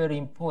 It's a very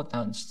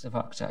important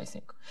factor, I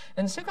think.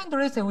 And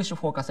secondly, we should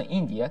focus on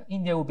India.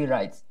 India will be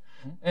right.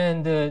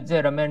 And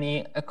there are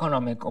many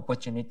economic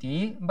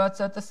opportunities. But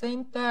at the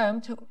same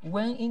time,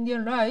 when India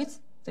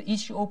rise, the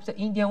issue of the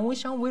Indian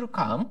Ocean will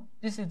come.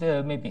 This is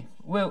the maybe,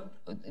 well,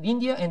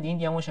 India and the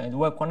Indian Ocean is a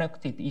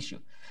well-connected issue.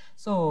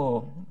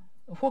 So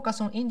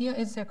focus on India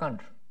is second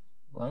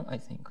one, I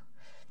think.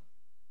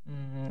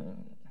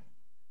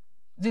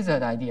 These are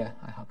the idea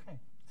I have. Okay,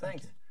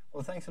 thanks.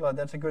 Well, thanks a lot.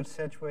 That's a good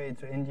segue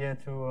to India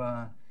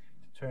to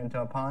turn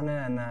to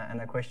Aparna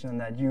and a question on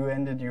that. You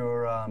ended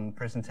your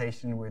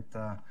presentation with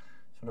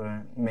sort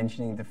of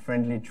mentioning the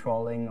friendly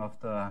trawling of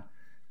the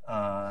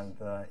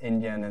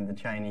Indian and the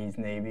Chinese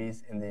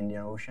navies in the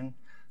Indian Ocean.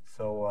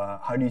 So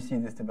how do you see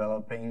this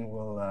developing?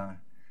 Will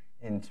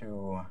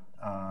into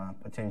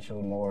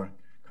potential more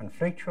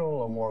conflictual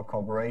or more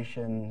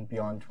cooperation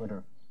beyond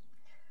Twitter?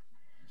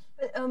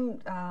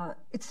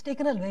 It's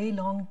taken a very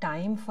long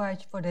time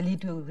for Delhi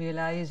to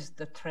realize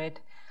the threat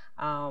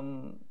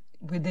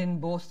within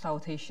both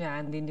South Asia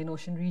and the Indian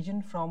Ocean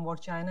region from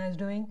what China is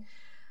doing.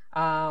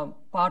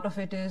 Part of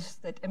it is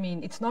that, I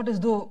mean, it's not as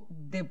though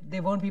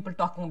there weren't people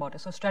talking about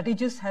it. So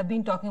strategists have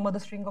been talking about the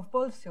string of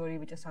pearls theory,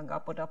 which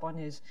Sangha put up on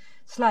his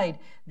slide,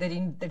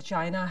 that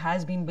China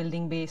has been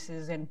building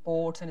bases and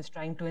ports and is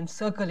trying to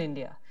encircle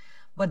India.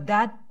 But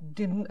that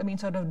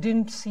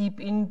didn't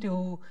seep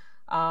into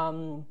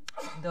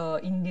the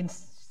Indian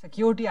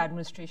security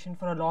administration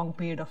for a long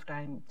period of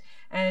time.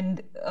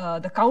 And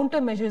the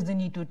countermeasures they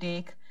need to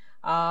take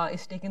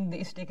it's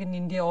taken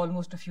India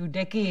almost a few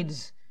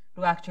decades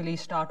to actually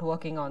start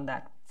working on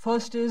that.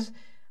 First is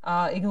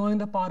ignoring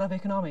the power of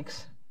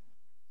economics.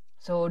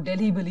 So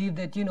Delhi believed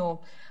that,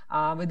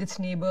 with its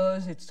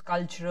neighbors, its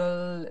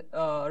cultural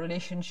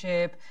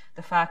relationship,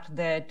 the fact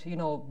that,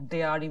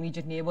 they are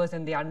immediate neighbors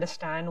and they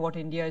understand what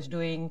India is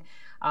doing,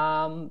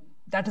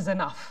 that is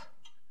enough.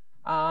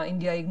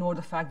 India ignored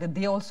the fact that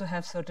they also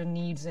have certain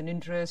needs and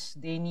interests.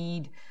 They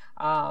need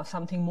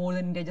something more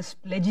than India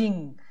just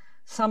pledging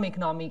some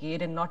economic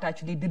aid and not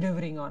actually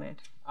delivering on it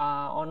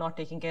or not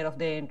taking care of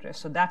their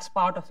interests. So that's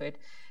part of it.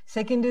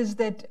 Second is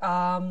that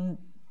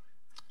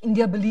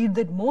India believed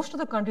that most of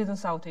the countries in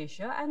South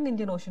Asia and the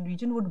Indian Ocean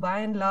region would by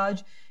and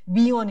large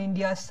be on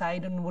India's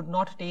side and would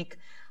not take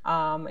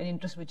an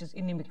interest which is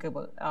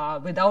inimicable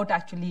without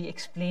actually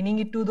explaining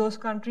it to those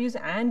countries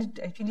and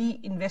actually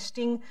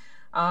investing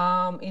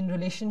in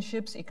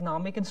relationships,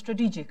 economic and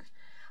strategic.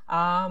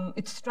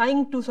 It's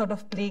trying to sort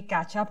of play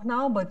catch up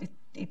now, but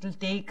it will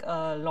take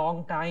a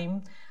long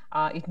time.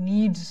 It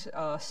needs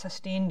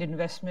sustained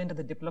investment at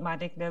the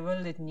diplomatic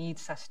level. It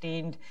needs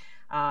sustained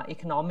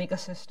economic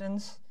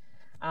assistance.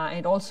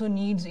 It also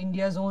needs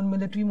India's own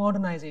military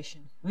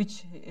modernization,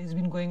 which has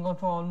been going on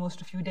for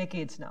almost a few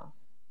decades now.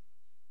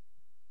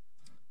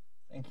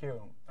 Thank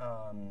you.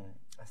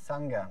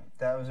 Sangha,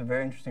 that was a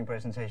very interesting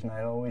presentation.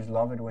 I always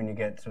love it when you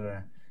get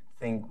to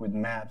think with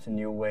maps in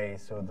new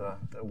ways. So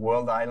the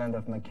world island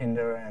of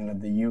Mackinder and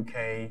the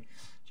UK,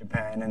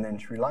 Japan, and then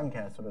Sri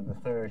Lanka, sort of the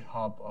third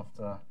hub of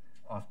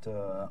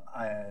the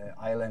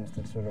islands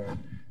that sort of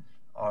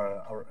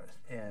are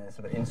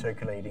sort of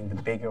encirculating the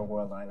bigger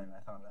world island. I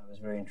thought that was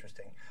very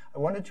interesting. I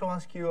wanted to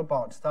ask you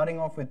about starting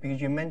off with,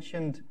 because you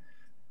mentioned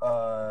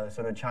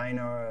sort of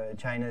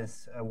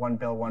China's One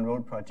Belt, One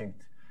Road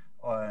project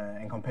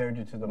and compared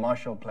it to the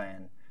Marshall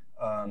Plan.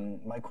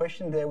 My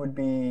question there would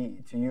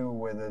be to you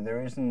whether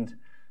there isn't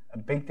a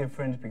big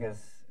difference, because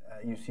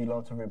you see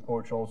lots of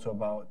reports also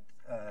about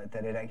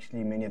that it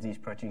actually, many of these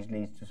projects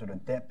leads to sort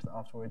of depth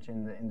afterwards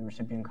in the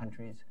recipient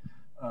countries.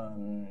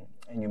 And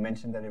you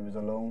mentioned that it was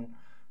a loan.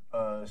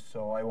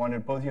 So I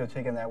wanted both your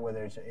take on that,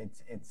 whether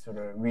it's sort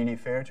of really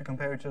fair to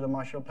compare it to the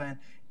Marshall Plan,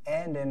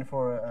 and then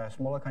for a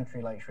smaller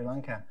country like Sri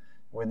Lanka,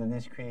 whether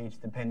this creates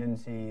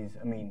dependencies.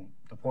 I mean,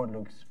 the port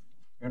looks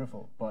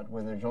beautiful, but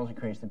whether it also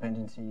creates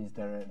dependencies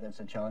that's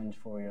a challenge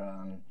for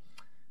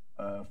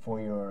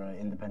your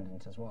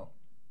independence as well.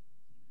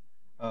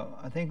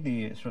 I think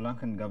the Sri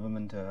Lankan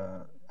government,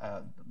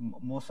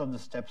 most of the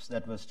steps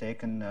that was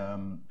taken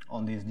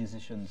on these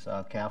decisions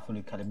are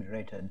carefully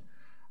calibrated.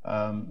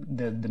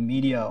 The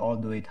media,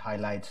 although it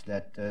highlights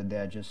that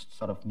they're just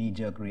sort of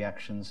knee-jerk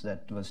reactions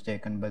that was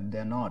taken, but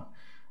they're not.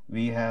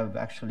 We have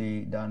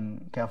actually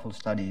done careful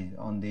study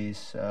on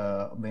these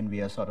when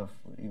we are sort of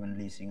even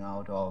leasing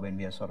out, or when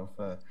we are sort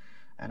of,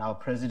 and our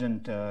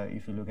president,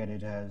 if you look at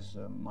it, has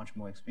much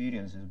more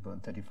experience. He's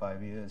about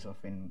 35 years of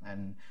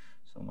and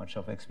so much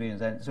of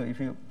experience. And so if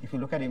you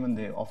look at even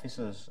the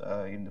officers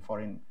in the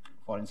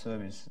foreign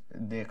service,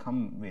 they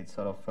come with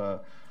sort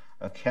of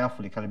a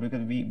carefully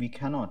calibrated, because we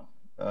cannot.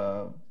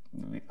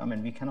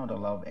 We cannot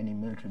allow any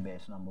military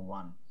base, number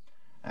one.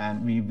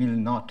 And we will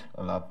not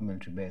allow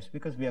military base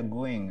because we are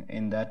going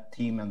in that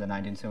theme in the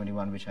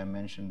 1971, which I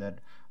mentioned, that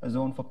a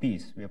zone for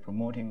peace. We are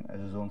promoting as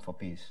a zone for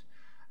peace.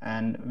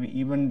 And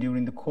even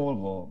during the Cold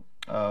War,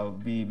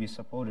 we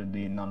supported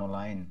the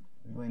non-aligned.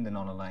 We were in the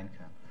non-aligned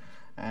camp.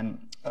 And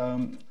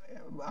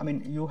I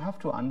mean, you have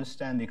to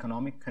understand the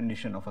economic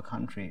condition of a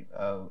country.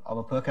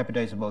 Our per capita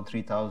is about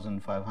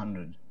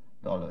 $3,500.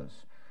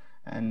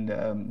 And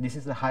this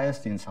is the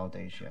highest in South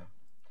Asia.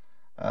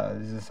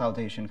 This is a South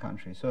Asian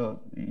country. So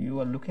you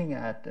are looking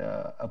at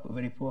a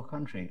very poor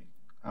country.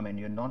 I mean,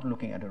 you're not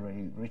looking at a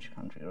very rich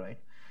country, right?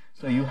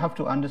 So you have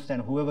to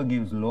understand whoever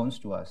gives loans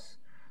to us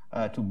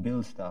to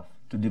build stuff,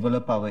 to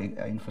develop our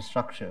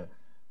infrastructure,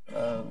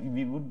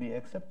 we would be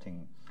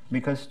accepting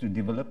because to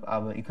develop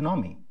our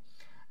economy.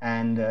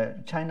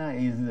 And China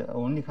is the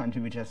only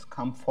country which has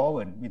come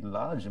forward with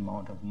large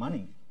amount of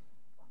money.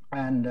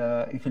 And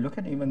if you look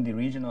at even the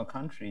regional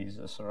countries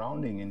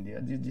surrounding India,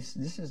 this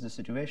is the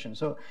situation.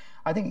 So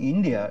I think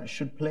India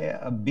should play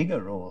a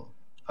bigger role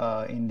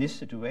in this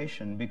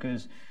situation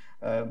because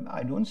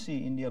I don't see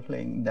India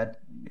playing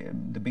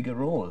the bigger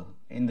role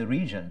in the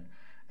region.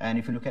 And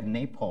if you look at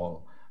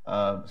Nepal,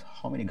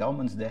 how many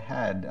governments they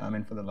had, I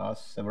mean, for the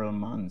last several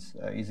months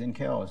is in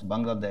chaos.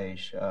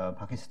 Bangladesh,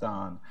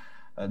 Pakistan,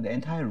 the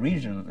entire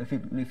region, if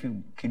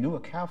you do a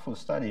careful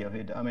study of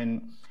it, I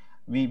mean,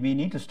 we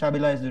need to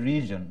stabilize the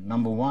region,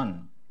 number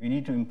one. We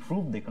need to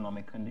improve the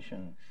economic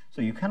condition. So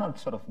you cannot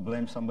sort of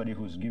blame somebody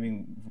who's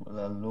giving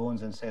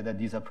loans and say that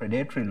these are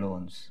predatory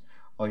loans.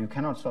 Or you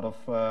cannot sort of,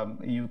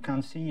 you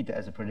can't see it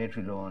as a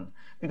predatory loan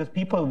because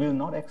people will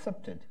not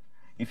accept it.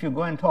 If you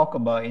go and talk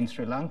about in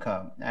Sri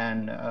Lanka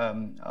and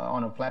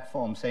on a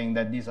platform saying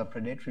that these are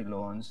predatory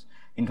loans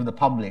into the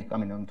public, I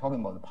mean, I'm talking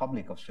about the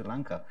public of Sri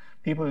Lanka,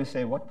 people will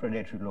say, what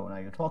predatory loan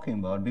are you talking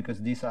about? Because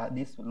these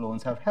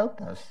loans have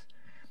helped us.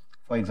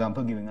 For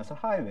example, giving us a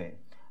highway.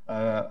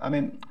 I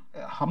mean,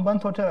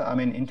 Hambantota, I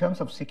mean, in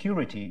terms of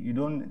security, you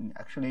don't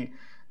actually,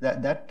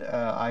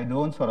 I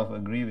don't sort of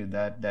agree with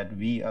that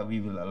we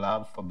will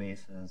allow for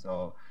bases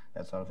or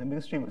that sort of thing,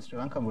 because Sri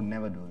Lanka would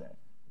never do that.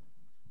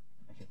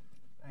 Okay.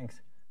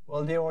 Thanks.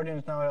 Well, dear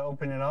audience, now I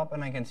open it up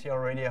and I can see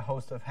already a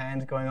host of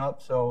hands going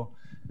up, so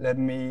let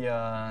me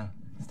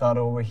start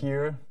over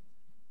here.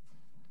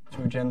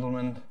 Two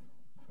gentlemen.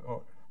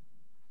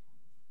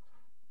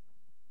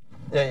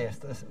 Yes,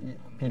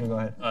 Peter, go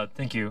ahead.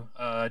 Thank you.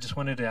 I just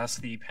wanted to ask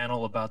the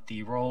panel about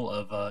the role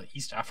of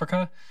East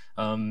Africa.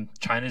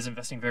 China is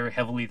investing very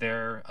heavily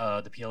there.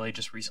 The PLA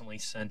just recently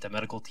sent a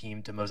medical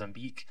team to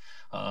Mozambique.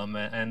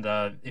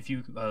 If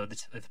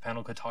the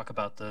panel could talk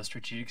about the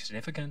strategic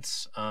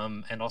significance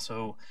and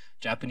also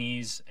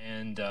Japanese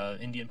and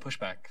Indian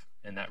pushback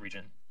in that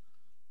region.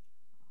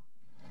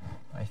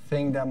 I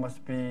think that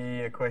must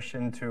be a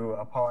question to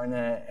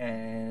Aparna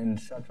and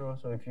Satro,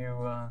 so if you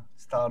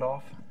start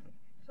off.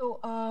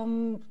 So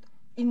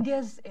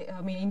India's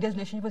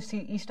relationship with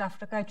East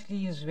Africa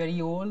actually is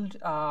very old,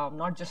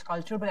 not just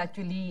cultural, but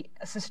actually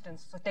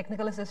assistance. So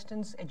technical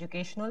assistance,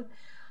 educational,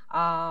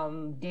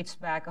 dates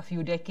back a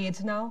few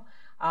decades now.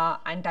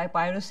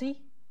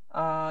 Anti-piracy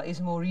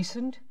is more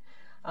recent.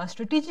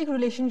 Strategic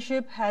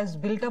relationship has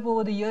built up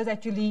over the years.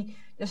 Actually,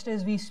 just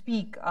as we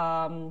speak,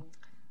 the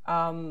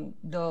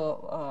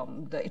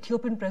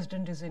Ethiopian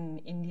president is in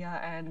India,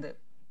 and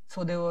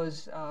so there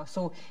was.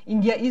 So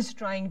India is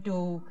trying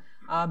to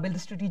build a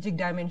strategic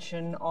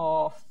dimension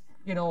of,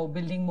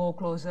 building more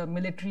closer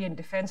military and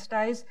defense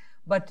ties.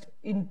 But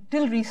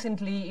until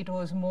recently, it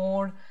was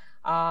more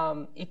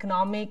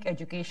economic,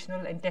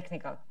 educational, and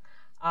technical.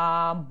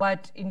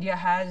 But India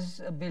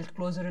has built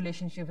closer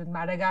relationship with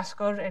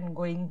Madagascar and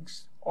going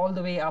all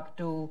the way up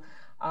to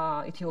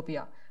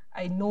Ethiopia.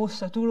 I know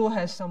Saturo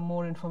has some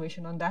more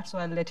information on that, so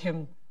I'll let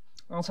him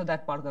answer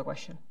that part of the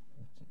question.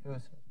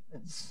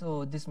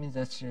 So this means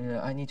that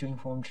I need to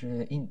inform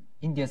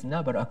India's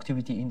naval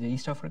activity in the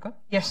East Africa?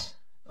 Yes.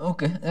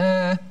 Okay.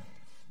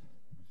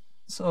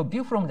 So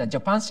view from the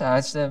Japan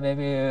side,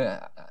 maybe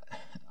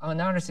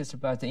analysis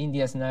about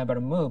India's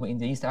naval move in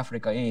the East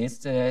Africa is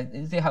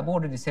they have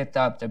already set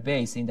up the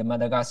base in the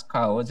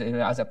Madagascar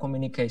as a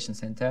communication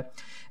center,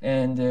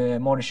 and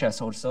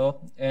Mauritius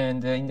also.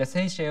 And in the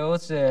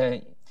Seychelles,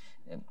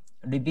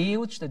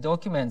 reviewed the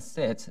documents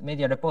said,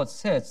 media reports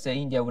said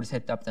India will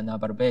set up the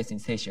naval base in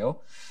Seychelles.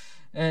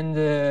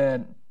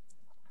 And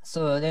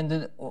so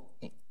then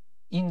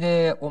in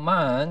the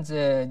Oman,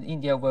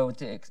 India will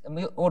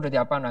already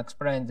Aparna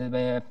explained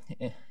the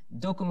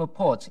Dokumu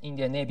port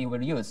Indian Navy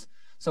will use.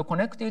 So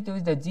connected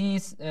with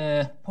these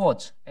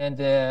port and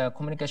the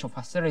communication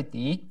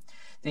facility,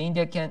 the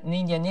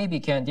Indian Navy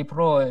can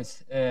deploy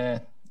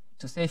to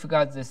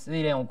safeguard the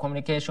civilian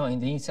communication in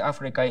the East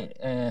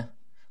Africa,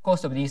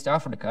 coast of the East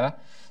Africa.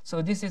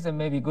 So this is a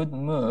maybe good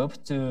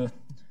move to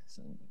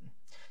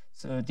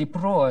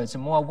deploy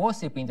more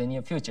warship in the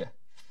near future.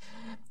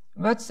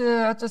 But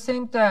at the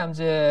same time,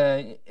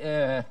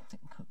 the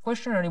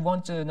questioner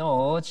want to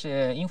know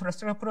the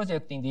infrastructure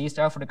project in the East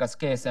Africa's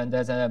case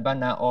under the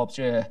banner of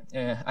the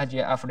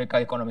Asia-Africa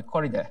Economic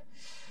Corridor.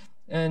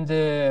 And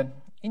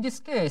in this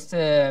case,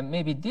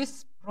 maybe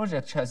this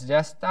project has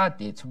just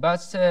started, but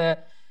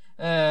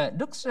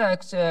looks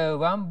like the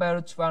One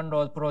Belt, One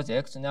Road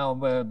project, now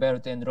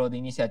Belt and Road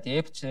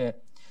Initiative,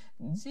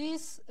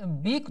 this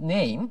big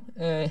name,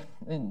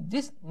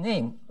 this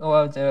name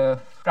or the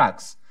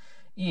flags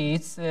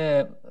is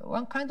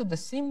one kind of the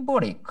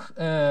symbolic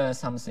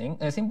something,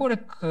 a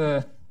symbolic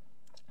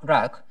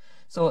flag.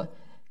 So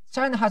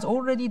China has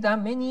already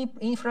done many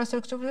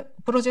infrastructure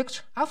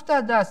projects.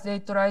 After that, they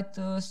try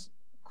to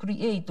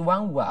create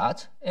one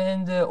word,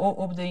 and all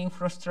of the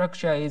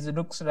infrastructure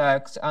looks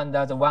like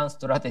under the one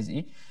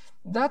strategy.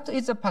 That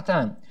is a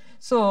pattern.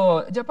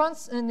 So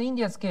Japan's and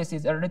India's case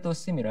is a little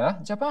similar.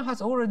 Japan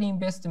has already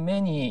invested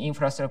many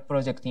infrastructure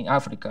projects in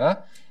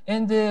Africa,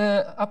 and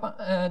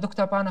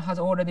Dr. Pan has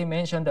already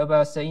mentioned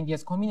about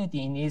India's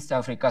community in East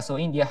Africa. So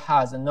India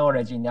has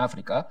knowledge in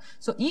Africa.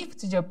 So if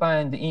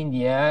Japan and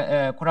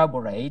India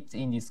collaborate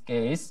in this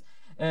case,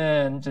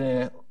 and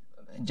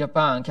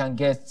Japan can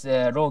get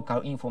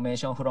local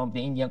information from the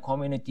Indian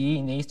community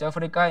in East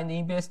Africa and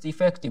invest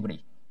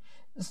effectively.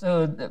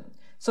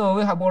 So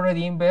we have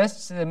already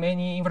invested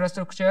many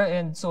infrastructure,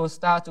 and so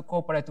start to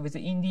cooperate with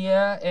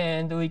India,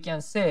 and we can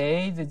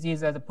say that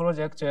these are the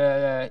project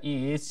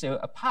is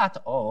a part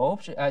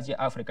of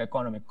Asia-Africa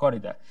Economic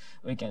Corridor.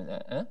 We can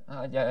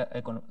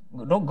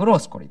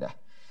growth corridor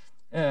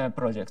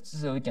projects,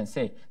 so we can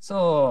say.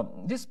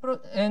 So this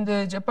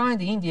Japan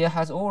and India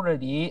has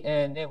already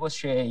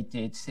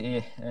negotiated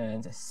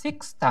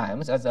 6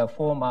 times as a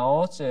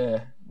formal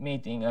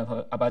meeting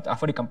about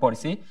African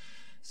policy.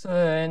 So,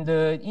 and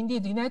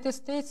indeed, the United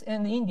States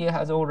and India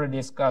has already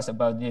discussed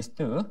about this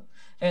too.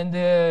 And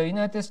the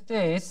United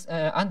States,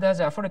 under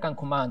the African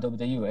command of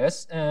the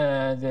US,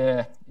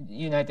 the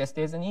United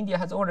States and India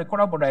has already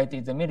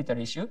collaborated the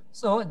military issue.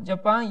 So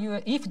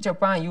if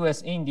Japan,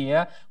 US,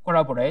 India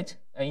collaborate,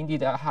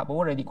 indeed have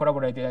already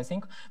collaborated, I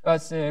think,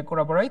 but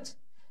collaborate,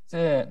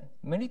 the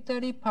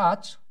military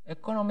part,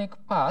 economic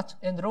part,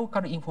 and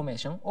local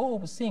information, all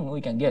of things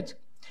we can get.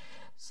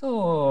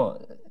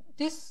 So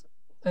this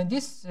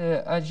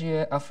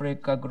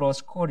Asia-Africa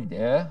growth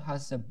corridor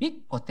has a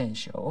big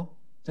potential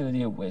to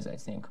deal with, I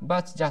think,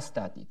 but just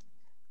started.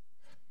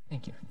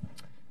 Thank you.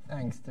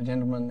 Thanks. The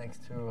gentleman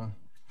next to,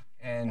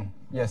 and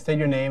yeah, state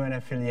your name and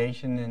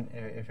affiliation, and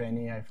if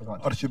any, I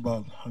forgot.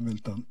 Archibald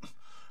Hamilton.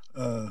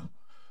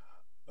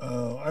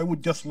 I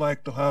would just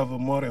like to have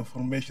more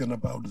information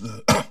about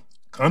the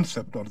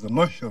concept or the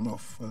notion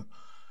of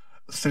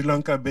Sri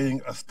Lanka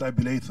being a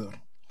stabilizer.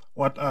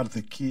 What are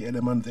the key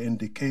elements, the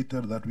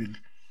indicator that will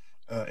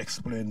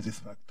explain this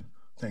fact?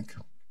 Thank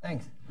you.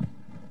 Thanks.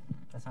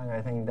 Asanga,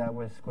 I think that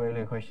was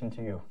squarely a question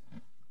to you.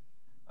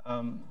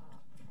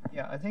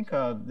 Yeah, I think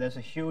there's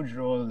a huge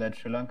role that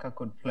Sri Lanka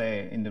could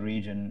play in the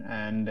region.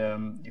 And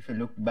if you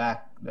look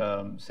back,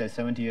 say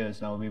 70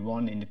 years now, we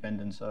won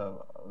independence.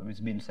 It's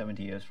been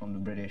 70 years from the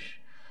British.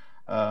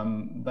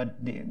 But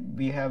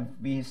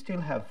we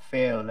still have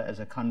failed as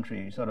a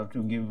country sort of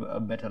to give a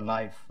better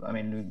life. I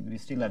mean, we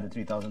still have the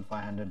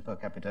 3,500 per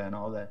capita and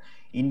all that.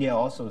 India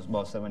also is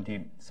about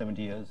 70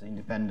 years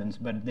independence.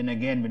 But then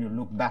again, when you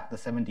look back the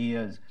 70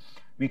 years,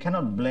 we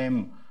cannot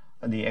blame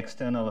the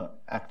external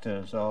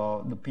actors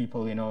or the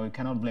people, you know, you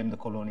cannot blame the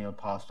colonial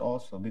past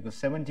also, because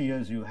 70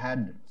 years, you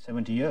had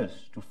 70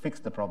 years to fix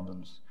the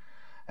problems.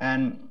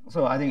 And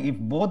so I think if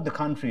both the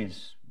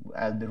countries,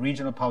 the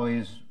regional power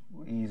is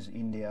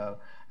India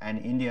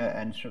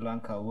and Sri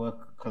Lanka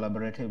work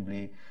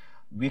collaboratively,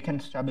 we can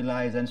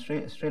stabilize. And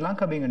Sri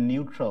Lanka being a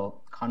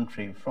neutral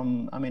country,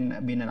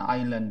 being an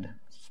island,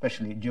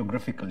 especially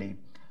geographically,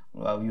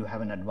 you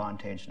have an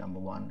advantage, number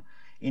one.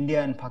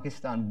 India and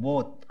Pakistan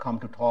both come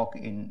to talk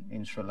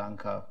in Sri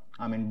Lanka.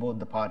 I mean, both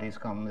the parties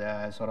come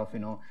there, sort of, you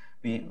know,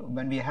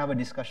 when we have a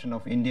discussion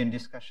of Indian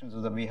discussions,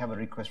 or we have a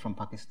request from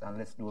Pakistan,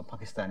 let's do a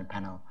Pakistani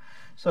panel.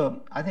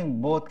 So I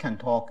think both can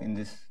talk in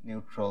this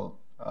neutral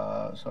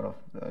sort of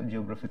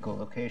geographical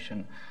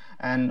location.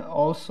 And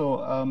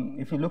also,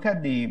 if you look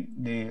at the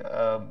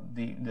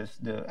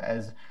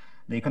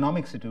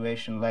economic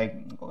situation, like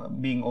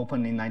being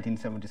open in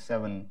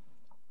 1977,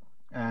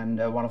 and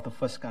one of the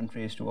first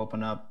countries to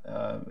open up,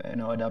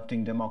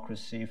 adopting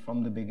democracy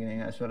from the beginning,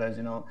 as well as,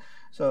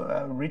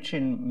 so rich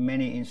in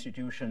many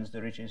institutions,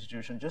 the rich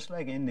institutions, just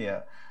like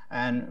India.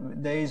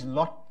 And there is a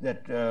lot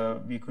that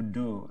we could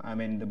do,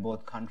 the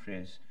both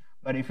countries.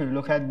 But if you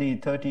look at the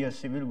 30-year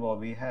civil war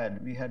we had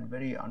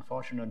very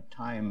unfortunate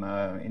time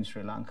in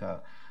Sri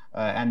Lanka.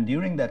 And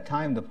during that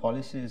time, the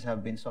policies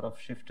have been sort of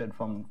shifted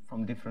from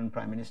different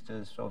prime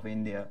ministers of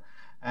India.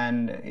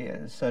 And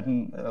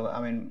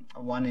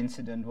one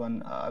incident,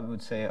 I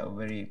would say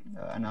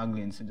an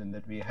ugly incident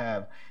that we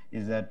have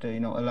is that,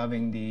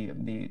 allowing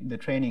the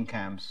training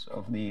camps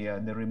of the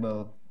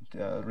rebel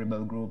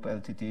group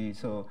LTT,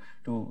 so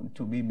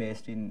to be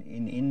based in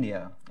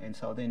India, in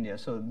South India.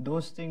 So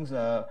those things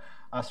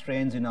are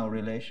strains in our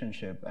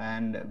relationship,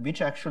 and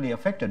which actually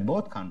affected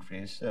both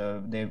countries.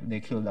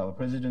 They killed our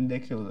president, they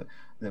killed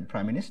the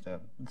prime minister.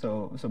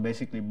 So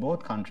basically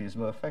both countries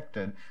were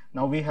affected.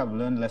 Now we have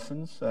learned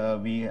lessons.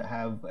 We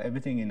have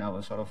everything in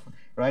our sort of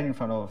right in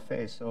front of our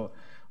face. So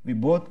we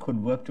both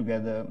could work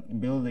together,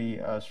 build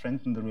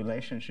strengthen the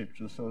relationship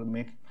to sort of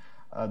make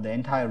the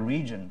entire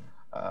region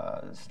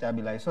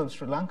stabilize. So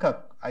Sri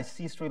Lanka, I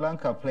see Sri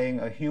Lanka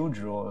playing a huge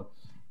role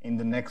in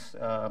the next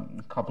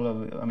couple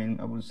of,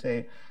 I would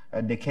say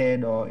a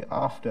decade or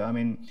after. I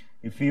mean,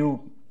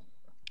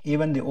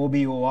 even the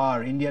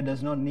OBOR, India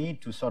does not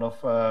need to sort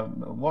of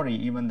worry.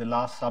 Even the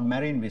last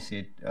submarine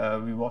visit,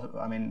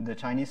 the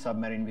Chinese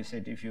submarine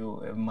visit, if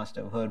you must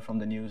have heard from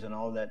the news and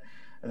all that,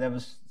 there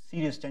was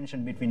serious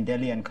tension between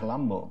Delhi and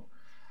Colombo,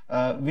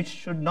 which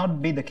should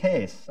not be the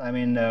case. I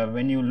mean,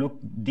 when you look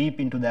deep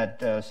into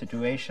that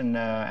situation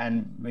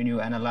and when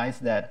you analyze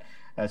that,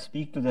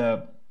 speak to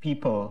the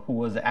people who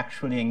was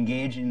actually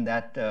engaged in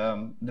that,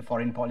 the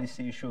foreign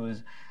policy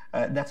issues,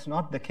 that's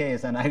not the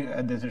case. And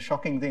there's a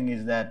shocking thing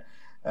is that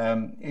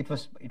it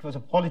was a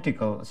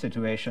political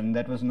situation.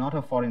 That was not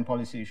a foreign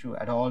policy issue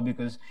at all,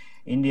 because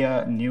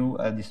India knew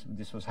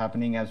this was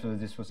happening, as well as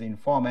this was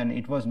informed, and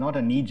it was not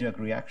a knee-jerk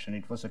reaction.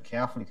 It was a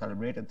carefully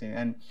calibrated thing.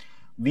 And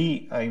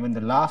we, even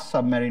the last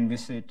submarine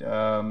visit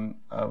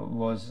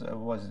was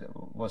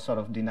sort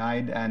of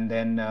denied, and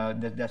then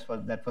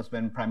that was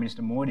when Prime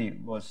Minister Modi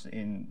was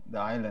in the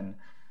island.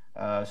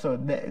 So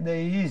there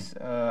is,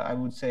 I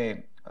would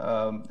say,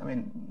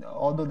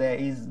 although there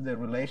is the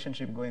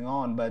relationship going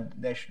on, but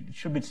there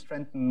should be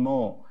strengthened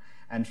more,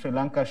 and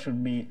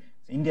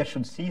India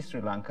should see Sri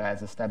Lanka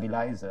as a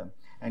stabilizer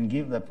and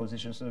give that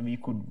position so we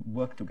could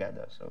work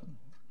together. So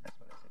that's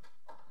what I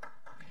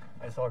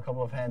see. I saw a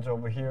couple of hands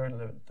over here,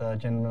 the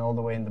gentleman all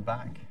the way in the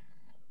back.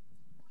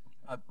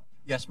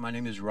 Yes, my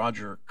name is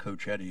Roger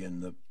Cochetti,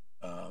 and the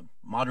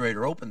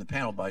moderator opened the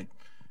panel by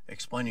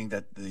explaining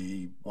that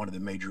one of the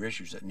major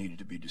issues that needed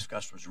to be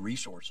discussed was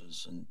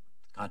resources in the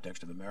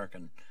context of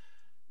American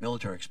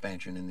military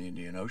expansion in the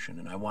Indian Ocean.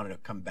 And I wanted to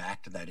come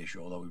back to that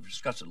issue, although we've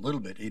discussed it a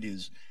little bit. It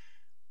is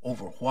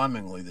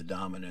overwhelmingly the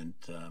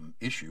dominant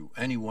issue.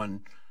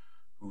 Anyone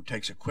who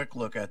takes a quick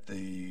look at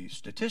the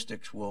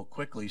statistics will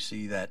quickly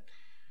see that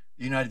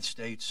the United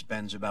States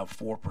spends about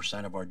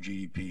 4% of our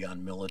GDP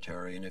on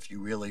military, and if you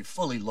really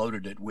fully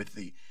loaded it with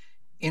the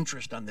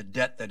interest on the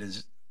debt that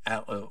is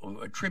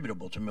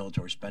attributable to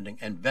military spending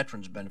and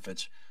veterans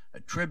benefits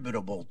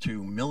attributable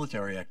to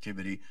military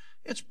activity,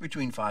 it's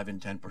between 5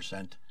 and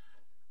 10%.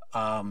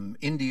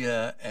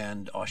 India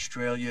and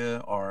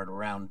Australia are at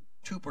around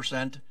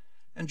 2%,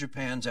 and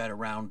Japan's at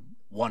around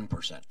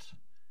 1%.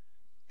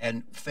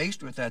 And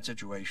faced with that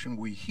situation,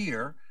 we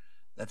hear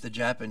that the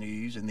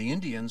Japanese and the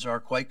Indians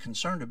are quite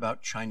concerned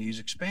about Chinese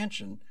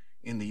expansion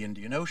in the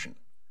Indian Ocean.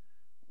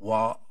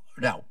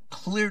 Now,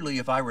 clearly,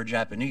 if I were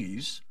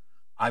Japanese,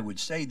 I would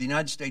say the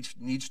United States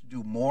needs to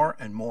do more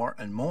and more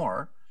and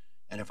more.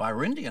 And if I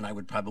were Indian, I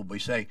would probably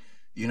say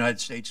the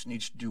United States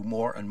needs to do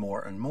more and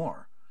more and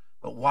more.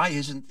 But why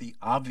isn't the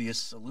obvious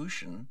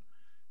solution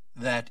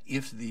that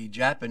if the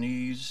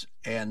Japanese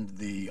and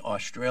the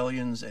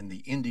Australians and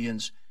the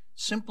Indians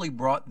simply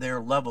brought their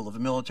level of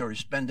military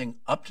spending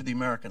up to the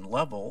American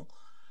level,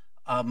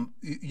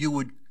 you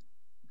would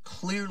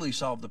clearly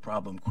solve the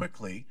problem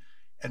quickly?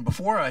 And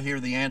before I hear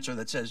the answer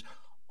that says,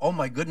 oh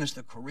my goodness,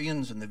 the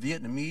Koreans and the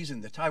Vietnamese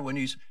and the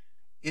Taiwanese,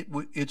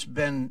 it's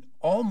been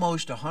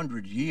almost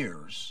 100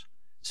 years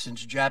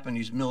since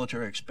Japanese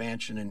military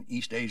expansion in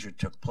East Asia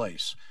took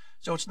place.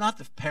 So it's not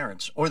the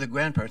parents or the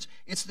grandparents,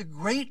 it's the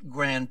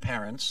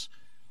great-grandparents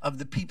of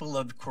the people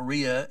of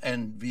Korea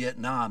and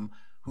Vietnam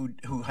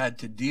who had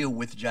to deal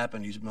with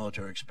Japanese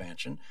military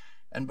expansion.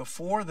 And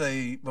before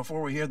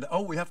we hear that,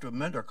 oh, we have to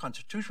amend our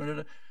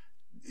constitution,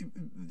 the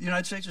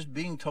United States is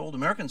being told,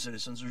 American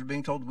citizens are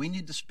being told, we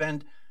need to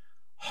spend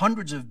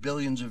hundreds of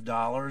billions of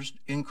dollars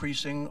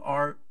increasing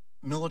our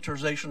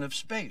militarization of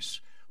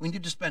space. We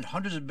need to spend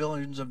hundreds of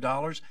billions of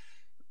dollars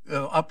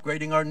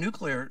upgrading our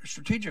nuclear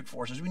strategic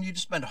forces. We need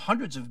to spend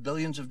hundreds of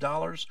billions of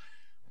dollars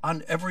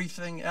on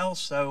everything else.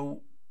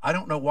 So I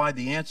don't know why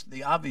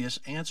the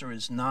obvious answer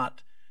is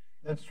not.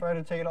 Let's try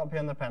to take it up here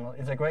on the panel.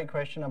 It's a great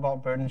question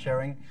about burden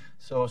sharing.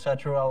 So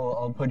Satoru,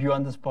 I'll put you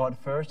on the spot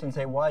first and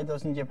say, why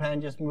doesn't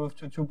Japan just move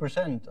to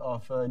 2%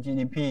 of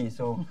GDP?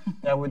 So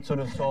that would sort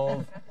of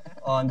solve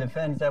on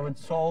defense. That would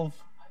solve.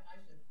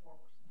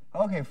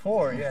 Okay,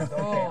 4. Yes.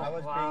 Okay.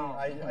 Oh,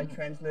 I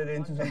translated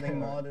into something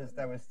modest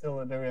that was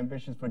still very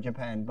ambitious for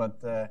Japan.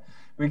 But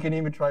we can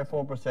even try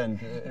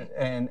 4%,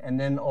 and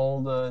then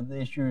all the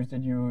issues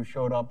that you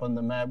showed up on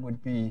the map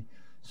would be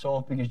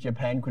solved because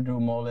Japan could do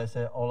more or less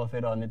all of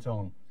it on its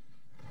own.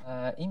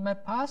 In my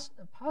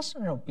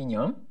personal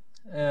opinion,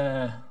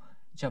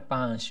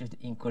 Japan should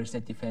increase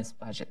the defense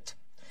budget.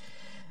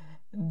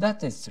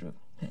 That is true.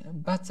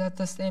 But at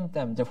the same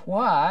time, the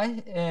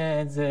why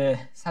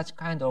such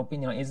kind of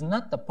opinion is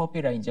not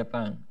popular in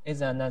Japan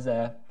is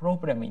another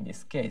problem in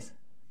this case.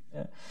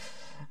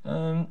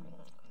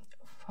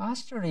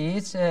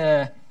 Firstly,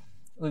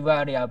 we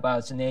worry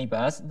about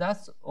neighbors.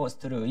 That's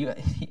also true. Your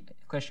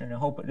question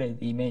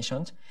hopefully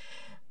mentioned.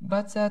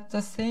 But at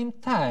the same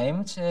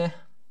time, 70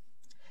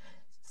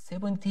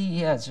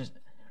 years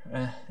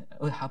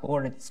we have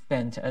already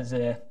spent as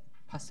a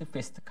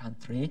pacifist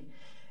country,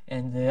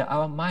 and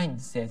our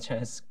mindset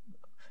has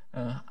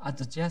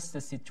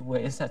adjusted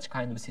such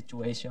kind of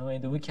situation,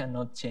 and we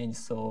cannot change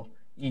so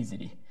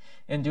easily.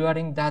 And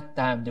during that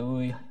time,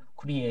 we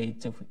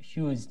create a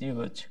huge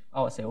debate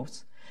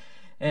ourselves.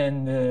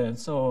 And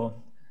so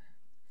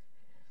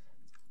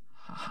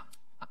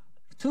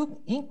to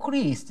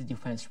increase the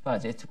defense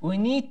budget, we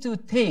need to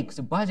take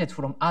the budget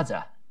from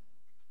other.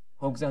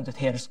 For example,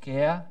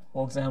 healthcare,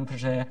 for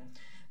example,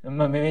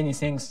 many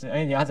things,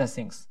 many other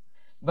things.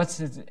 But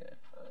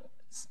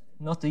it's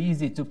not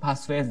easy to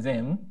persuade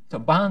them to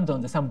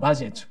abandon some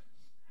budget.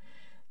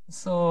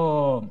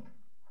 So,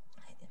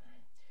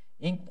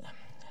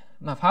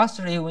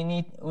 firstly,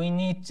 we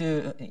need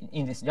to,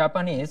 in this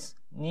Japanese,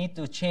 need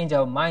to change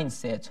our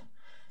mindset.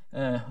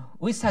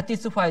 We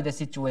satisfy the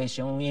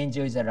situation, we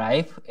enjoy the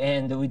life,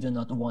 and we do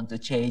not want to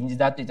change.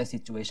 That is the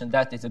situation.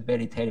 That is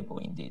very terrible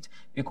indeed,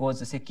 because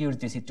the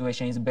security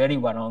situation is very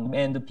wrong,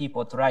 and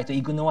people try to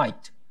ignore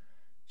it.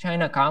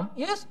 China come,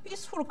 yes,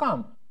 peaceful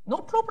come, no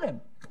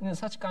problem.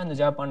 Such kind of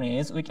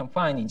Japanese we can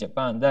find in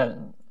Japan. That,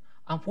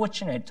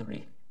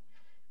 unfortunately,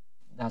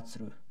 that's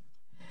true.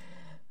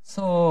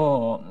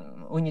 So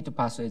we need to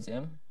persuade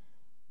them.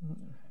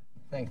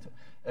 Thanks.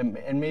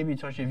 And maybe,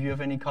 Toshi, if you have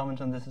any comments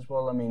on this as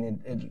well. I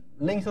mean, it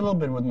links a little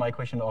bit with my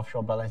question of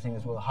offshore balancing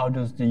as well. How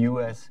does the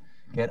U.S.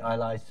 get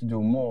allies to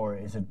do more?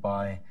 Is it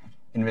by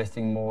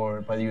investing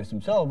more by the U.S.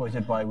 themselves, or is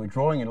it by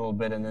withdrawing it a little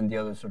bit and then the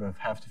others sort of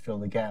have to fill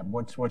the gap?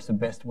 What's the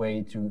best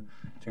way to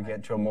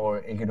get to a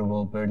more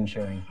equitable burden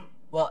sharing?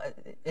 Well,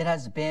 it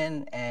has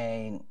been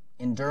an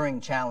enduring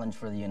challenge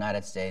for the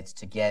United States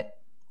to get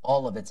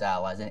all of its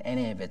allies and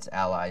any of its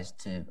allies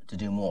to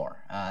do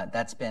more.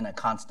 That's been a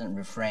constant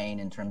refrain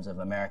in terms of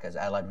America's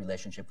allied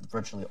relationship with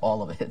virtually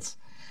all of its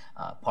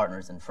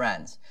partners and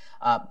friends.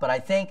 But I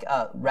think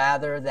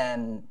rather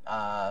than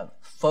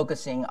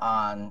focusing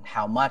on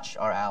how much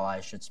our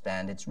allies should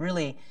spend, it's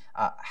really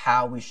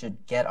how we should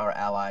get our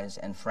allies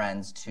and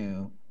friends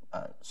to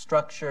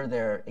structure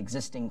their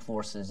existing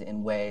forces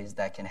in ways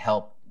that can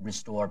help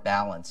restore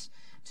balance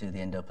to the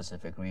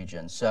Indo-Pacific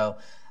region. So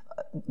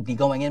the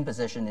going-in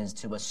position is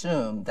to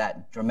assume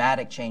that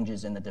dramatic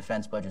changes in the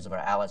defense budgets of our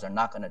allies are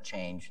not going to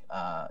change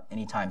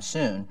anytime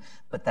soon,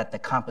 but that the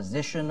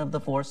composition of the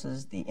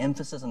forces, the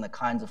emphasis on the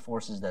kinds of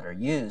forces that are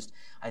used,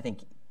 I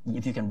think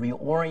if you can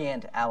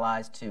reorient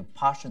allies to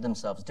posture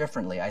themselves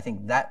differently, I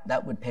think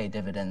that would pay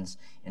dividends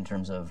in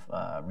terms of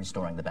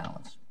restoring the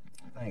balance.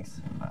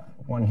 Thanks.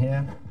 One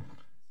here,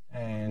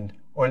 and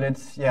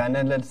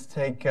then let's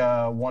take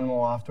one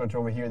more afterwards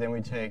over here. Then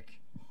we take.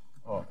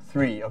 Oh,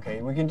 three. Okay,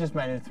 we can just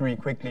manage three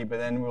quickly, but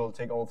then we'll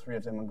take all three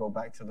of them and go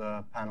back to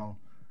the panel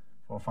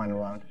for a final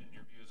round.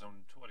 Your views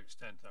on to what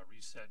extent a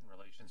reset in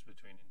relations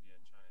between India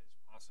and China is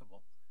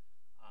possible.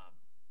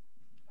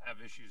 Have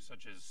issues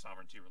such as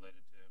sovereignty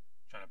related to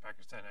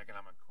China-Pakistan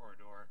economic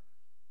corridor,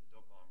 the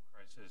Doklam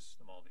crisis,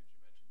 the Maldives you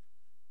mentioned.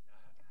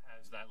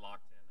 Has that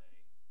locked in a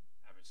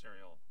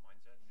adversarial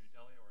mindset in New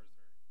Delhi, or is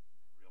there a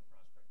real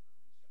prospect for a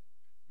reset?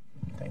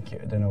 Thank you.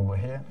 Then over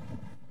here.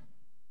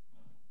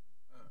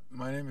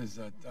 My name is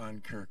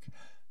Don Kirk.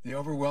 The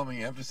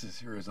overwhelming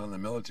emphasis here is on the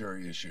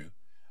military issue.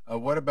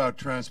 What about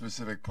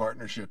Trans-Pacific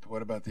Partnership?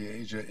 What about the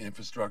Asia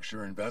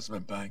Infrastructure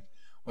Investment Bank?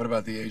 What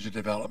about the Asia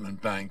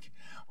Development Bank?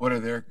 What are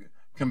their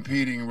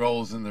competing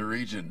roles in the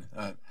region?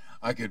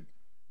 I could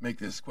make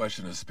this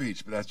question a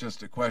speech, but that's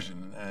just a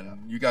question.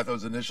 And you got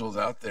those initials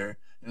out there,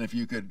 and if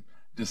you could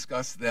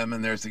discuss them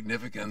and their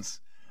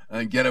significance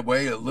and get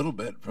away a little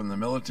bit from the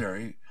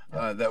military,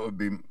 that would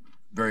be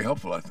very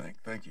helpful, I think.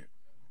 Thank you.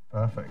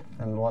 Perfect.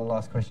 And one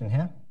last question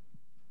here.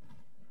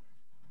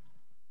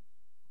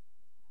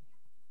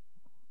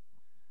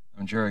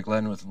 I'm Jerry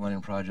Glenn with the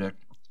Millennium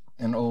Project,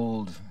 an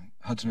old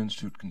Hudson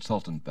Institute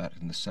consultant back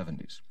in the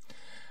 70s.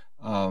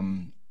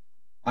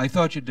 I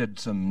thought you did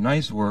some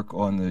nice work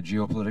on the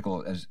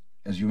geopolitical, as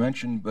you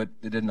mentioned, but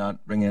it did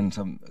not bring in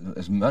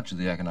as much of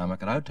the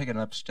economic, and I would take it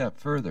a step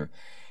further.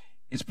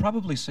 It's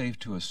probably safe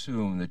to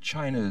assume that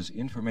China's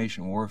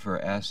information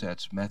warfare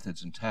assets,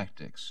 methods, and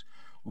tactics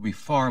will be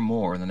far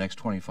more in the next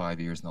 25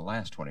 years than the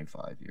last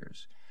 25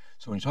 years.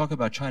 So when you talk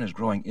about China's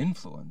growing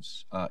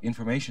influence,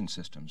 information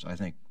systems, I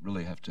think,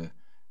 really have to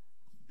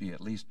be at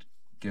least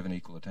given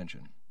equal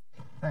attention.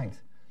 Thanks.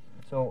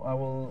 So I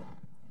will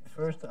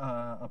first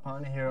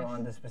upon here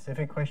on the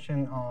specific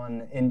question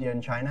on India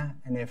and China,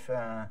 and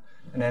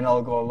then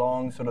I'll go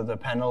along sort of the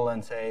panel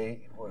and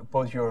say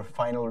both your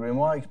final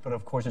remarks, but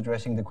of course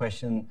addressing the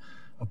question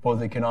of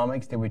both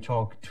economics. Did we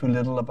talk too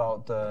little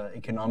about the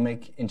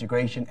economic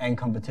integration and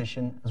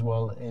competition as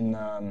well in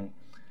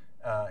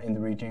the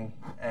region,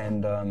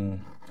 and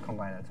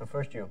combine that? So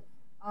first you.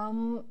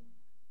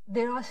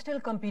 There are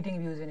still competing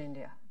views in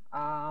India.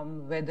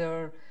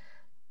 Whether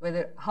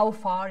how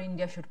far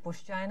India should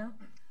push China,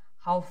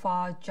 how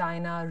far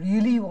China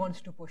really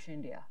wants to push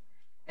India,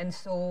 And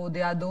so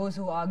there are those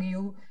who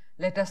argue,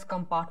 let us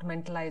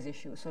compartmentalize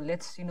issues. So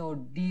let's,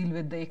 deal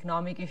with the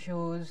economic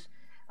issues,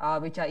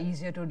 which are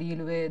easier to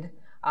deal with.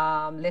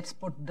 Let's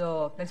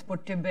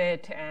put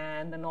Tibet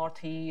and the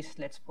Northeast.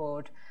 Let's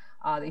put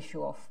the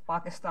issue of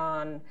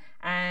Pakistan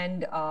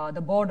and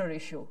the border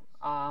issue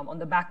on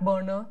the back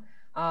burner.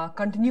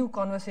 Continue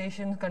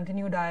conversations,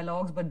 continue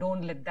dialogues, but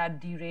don't let that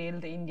derail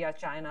the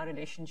India-China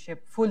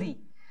relationship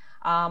fully.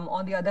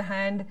 On the other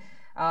hand,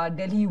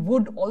 Delhi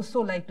would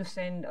also like to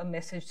send a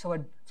message.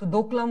 So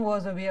Doklam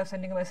was a way of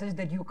sending a message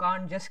that you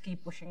can't just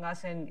keep pushing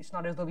us, and it's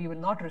not as though we will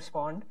not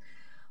respond.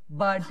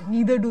 But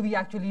neither do we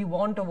actually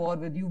want a war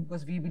with you,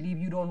 because we believe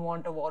you don't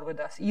want a war with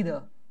us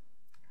either.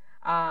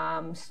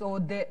 So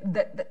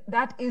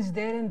that is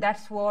there, and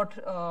that's what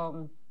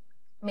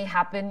may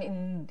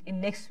happen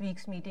in next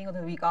week's meeting or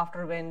the week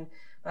after, when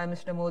Prime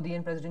Minister Modi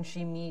and President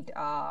Xi meet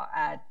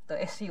at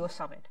the SCO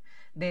summit.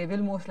 There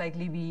will most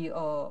likely be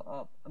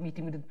a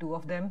meeting with the two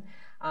of them,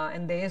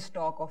 and there is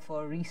talk of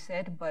a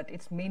reset, but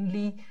it's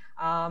mainly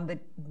that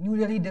New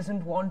Delhi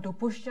doesn't want to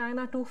push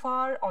China too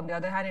far. On the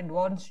other hand, it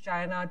wants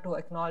China to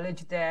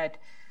acknowledge that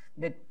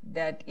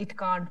it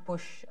can't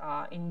push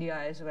India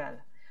as well.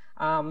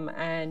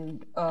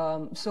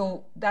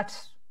 So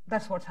that's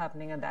what's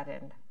happening at that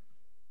end.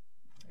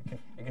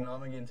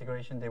 Economic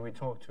integration, did we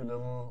talk too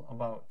little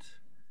about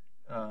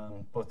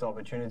both the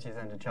opportunities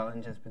and the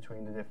challenges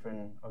between the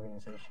different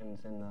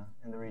organizations in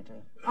the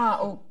region?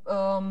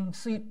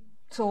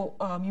 So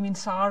you mean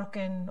SAARC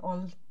and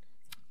all?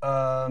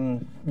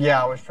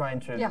 Yeah, I was trying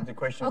to. Yeah. The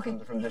question Okay.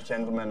 from this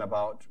gentleman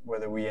about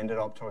whether we ended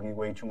up talking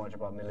way too much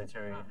about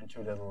military and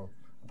too little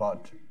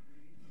about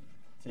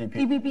TPP.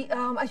 TPP.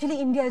 Actually,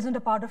 India isn't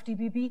a part of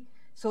TPP,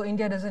 so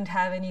India doesn't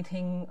have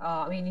anything. What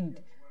about the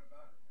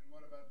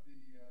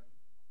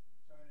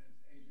China's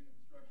Asian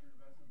Infrastructure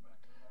Investment Bank?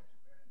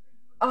 What about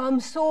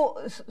Japan's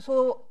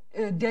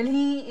Asian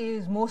Delhi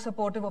is more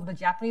supportive of the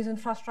Japanese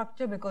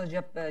infrastructure, because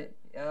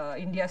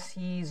India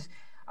sees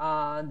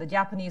the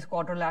Japanese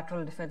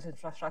quadrilateral defense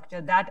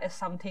infrastructure that as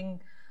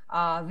something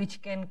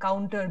which can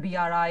counter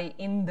BRI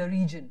in the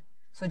region.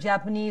 So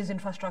Japanese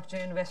infrastructure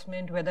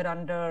investment, whether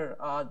under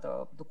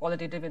the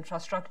qualitative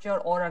infrastructure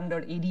or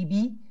under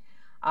ADB,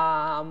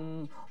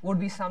 would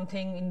be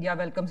something India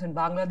welcomes in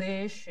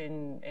Bangladesh,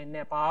 in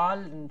Nepal,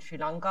 in Sri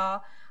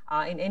Lanka,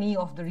 in any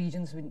of the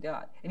regions,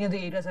 any of the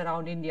areas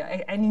around India,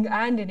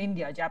 and in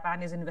India,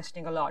 Japan is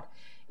investing a lot.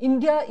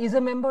 India is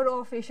a member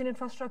of Asian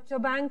Infrastructure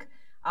Bank.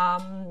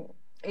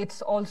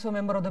 It's also a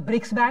member of the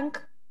BRICS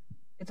Bank.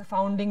 It's a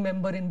founding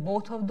member in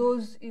both of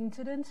those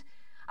incidents.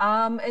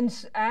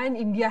 And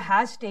India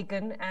has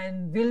taken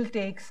and will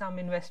take some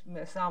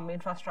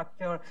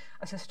infrastructure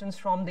assistance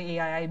from the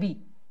AIIB.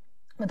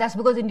 But that's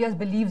because India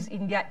believes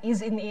India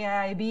is in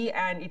AIIB,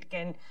 and it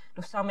can,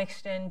 to some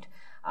extent,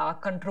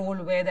 control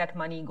where that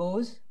money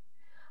goes.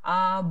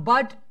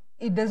 But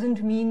it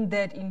doesn't mean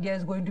that India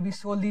is going to be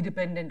solely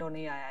dependent on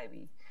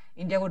AIIB.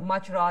 India would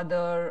much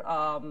rather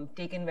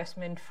take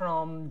investment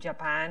from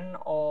Japan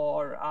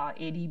or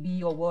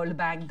ADB or World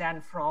Bank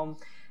than from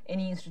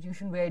any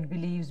institution where it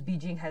believes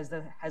Beijing has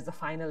the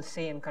final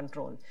say and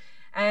control.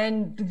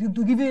 And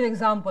to give you an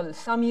example,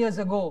 some years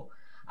ago,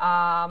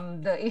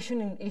 the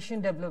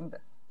Asian Development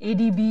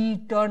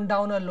ADB turned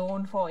down a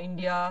loan for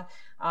India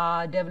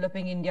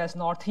developing India's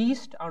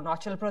northeast,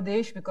 Arunachal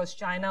Pradesh, because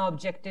China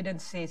objected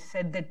and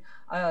said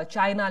that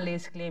China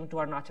lays claim to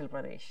Arunachal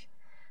Pradesh.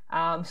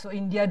 So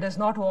India does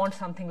not want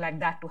something like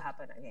that to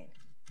happen again.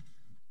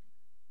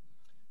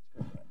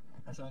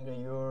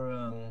 Asanga,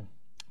 your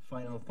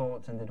final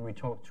thoughts, and did we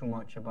talk too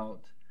much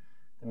about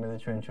the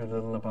military and too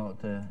little about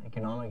the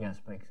economic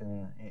aspects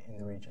in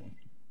the region?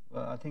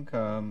 Well, I think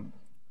I'll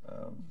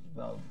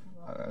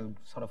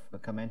sort of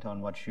comment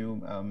on what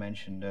you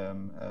mentioned,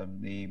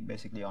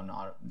 basically on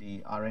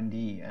the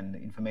R&D and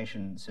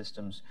information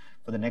systems.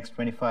 For the next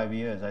 25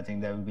 years, I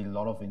think there will be a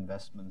lot of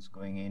investments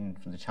going in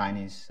for the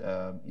Chinese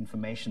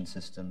information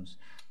systems.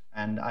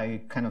 And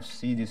I kind of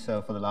see this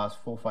for the last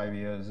 4 or 5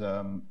 years,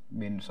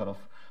 been sort of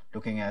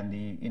looking at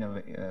the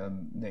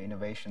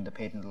innovation, the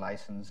patent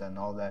license and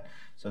all that.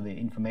 So the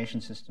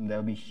information system, there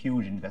will be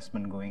huge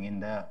investment going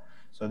in there.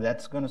 So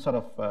that's going to sort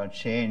of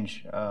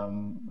change,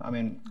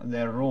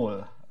 their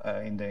role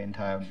in the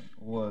entire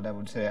world, I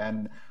would say.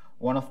 And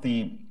one of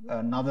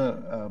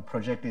another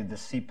project is the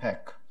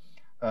CPEC,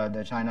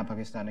 the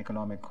China-Pakistan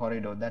Economic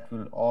Corridor. That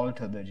will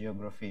alter the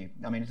geography.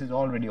 I mean, it is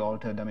already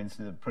altered. I mean,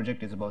 the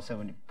project is about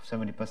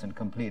 70%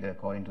 complete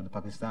according to the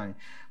Pakistani.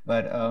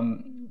 But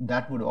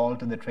that would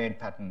alter the trade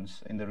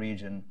patterns in the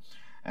region.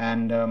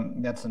 And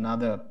that's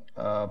another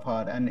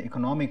part. And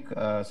economic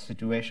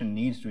situation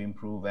needs to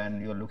improve.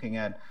 And you're looking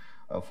at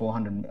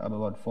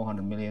about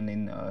 400 million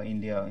in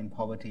India in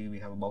poverty. We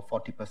have about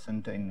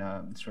 40% in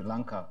Sri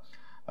Lanka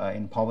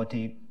in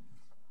poverty.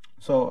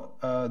 So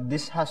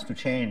this has to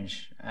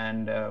change,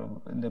 and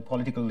the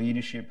political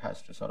leadership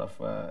has to sort of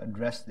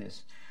address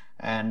this.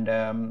 And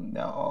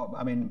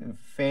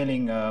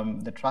failing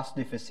the trust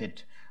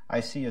deficit, I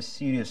see a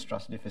serious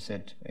trust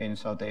deficit in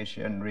South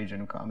Asian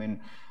region. I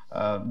mean,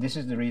 this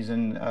is the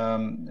reason,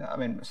 I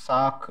mean,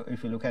 SAARC,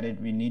 if you look at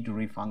it, we need to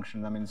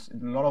refunction. I mean,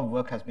 a lot of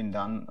work has been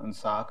done on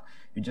SAARC.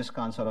 You just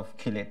can't sort of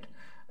kill it.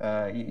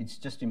 It's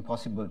just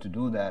impossible to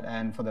do that.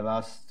 And for the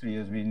last 3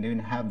 years, we didn't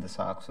have the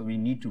SAARC. So we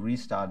need to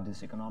restart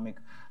this economic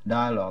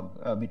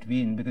dialogue because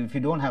if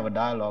you don't have a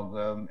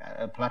dialogue,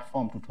 a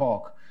platform to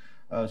talk,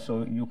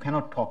 so you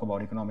cannot talk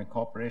about economic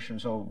cooperation.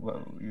 So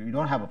you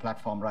don't have a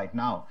platform right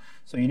now.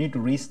 So you need to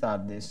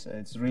restart this.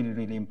 It's really,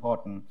 really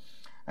important.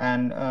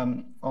 And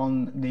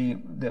on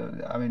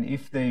I mean,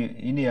 if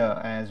India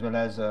as well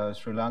as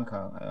Sri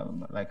Lanka,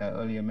 like I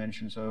earlier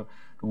mentioned, so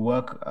to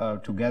work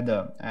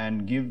together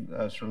and give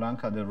Sri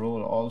Lanka the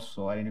role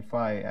also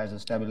identify as a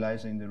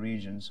stabilizer in the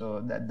region,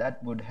 so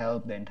that would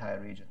help the entire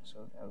region. So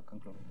I will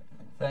conclude with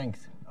that.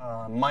 Thanks.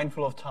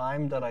 Mindful of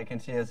time that I can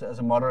see as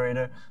a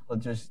moderator, I'll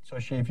just,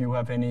 Toshi, if you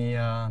have any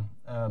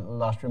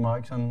last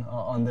remarks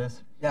on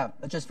this. Yeah,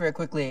 just very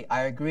quickly,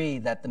 I agree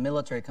that the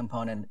military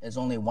component is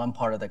only one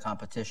part of the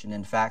competition.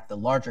 In fact, the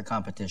larger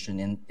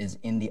competition is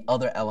in the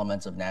other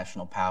elements of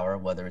national power,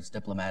 whether it's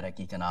diplomatic,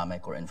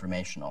 economic, or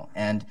informational.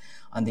 And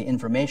on the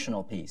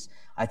informational piece,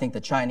 I think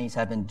the Chinese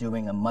have been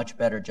doing a much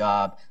better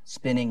job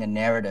spinning a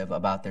narrative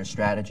about their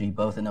strategy,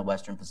 both in the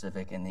Western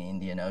Pacific and the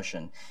Indian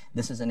Ocean.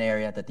 This is an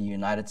area that the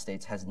United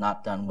States has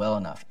not done well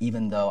enough,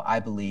 even though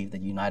I believe the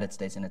United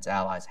States and its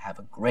allies have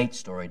a great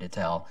story to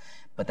tell,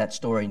 but that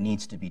story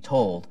needs to be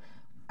told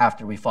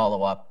after we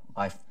follow up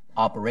by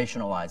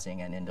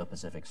operationalizing an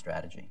Indo-Pacific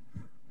strategy.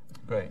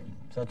 Great.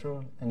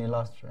 Satru, any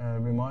last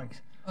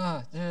remarks?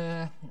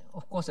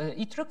 Of course,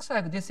 it looks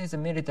like this is a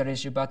military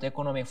issue, but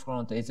economic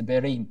front is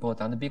very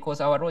important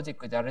because our logic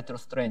is a little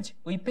strange.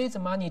 We pay the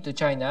money to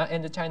China,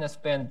 and China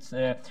spends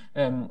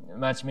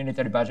much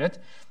military budget,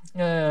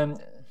 and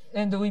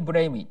we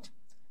blame it.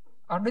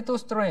 A little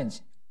strange.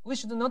 We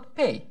should not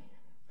pay.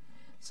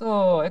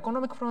 So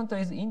economic front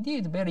is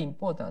indeed very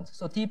important.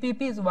 So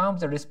TPP is one of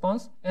the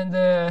response,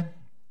 and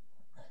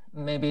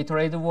maybe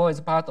trade war is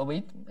part of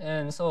it.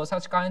 And so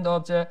such kind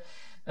of the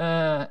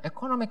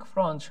economic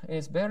front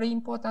is very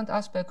important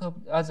aspect of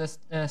as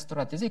a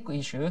strategic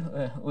issue.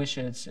 We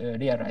should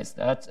realize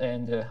that,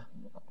 and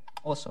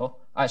also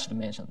I should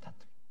mention that.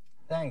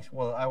 Thanks.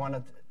 Well, I want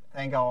to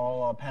thank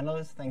all our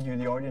panelists. Thank you,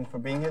 the audience, for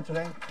being here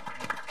today.